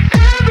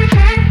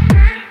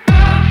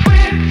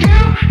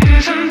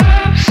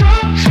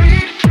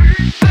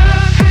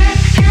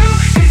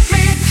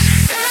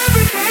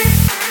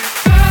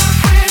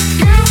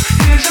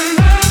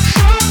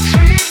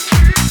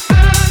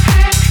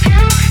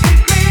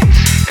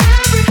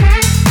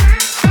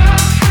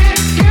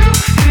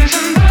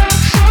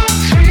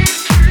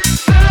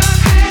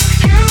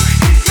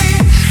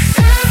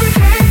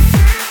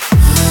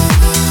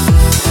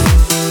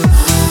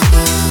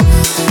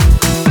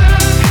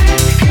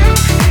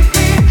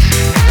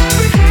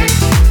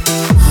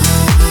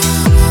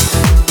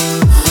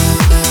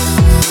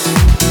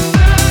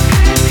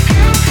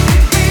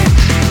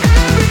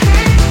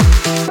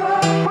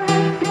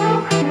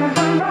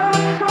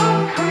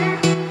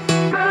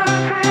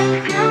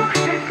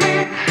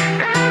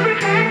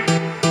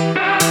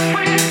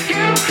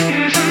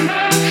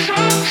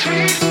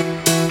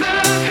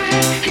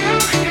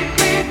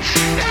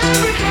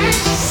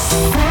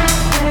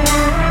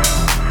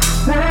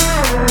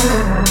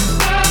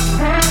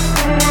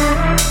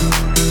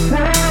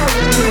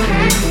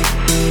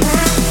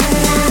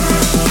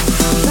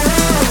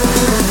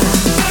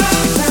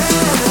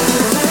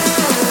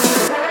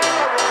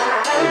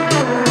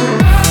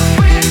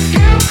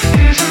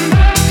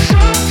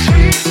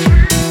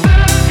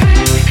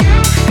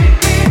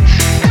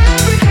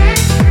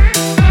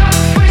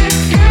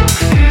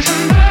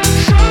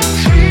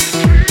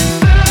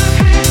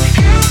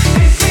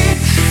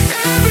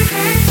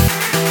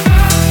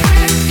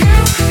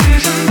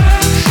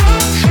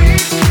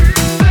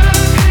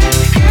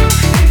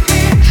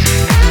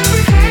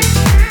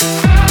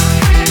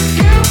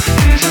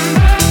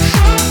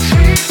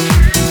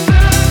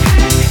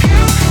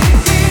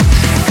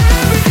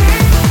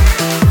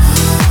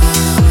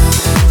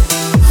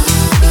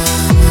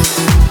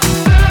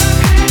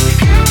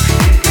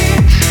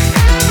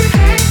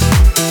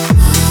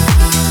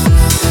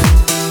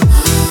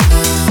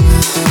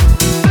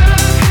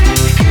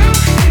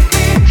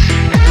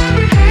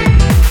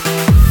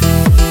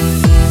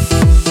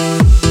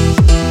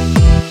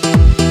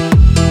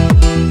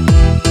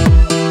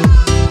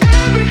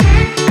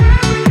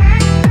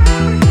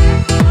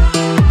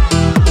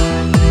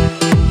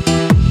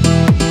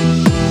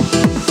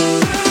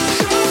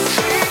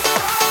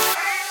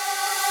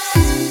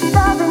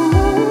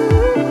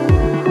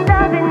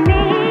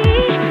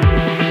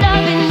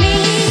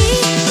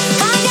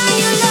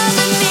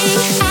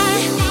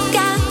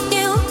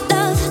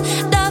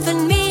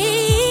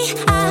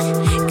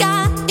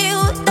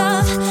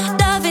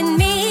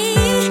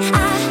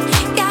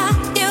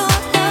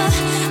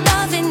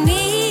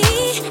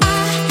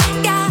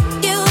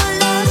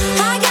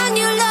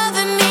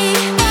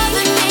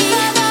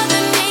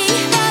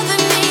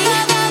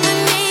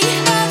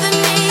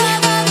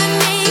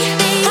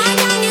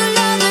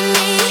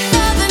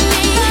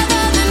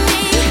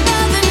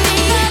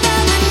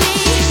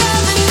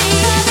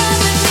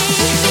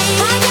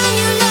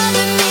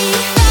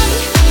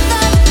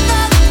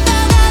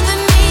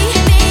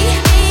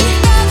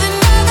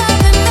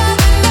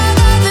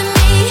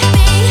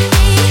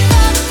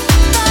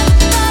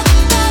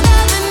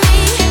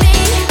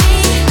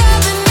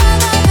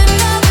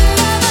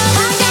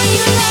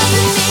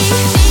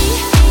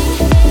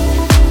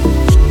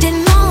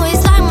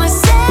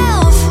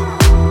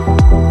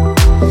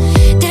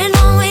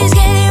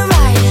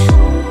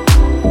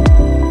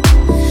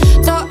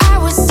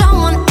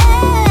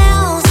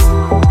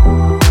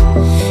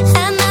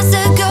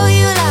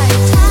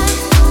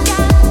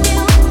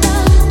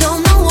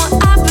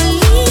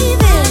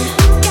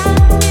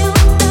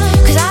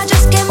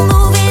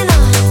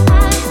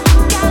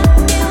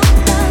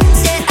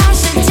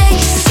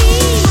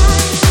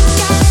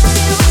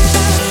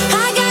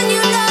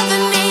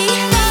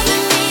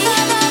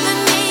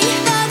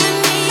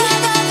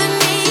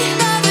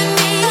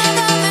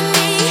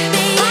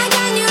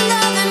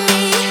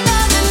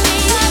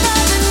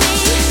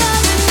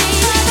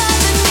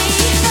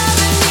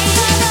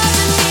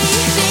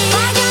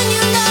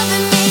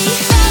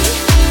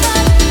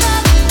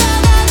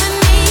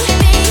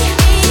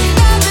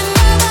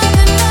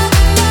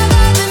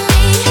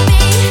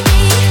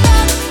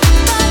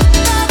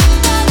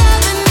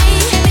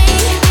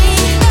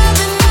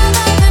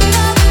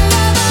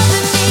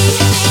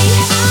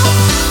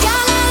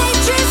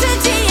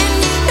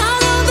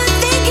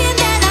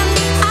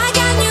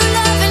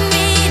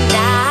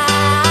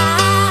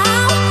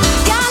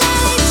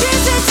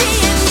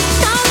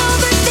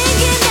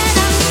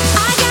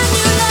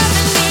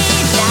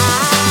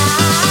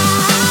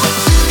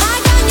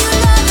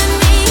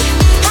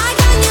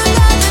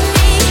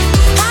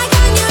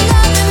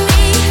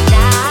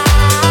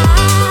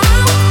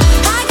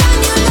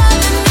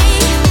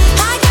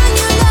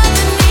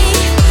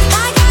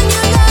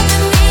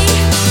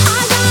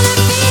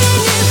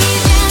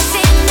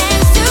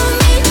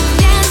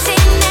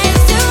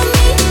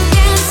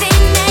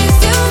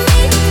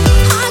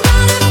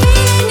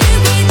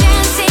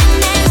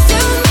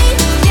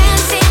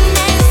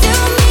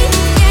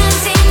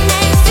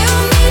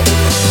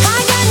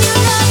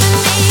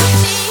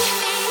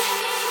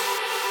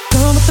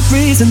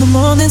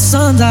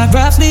sunlight,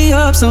 wraps me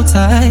up so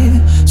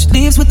tight. She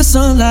leaves with the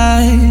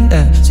sunlight,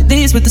 yeah. She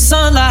leaves with the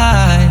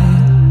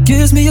sunlight.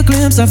 Gives me a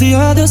glimpse of the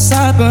other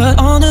side, but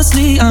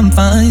honestly I'm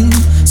fine.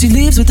 She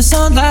leaves with the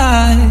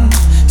sunlight.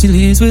 She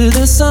leaves with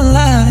the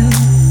sunlight.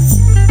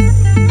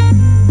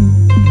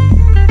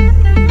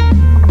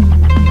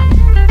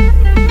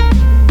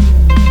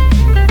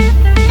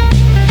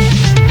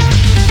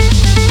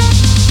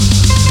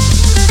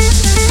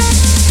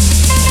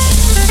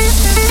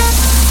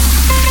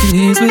 She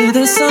leaves with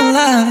the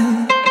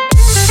sunlight.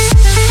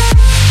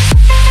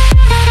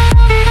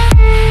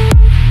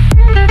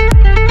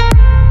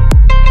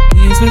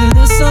 Leaves with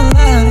the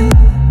sunlight.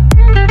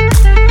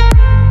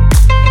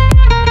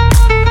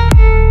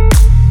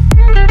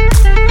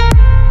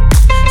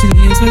 She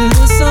leaves with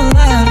the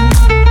sunlight.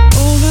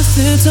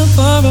 Overfit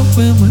tomorrow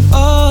when we're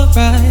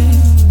alright.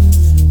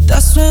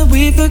 That's when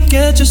we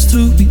forget just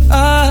who we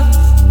are.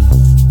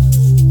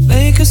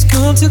 Make us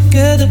come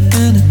together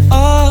and it's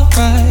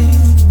alright.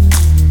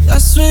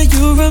 That's when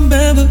you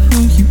remember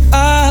who you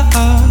are.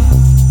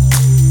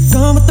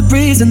 Gone with the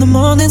breeze in the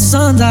morning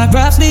sunlight,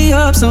 wraps me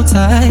up so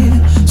tight.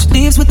 She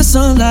leaves with the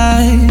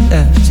sunlight,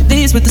 yeah. She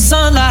leaves with the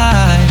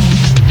sunlight.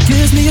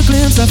 Gives me a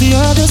glimpse of the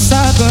other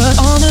side, but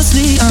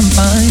honestly I'm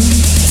fine.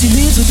 She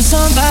leaves with the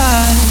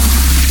sunlight.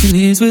 She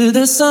leaves with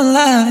the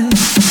sunlight.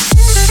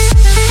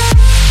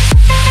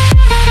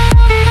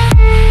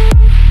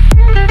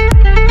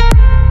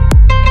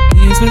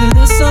 Leaves with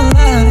the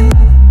sunlight.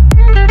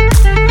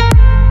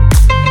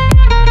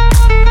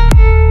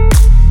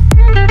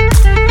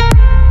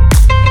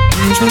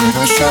 Leaves with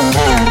the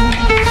sunlight.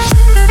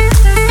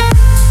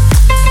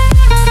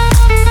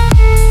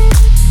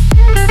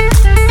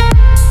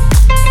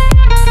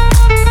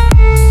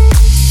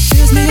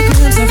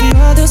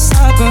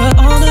 But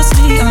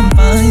honestly I'm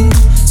fine.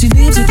 She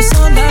leaves with the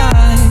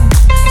sunlight.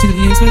 She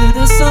leaves with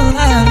the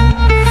sunlight.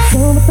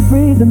 Gone with the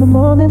breeze in the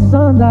morning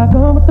sunlight.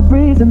 Gone with the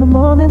breeze in the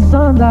morning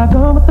sunlight.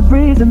 Gone with the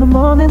breeze in the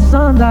morning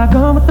sunlight.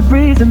 Gone with the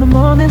breeze in the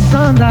morning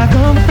sunlight.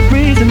 Gone with the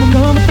breeze and I'm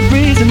gone with the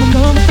breeze and I'm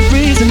gone with the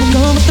breeze and I'm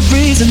gone with the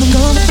breeze and I'm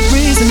gone with the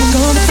breeze and I'm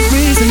gone with the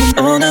breeze and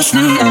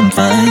honestly I'm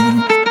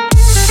fine.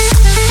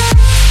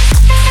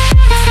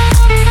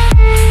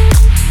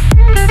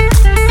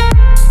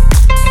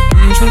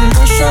 Leaves with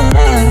the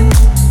sunlight.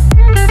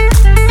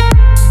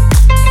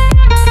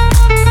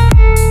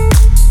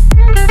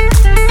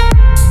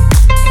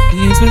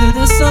 With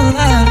the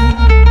sunlight.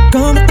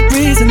 Gone with the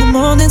breeze in the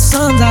morning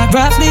sunlight,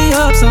 wraps me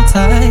up so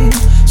tight.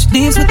 She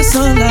leaves with the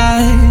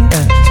sunlight,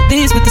 yeah. She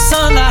leaves with the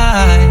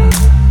sunlight.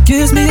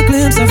 Gives me a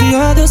glimpse of the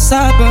other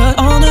side, but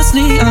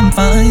honestly I'm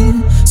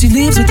fine. She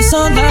leaves with the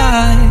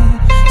sunlight.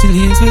 She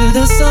leaves with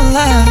the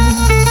sunlight.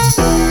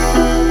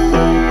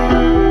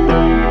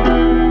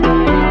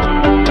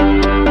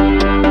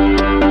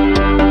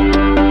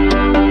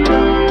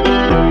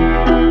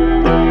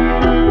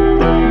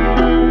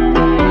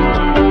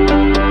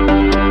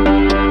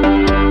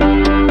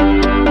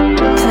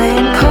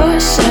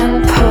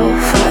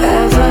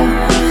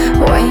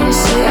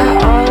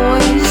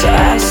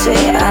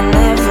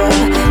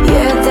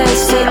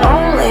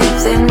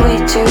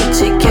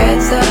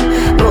 Together,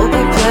 we'll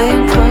be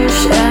playing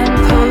push and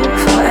pull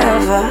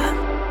forever.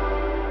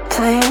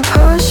 Playing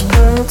push,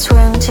 pull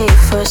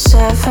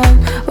 24/7.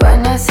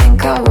 When I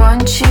think I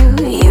want you,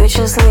 you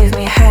just leave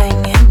me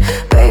hanging.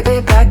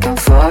 Baby, back and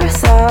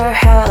forth, or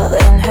hell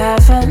in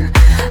heaven.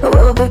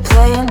 We'll be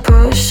playing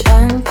push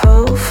and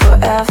pull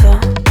forever.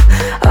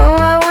 Oh,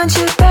 I want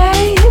you,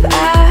 babe,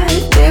 I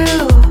do.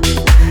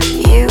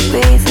 You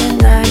be the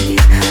night,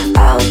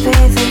 I'll be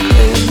the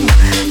glue.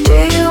 Do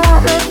you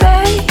want me,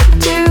 babe?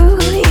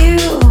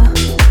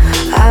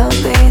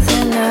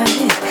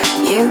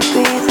 You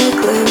be the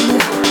glue.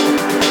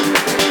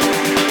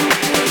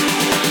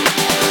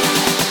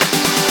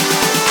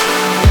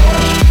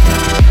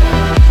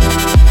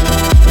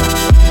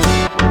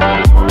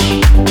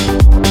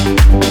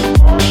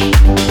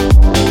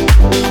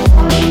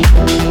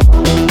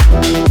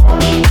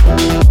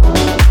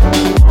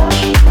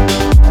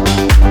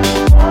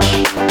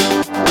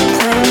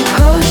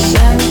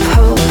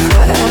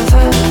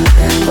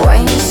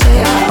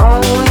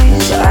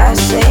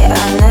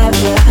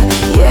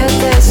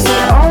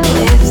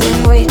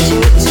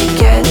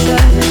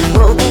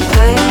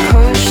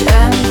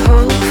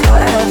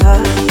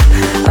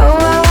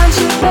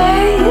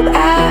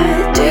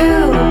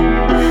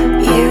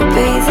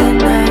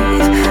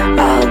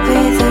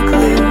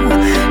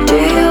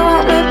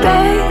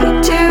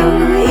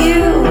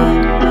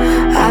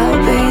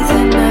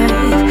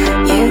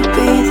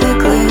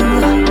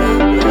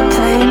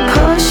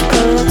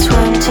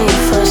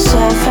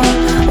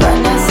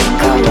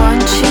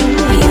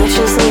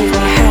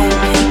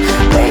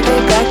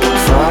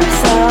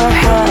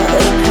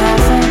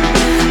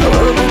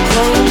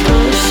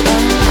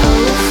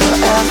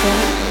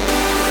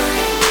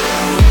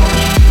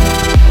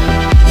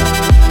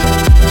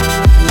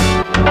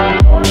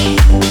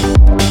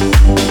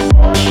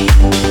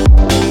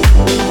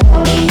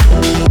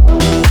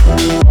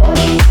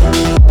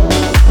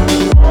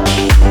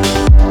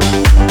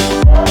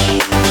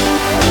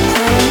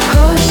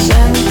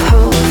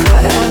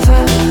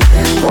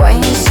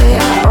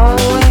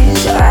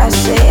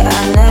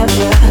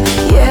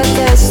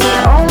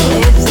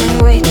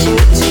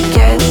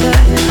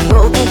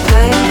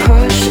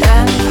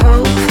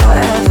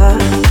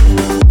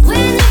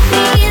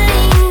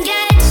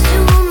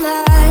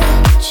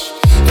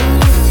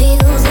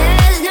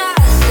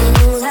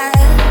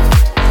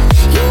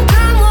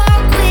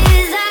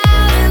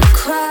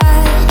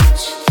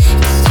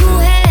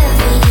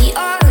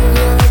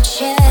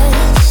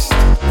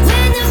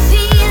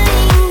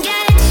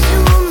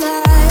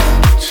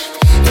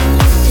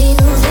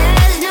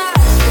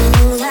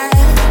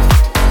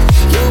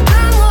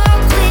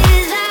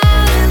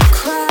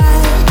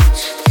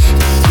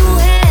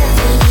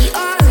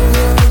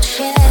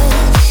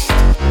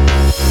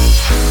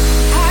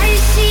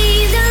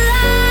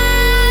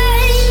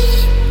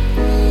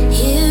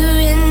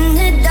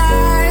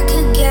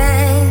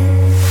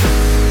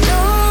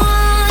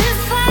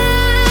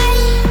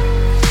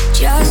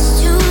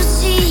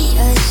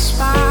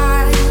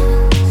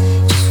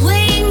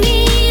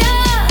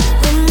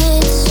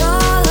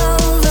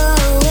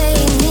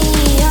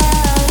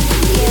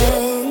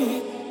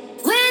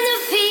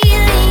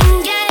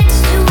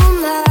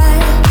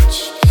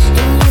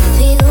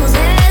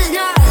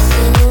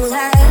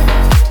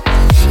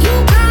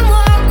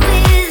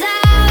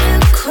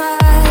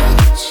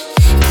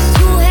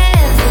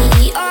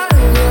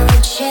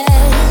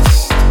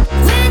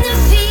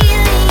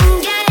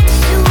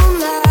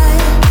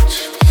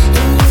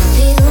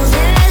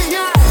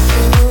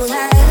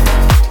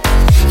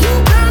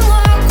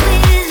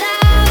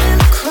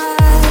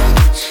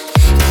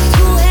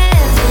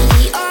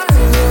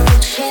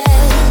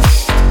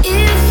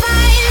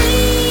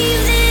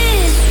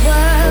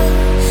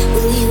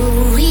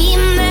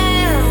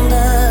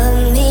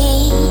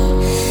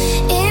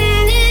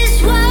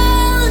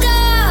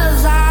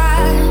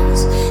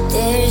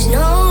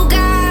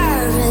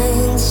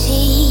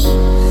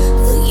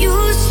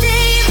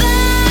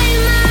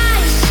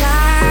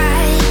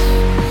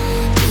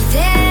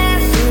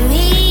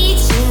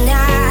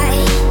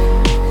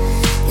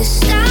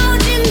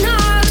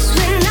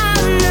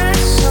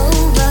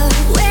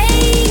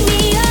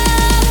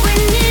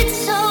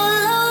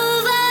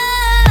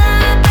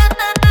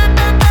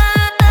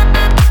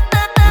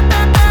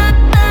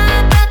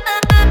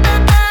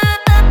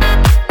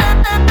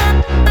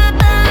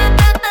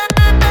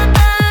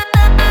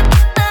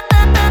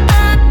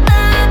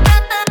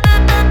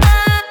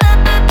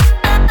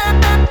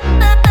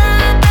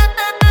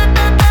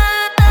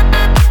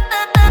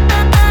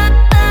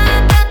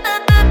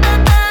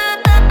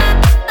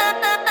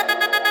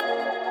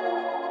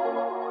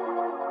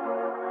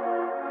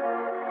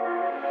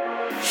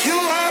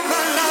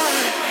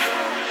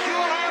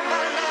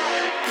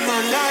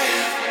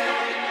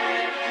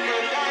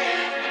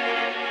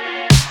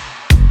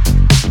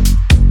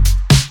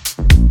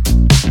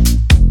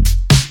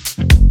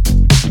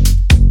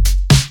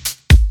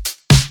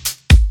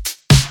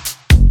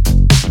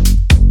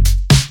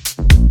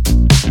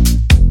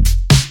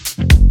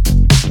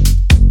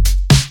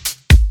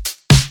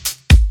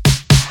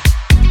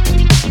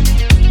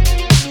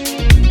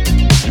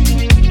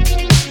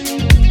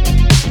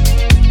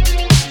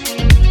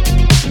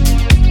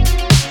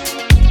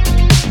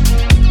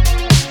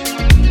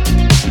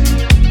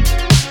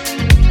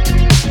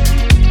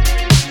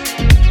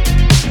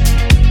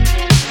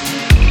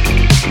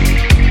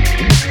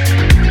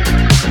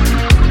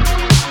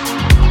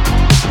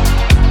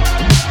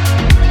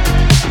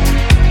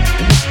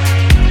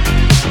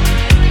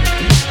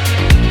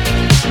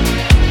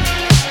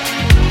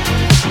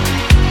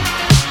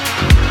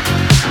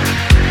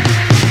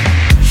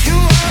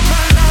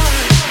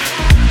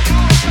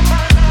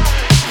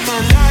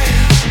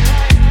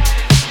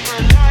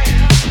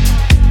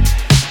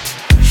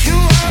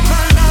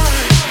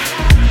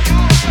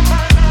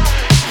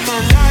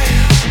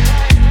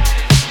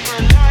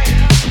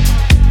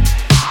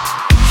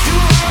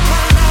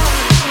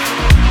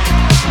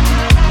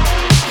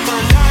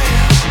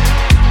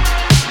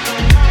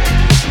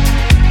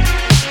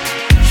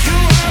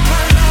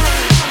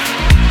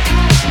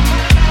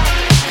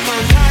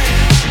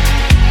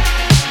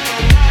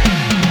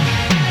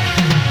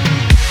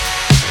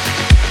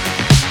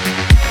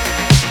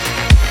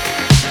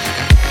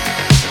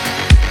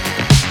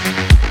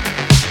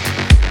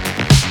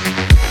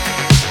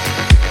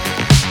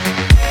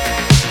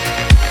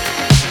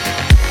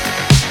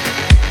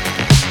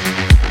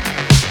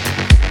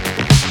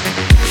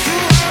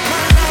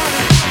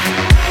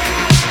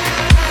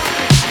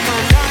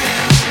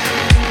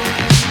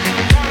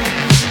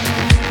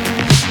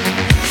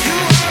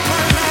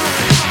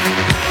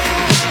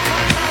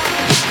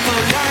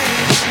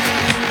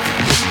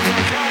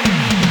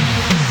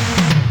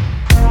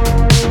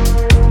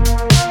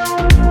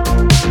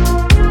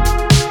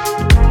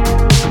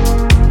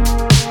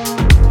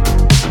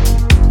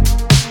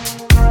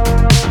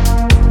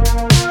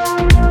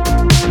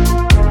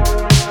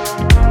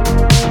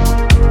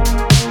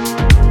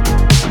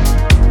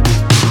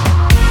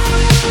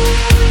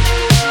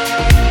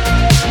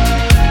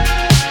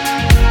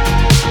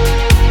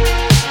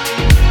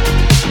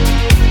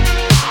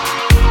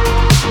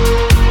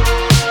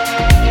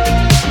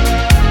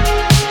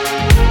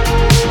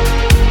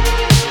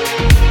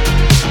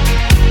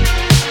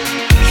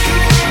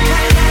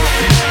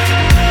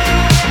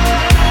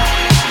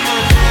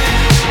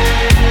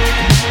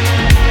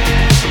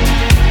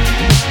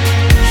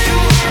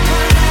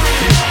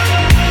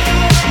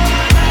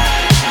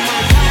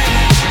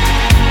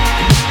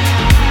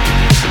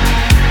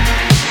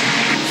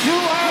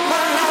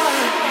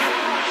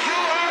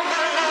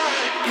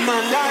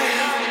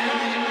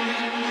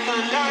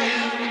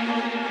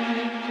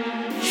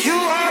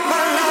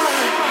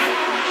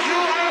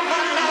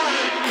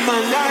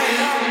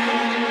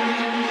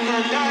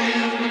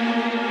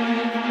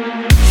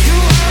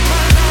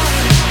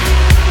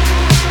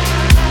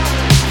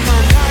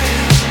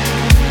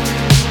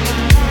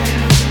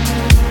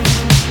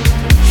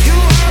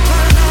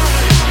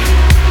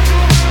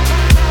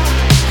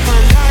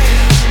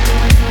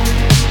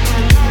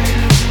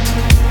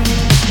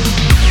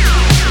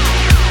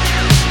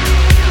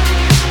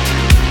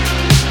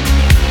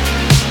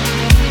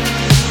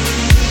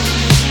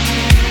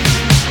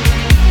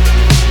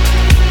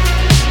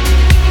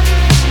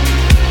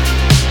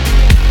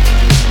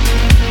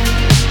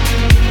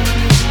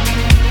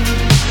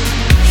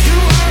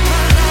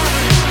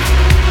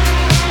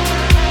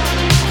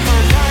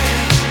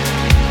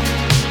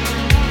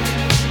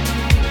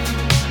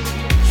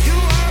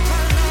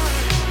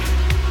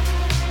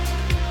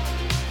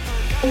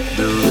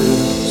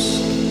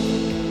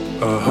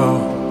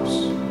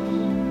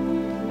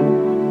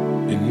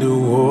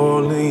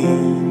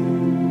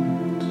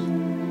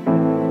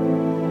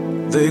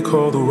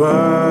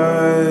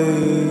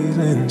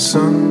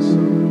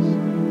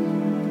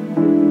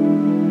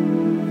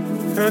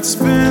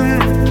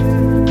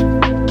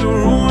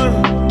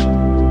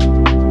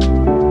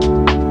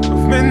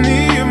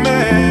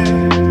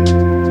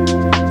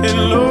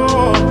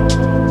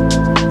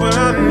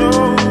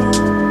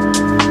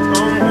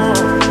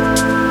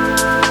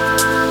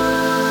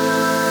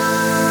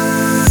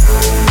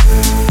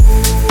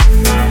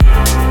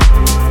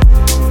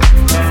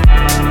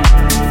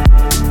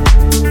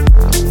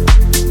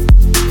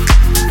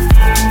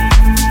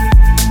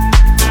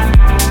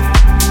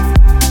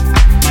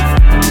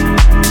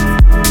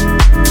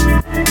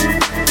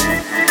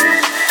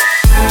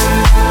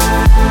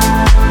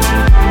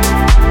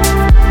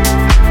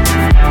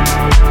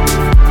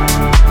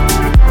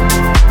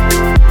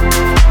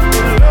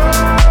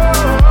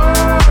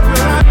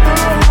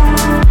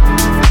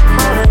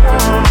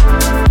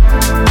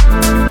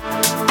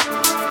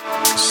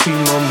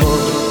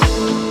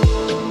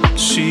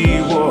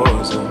 she wore.